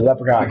 Hey, the The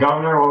leprechaun.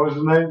 governor, what was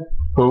his name?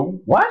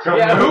 Who? What?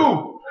 Yeah,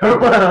 who?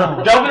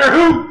 Governor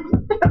who?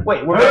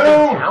 Wait, we're Who?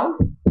 back in town?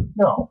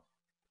 No.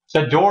 It's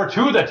the door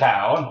to the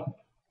town.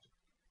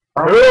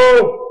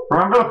 Who?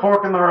 Remember the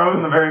fork in the road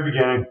in the very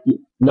beginning?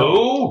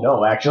 Who?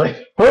 No, actually.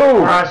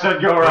 Where I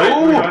said go right.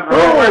 Who? We went Who?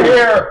 right. We're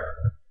here.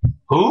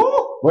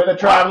 Who? We're the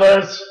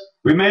travelers.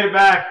 We made it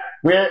back.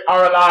 We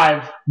are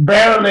alive.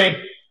 Barely.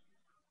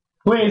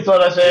 Please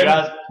let us You in.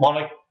 guys want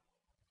to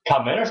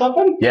come in or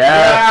something?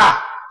 Yeah.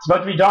 It's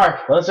about to be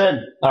dark. Let us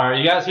in. Alright,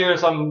 you guys hear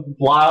some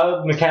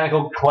loud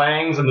mechanical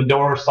clangs and the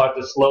doors start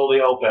to slowly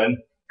open.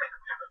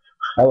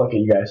 I look at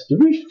you guys.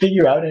 Did we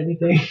figure out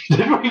anything? Did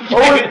we What's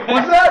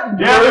that?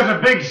 Yeah, there's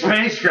a big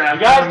spacecraft.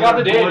 You guys got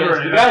the data.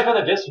 Obliterated. You guys got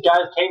the disc you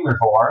guys came here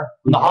for.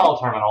 The hollow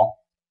terminal.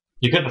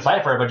 You couldn't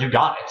decipher it, but you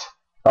got it.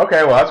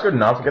 Okay, well that's good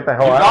enough. Get the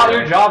hell You out got of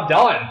your here. job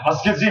done.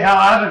 Let's get the hell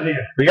out of here.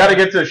 We got to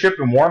get to the ship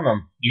and warn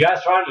them. You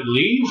guys trying to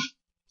leave?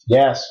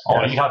 Yes.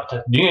 Oh, you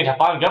need to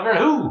find Governor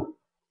who?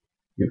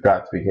 You've got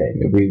to be kidding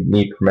me. We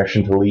need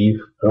permission to leave.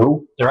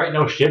 Who? There ain't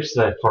no ships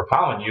that for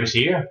common use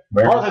here.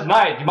 Where Plus is- it's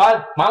night. You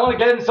might want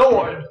to get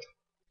inside.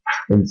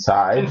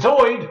 Inside.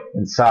 Inside.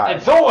 Inside.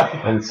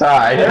 Inside.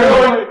 Inside.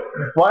 Everyone,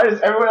 why does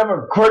everyone have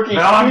a quirky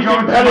Well, I'm speaking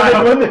going to pattern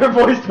my- when they're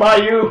voiced by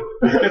you?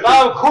 Because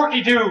I'm a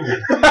quirky dude.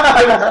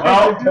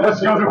 Well,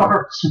 let's go to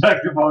our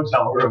respective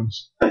hotel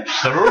rooms.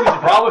 The room is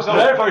probably still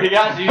there for you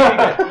guys. You need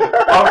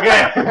to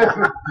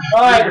Okay.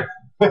 Alright.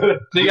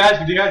 Do you guys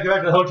go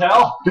back to the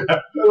hotel?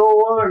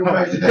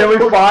 Can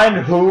we find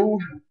who?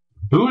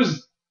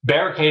 Who's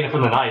barricaded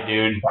from the night,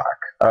 dude?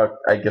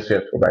 I guess we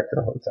have to go back to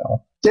the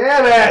hotel.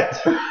 Damn it!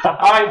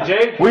 Alright,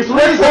 Jake. We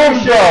switched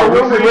rooms though. We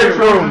Who's switched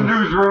the rooms.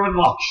 newsroom and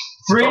lock?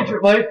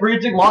 Fredrik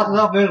locks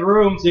himself in his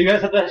room, so you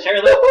guys have to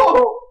share this.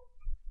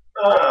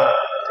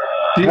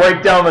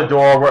 Break down the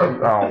door.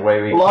 Oh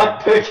wait, we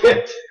Lock pick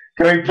it.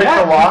 can we pick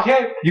the lock?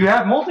 You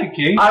have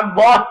multi-key. I'm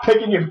lock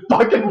picking your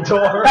fucking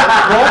door.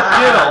 Roll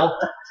skill.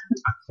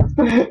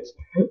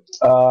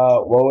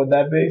 What would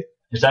that be?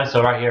 It says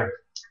so right here.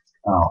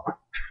 Oh.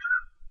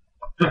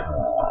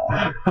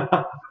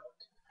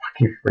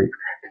 You freak.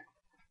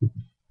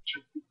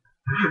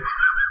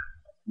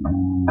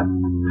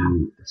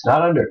 It's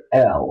not under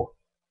L.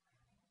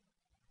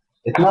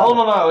 It's not. Oh,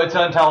 no, it's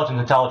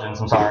intelligence,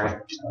 I'm sorry.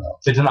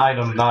 It's an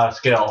item, not a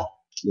skill.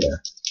 Yeah.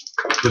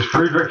 Does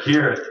Friedrich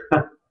hear it?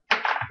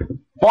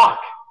 Fuck!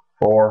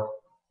 4.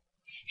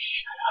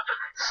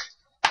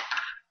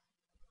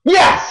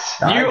 Yes!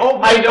 You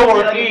open I the know door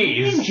it like a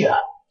keys. ninja.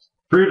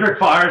 Fredrik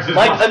fires his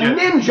like a musket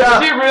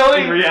ninja. Is he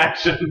really? in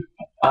reaction.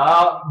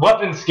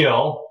 Weapon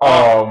skill.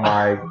 Oh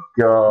my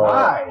god.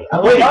 Why? I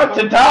would like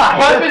to die.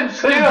 Weapon His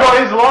skill.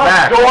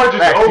 locked door just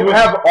Max, opened. you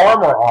have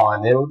armor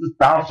on. It'll just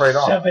bounce right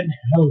off. 7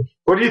 health.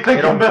 What do you think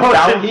It'll of military?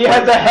 bounce- He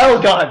has a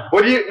hell gun.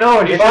 What do you?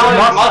 No, he's It's not. a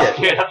Fine, musket.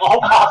 musket.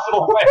 All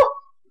possible ways.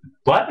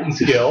 Weapon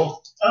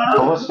skill.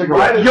 Ballistic You'll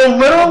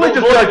literally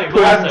just Ballistic,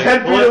 like I'm ballistic, 10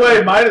 feet ballistic.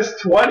 away, minus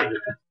 20.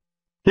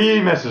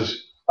 He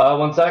misses.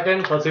 1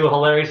 second. Let's see what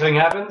hilarious thing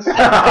happens.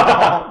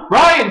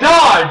 Ryan,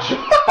 dodge!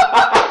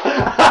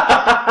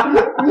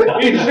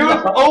 He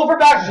shoots over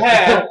Max's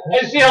head,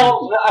 and see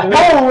how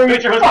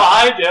Victor was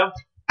behind him.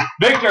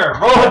 Victor,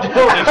 roll a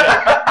ability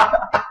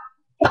check.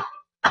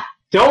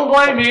 Don't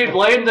blame me,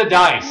 blame the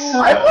dice.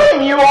 I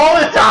blame you all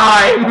the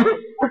time.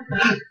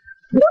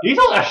 He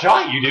told I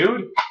shot you,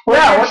 dude.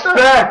 Yeah, what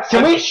the heck?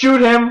 Can we shoot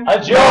him?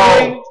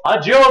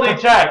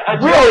 Agility check.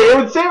 Really, it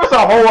would save us a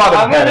whole lot of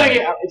I'm gonna headache.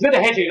 make it, it's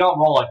gonna hit you, don't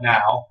roll it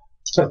now.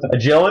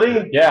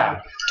 Agility?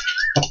 Yeah.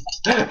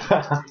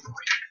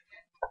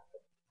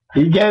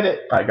 You get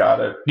it. I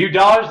got it. You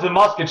dodged the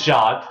musket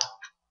shot.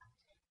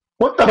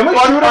 What the fuck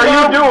are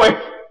you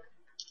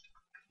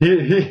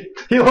doing?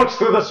 He looks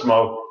through the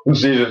smoke and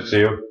sees it's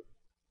you.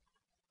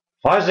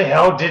 Why the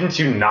hell didn't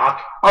you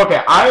knock?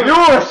 Okay, you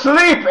were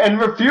asleep and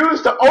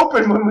refused to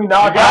open when we You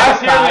knocked guys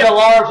hear outside. the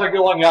alarms are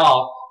going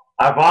off.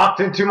 I walked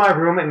into my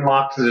room and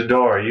locked the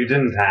door. You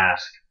didn't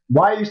ask.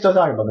 Why are you still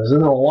talking about this?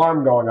 There's an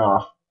alarm going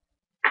off.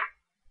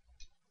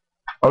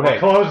 Okay.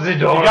 Close the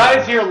door. You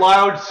guys hear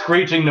loud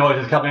screeching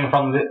noises coming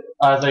from the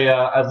as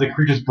the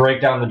creatures break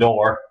down the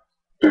door.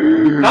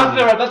 Not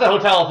the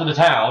hotel, it's in the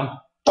town.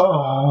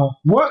 Oh,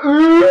 what?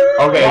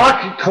 Okay.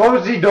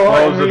 Close the door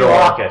Close and the door.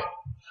 relock it.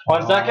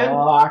 1 second.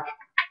 Lock.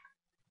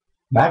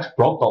 Max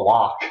broke the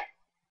lock.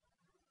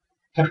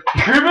 You You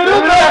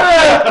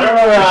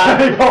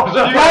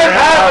guys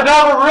have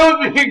another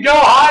room you can go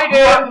hide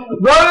in.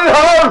 Run it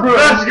home.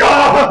 Let's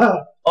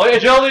go! Oh,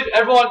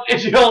 everyone,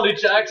 agility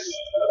checks.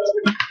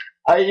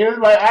 I used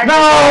my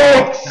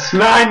action.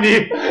 No!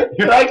 90!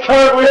 Did I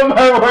cartwheel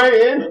my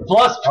way in?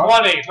 Plus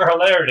 20 for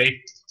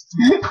hilarity.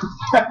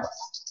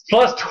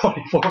 Plus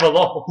 20 for the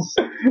lulls.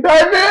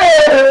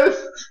 I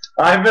missed.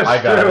 I missed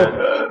I got too.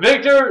 it.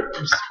 Victor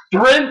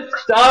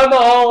sprints down the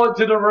hall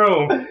into the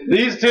room.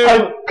 These two.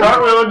 I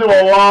cartwheel into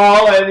a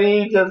wall and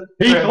he just.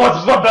 He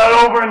flips the bed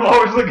over and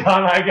lowers the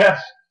gun, I guess.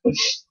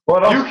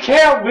 What else? You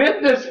can't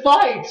win this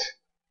fight.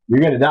 You're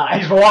gonna die.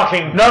 He's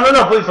walking. No,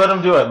 please let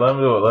him do it. Let him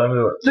do it. Let him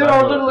do it. There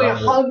are literally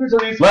hundreds of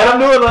these. Let him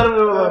do it. Let him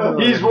do it. Let him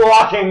do it. He's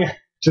walking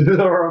to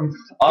the room.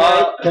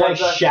 Can I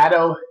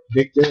shadow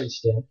Victor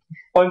instead?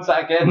 1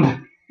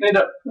 second.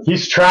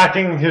 He's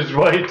tracking his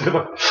way to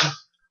the...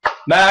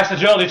 Max,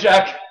 agility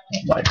check. Oh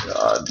my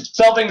god.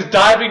 Something's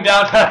diving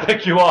down trying to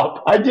pick you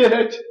up. I did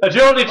it.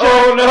 Agility check.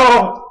 Oh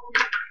no!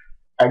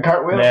 I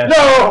cartwheel. Man.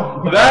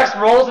 No! Max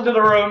rolls into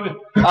the room.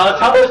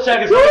 Top of the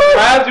check is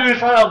grabs you and is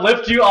trying to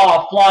lift you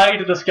off, flying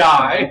to the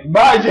sky.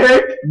 Bye,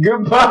 Jake.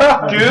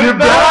 Goodbye.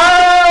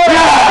 Goodbye!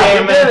 Yeah,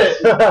 I did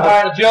it.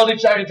 Alright, agility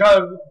check and try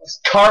to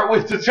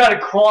cartwheel to try to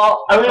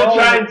crawl. I'm gonna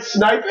try and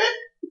snipe it.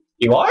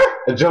 You are?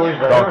 Agility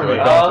Don't do it.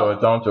 Don't do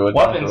it. Don't do it.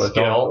 Weapon Don't do it.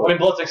 skill. I mean,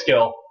 ballistic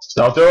skill.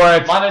 Don't do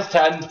it. Minus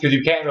 10 because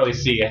you can't really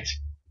see it.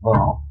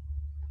 Oh.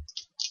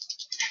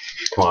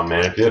 Come on,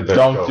 man. If you had better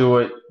Don't go. do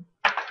it.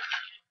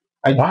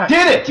 I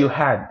did it. You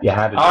had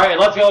to. Alright,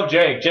 let's go,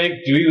 Jake.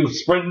 Jake, do you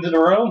sprint into the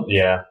room?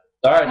 Yeah.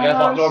 Alright, you guys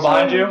lock the door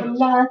behind you?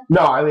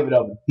 No, I leave it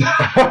open. Yeah,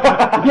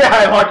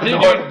 I locked the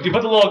door. Do you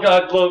put the little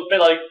bit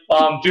like,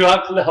 do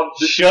not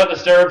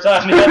disturb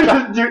sign?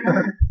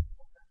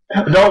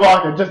 Don't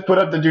lock it. Just put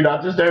up the do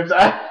not disturb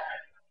sign.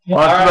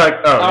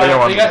 Alright,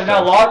 so you guys are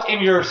now locked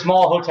in your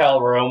small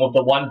hotel room with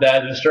the one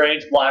bed and a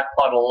strange black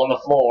puddle on the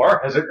floor.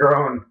 Has it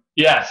grown?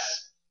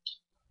 Yes.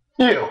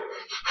 You.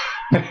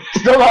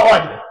 Still not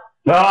liking it.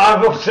 No, I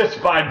will sit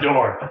by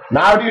door.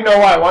 Now do you know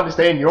why I want to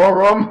stay in your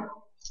room?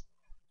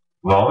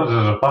 Well, this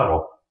is a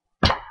puddle.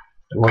 It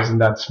wasn't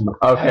that smart.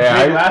 Okay,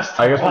 I guess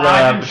we're gonna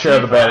have to share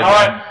the bed again.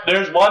 Alright,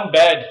 there's one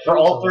bed for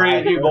all three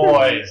of you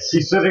boys.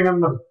 He's sitting in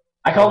the...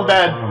 I call the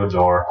bed. on the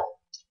door.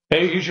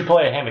 Maybe you should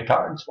play a hand of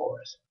cards for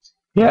us.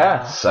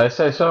 Yes, I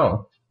say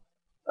so.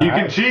 You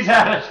can cheat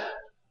at it.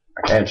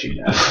 I can't cheat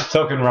now.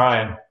 So can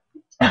Ryan.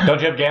 Don't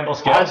you have gamble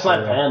skills? I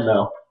slept hand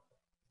though.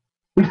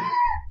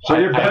 So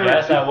you're I better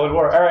guess at that would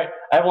work. Alright,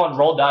 everyone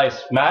roll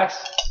dice.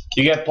 Max,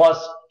 you get plus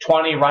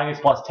 20, Ryan gets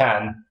plus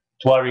 10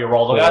 to whatever you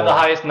roll. The guy with the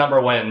highest number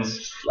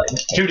wins.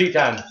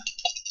 2d10.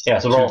 Yeah,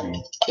 so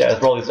roll. Yeah,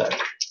 let's roll these dice.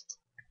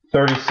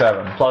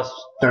 37. Plus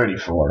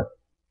 34.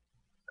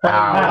 Ow,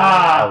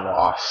 I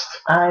lost.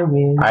 I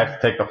win. I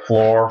have to take the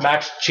floor.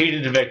 Max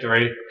cheated to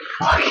victory.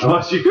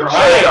 Unless you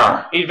cry.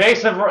 Alright,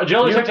 evasive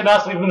agility check to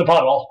not sleep in the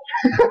puddle.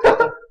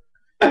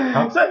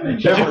 How's that an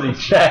agility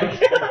check?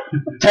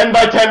 10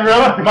 by 10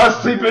 room.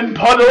 Must sleep in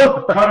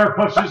puddle. Cutter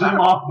pushes him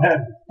off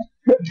bed.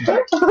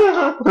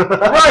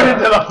 Right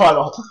into the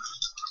puddle.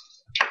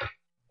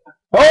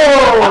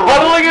 Oh,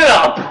 puddling it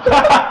up.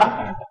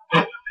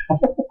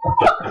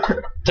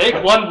 Take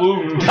with 1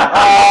 wound.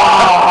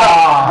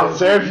 Ah,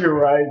 serves you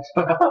right.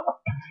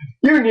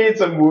 You need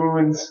some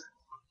wounds.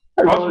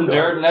 Rub some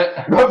dirt in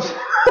it. Rub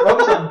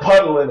some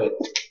puddle in it.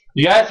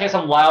 You guys hear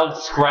some loud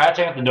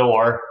scratching at the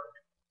door.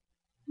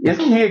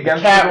 Isn't he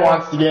against the Cat door?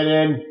 wants to get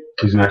in.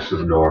 He's next to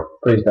the door.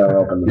 Please don't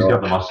open the He's door.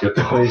 got the musket.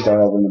 Please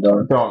don't open the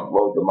door. Don't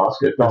load the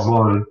musket.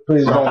 Don't.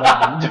 Please don't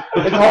open the door.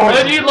 It's When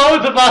always, he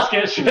loads the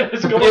musket,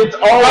 it's going it's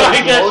always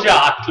to get loaded.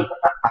 shot.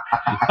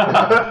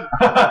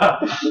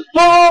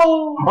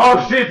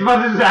 Oh shit,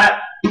 what is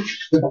that?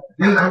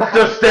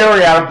 Just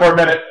staring at him for a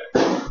minute.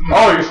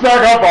 Oh, you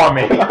snuck up on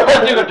me.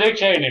 Let's do a Dick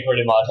Cheney,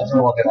 pretty much. That's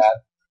what we're looking at.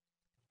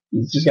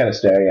 He's just kind of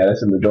staring at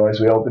us in the door as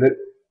we open it.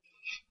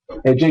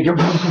 Hey, Jake, you're...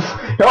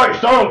 Oh, you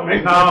startled me.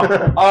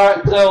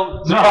 Alright,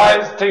 so you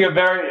guys take a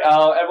very,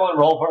 everyone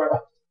roll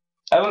for,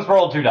 everyone's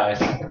rolled 2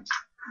 dice.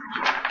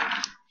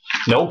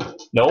 Nope.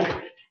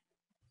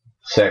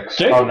 6.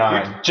 Jake, Oh,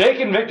 9. Jake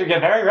and Victor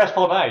get very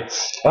restful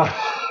nights.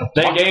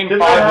 They gain Didn't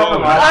 5 I have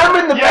wounds. I'm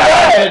in the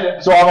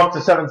bed! So I'm up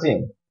to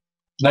 17.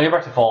 Now you're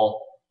back to full.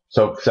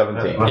 So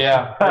 17.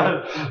 Yeah.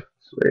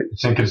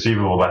 It's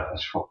inconceivable that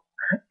that's full.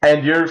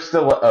 And you're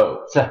still at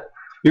O.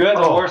 You had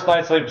the worst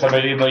night's sleep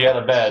somebody even though you had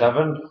a bed.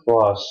 7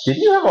 plus. Did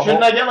you have a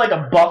Shouldn't whole... I get like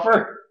a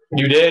buffer?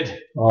 You did.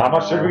 How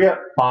much did we get?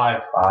 5.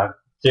 5.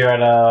 So you're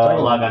at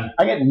 11.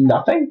 I get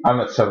nothing?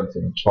 I'm at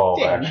 17. 12,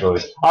 Damn.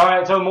 actually.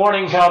 Alright, so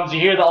morning comes, you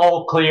hear the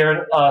all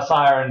clear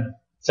siren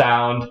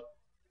sound.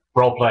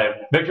 Roleplay.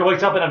 Victor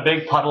wakes up in a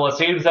big puddle. It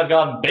seems to have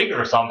gotten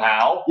bigger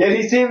somehow. Yet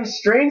he seems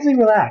strangely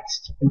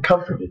relaxed and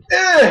comforted.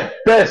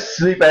 Best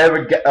sleep I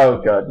ever get. Oh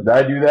god, did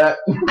I do that?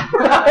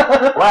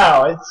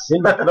 Wow, it's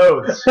in my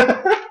clothes.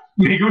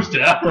 Me gusta.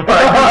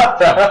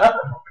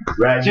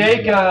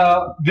 Jake,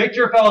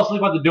 Victor fell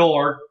asleep at the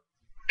door,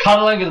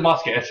 cuddling his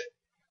musket.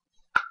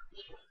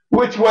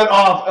 Which went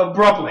off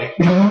abruptly.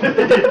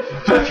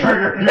 The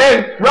trigger.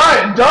 Hey,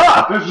 Ryan,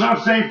 duh! There's no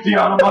safety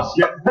on a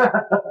musket.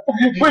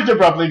 Which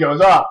abruptly goes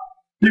off.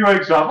 He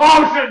wakes up.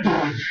 Oh shit!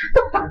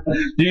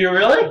 Do you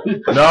really?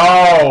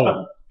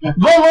 No! The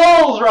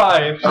rolls,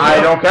 Ryan!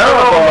 I don't care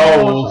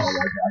about those.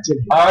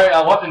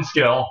 Alright, weapon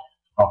skill.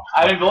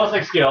 I mean,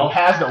 ballistic skill. He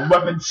has no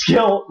weapon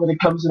skill when it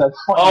comes to that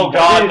fucking Oh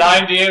god,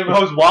 gun. 90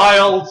 goes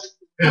wild.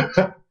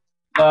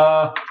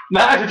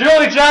 Max,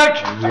 agility check!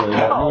 I really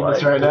don't need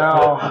this right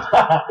now.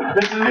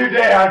 It's a new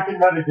day. I can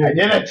medicate. I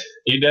did it.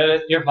 You did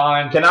it, you're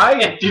fine. Can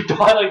I? You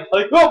die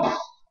like whoop!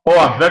 Hold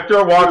on,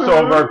 Victor walks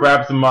over,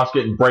 grabs the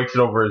musket, and breaks it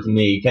over his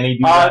knee. Can he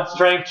do that?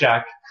 Strength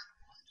check.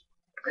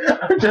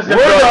 Just We're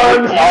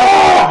done.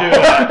 Oh!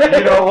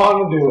 You don't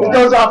want to do It it.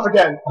 goes off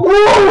again.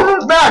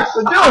 Woo! Max,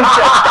 the doing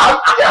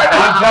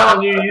I'm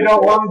telling you, you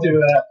don't want to do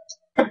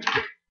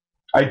that.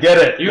 I get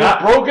it. You've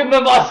broken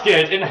the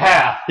musket in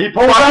half. He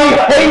pulls I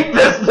out. hate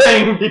this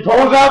thing. He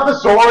pulls out the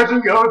swords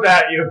and goes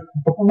at you.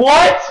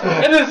 What?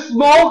 In a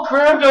small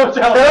cramped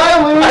hotel.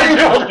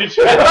 Agility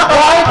check.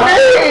 Why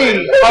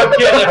me? I'm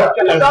kidding.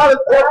 He's not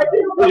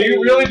attacking Do me.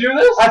 you really do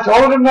this? I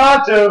told him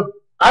not to.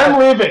 I'm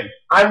leaving.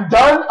 I'm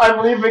done.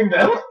 I'm leaving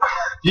them.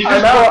 You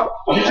I'm just, out.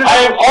 I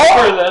am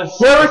over this.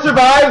 Whoever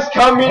survives,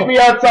 come meet me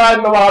outside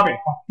in the lobby.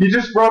 you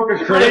just broke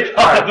a crate.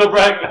 The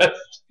breakfast.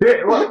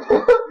 Here, look.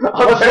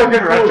 Let's look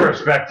in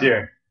retrospect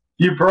here.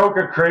 You broke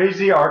a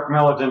crazy Arch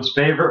militant's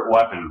favorite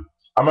weapon.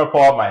 I'm gonna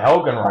pull out my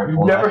Helgen rifle.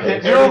 You've never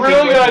hit You're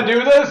really gonna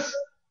do this?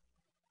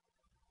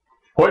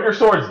 Put your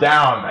swords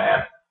down,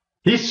 man.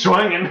 He's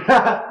swinging.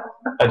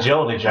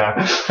 Agility check.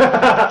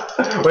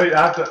 Wait,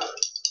 I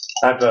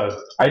have to.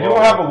 I do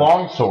have a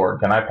long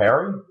sword. Can I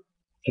parry?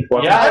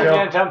 Weapon Yeah, skill. you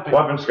can attempt it.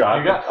 Weapon skill.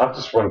 You got- I have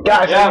to swing.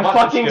 Guys, Yeah, are you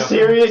weapon fucking skill.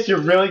 serious?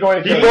 You're really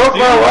going to He take broke my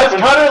Let's weapon.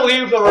 cut her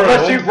leave the room.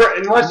 Unless you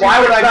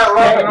Why would I that stay?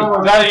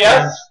 weapon Is that a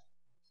yes?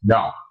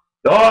 No.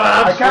 Oh,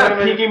 I'm I'm kind of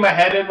swinging. peeking my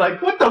head in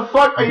like, what the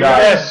fuck are you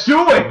Guys, guys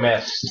doing?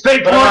 Miss. Stay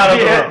But I'm out of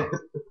close the to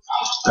it.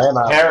 I am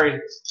out. Harry.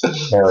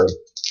 Parry.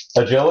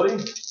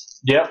 Agility?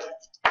 Yep.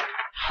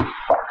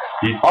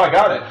 Oh, I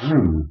got it.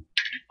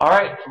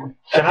 Alright.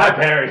 Can I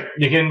parry?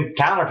 You can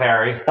counter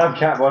parry. I'm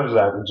what is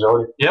that?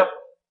 Agility? Yep.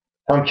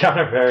 I'm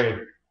counter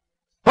parrying.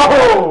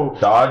 Oh!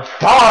 Dodge.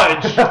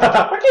 Dodge!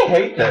 I fucking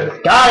hate this.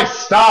 Guys,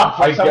 stop!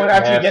 I Someone get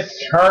actually missed.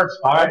 gets hurt.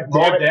 Alright,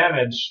 Damn roll it.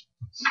 damage.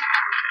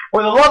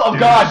 For the love of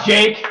God,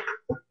 Jake!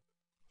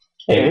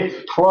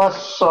 8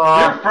 plus.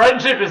 Your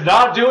friendship is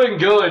not doing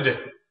good.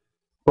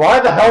 Why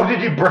the hell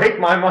did you break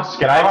my musket?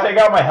 Can I take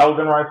out my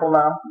Helgen rifle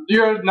now?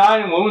 You have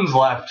 9 wounds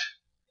left.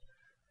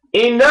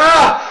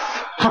 Enough!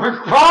 For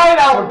crying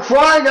out! We're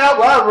crying out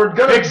loud, we're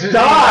gonna Fix his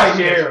die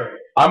musket. here!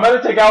 I'm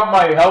gonna take out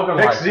my Helgen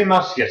Fix rifle. the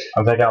musket.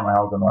 I'll take out my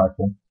Helgen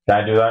rifle. Can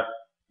I do that?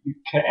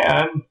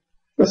 Can.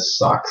 This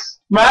sucks.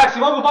 Max,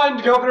 you want to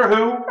find Governor Who?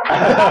 You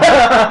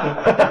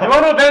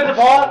want to advance the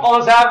plot while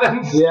this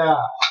happens? Yeah.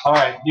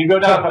 Alright, you go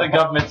down to the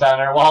government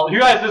center while you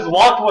guys just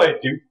walk away.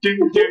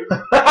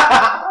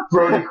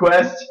 Brody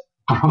Quest.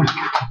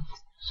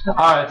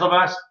 Alright, so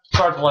Max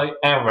starts like,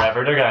 and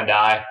whatever, they're gonna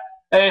die.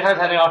 And he starts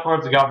heading off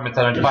towards the government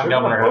center to find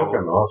Governor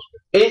Who.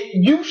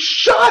 You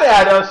shot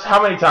at us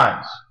how many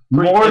times?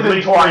 More At than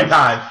least twice. 3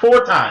 times.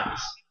 4 times.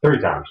 3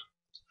 times.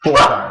 4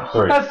 times.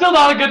 3. That's still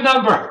not a good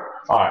number.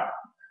 Alright.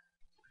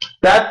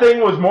 That thing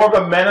was more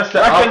of a menace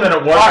to us than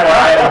it was to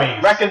our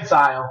enemies.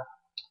 Reconcile.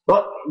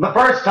 Look, the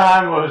first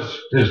time was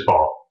his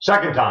fault.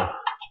 Second time,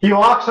 he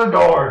locks the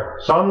door.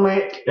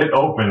 Suddenly, it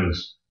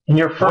opens. And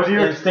your first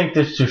instinct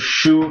is to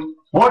shoot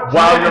What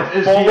while planet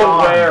you're is he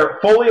on?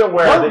 fully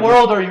aware What that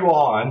world are you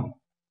on?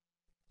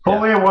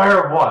 Fully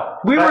aware of what?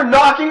 We were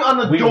knocking on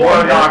the we door.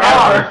 were knocking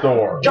on the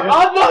door.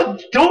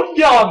 Don't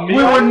yell at me.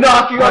 We were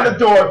knocking on the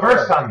door.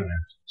 First time you did.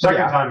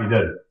 Second time you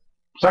did it.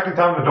 Second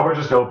time the door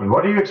just opened.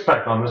 What do you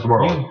expect on this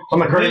world? On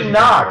the crazy We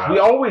knocked. We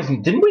always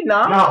didn't we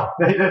knock? No,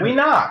 they didn't. We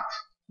knocked.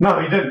 No,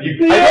 he didn't.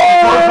 And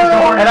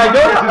I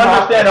don't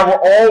understand how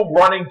we're all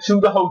running to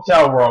the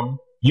hotel room.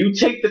 You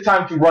take the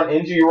time to run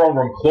into your own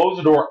room, close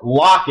the door,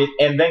 lock it,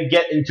 and then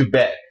get into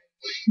bed.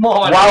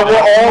 While we're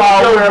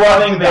all still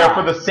running there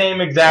for the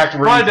same exact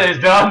reason. My day's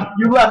done.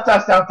 You left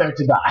us out there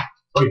to die.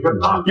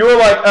 You were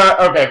like,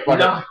 okay, fuck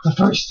Knocked it. the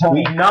first time.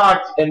 We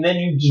knocked, and then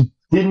you just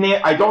didn't.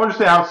 I don't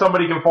understand how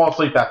somebody can fall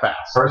asleep that fast.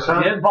 First He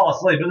time? didn't fall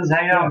asleep. He was just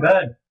hanging out in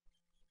bed.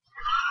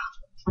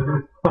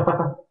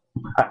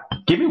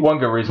 Give me one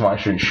good reason why I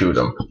shouldn't shoot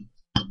him.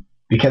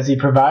 Because he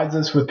provides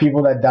us with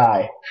people that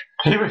die.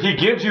 He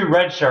gives you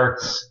red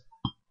shirts.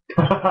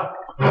 Big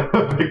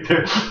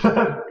dude.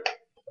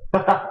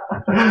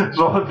 It's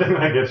the one thing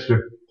that gets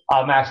you.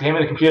 Max, give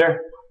me the computer.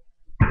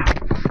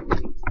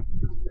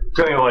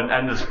 Going to go ahead and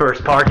end this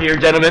first part here,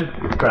 gentlemen.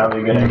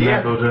 Probably a good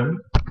idea. Goes in.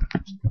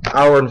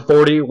 Hour and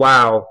 40.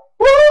 Wow.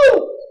 Woo!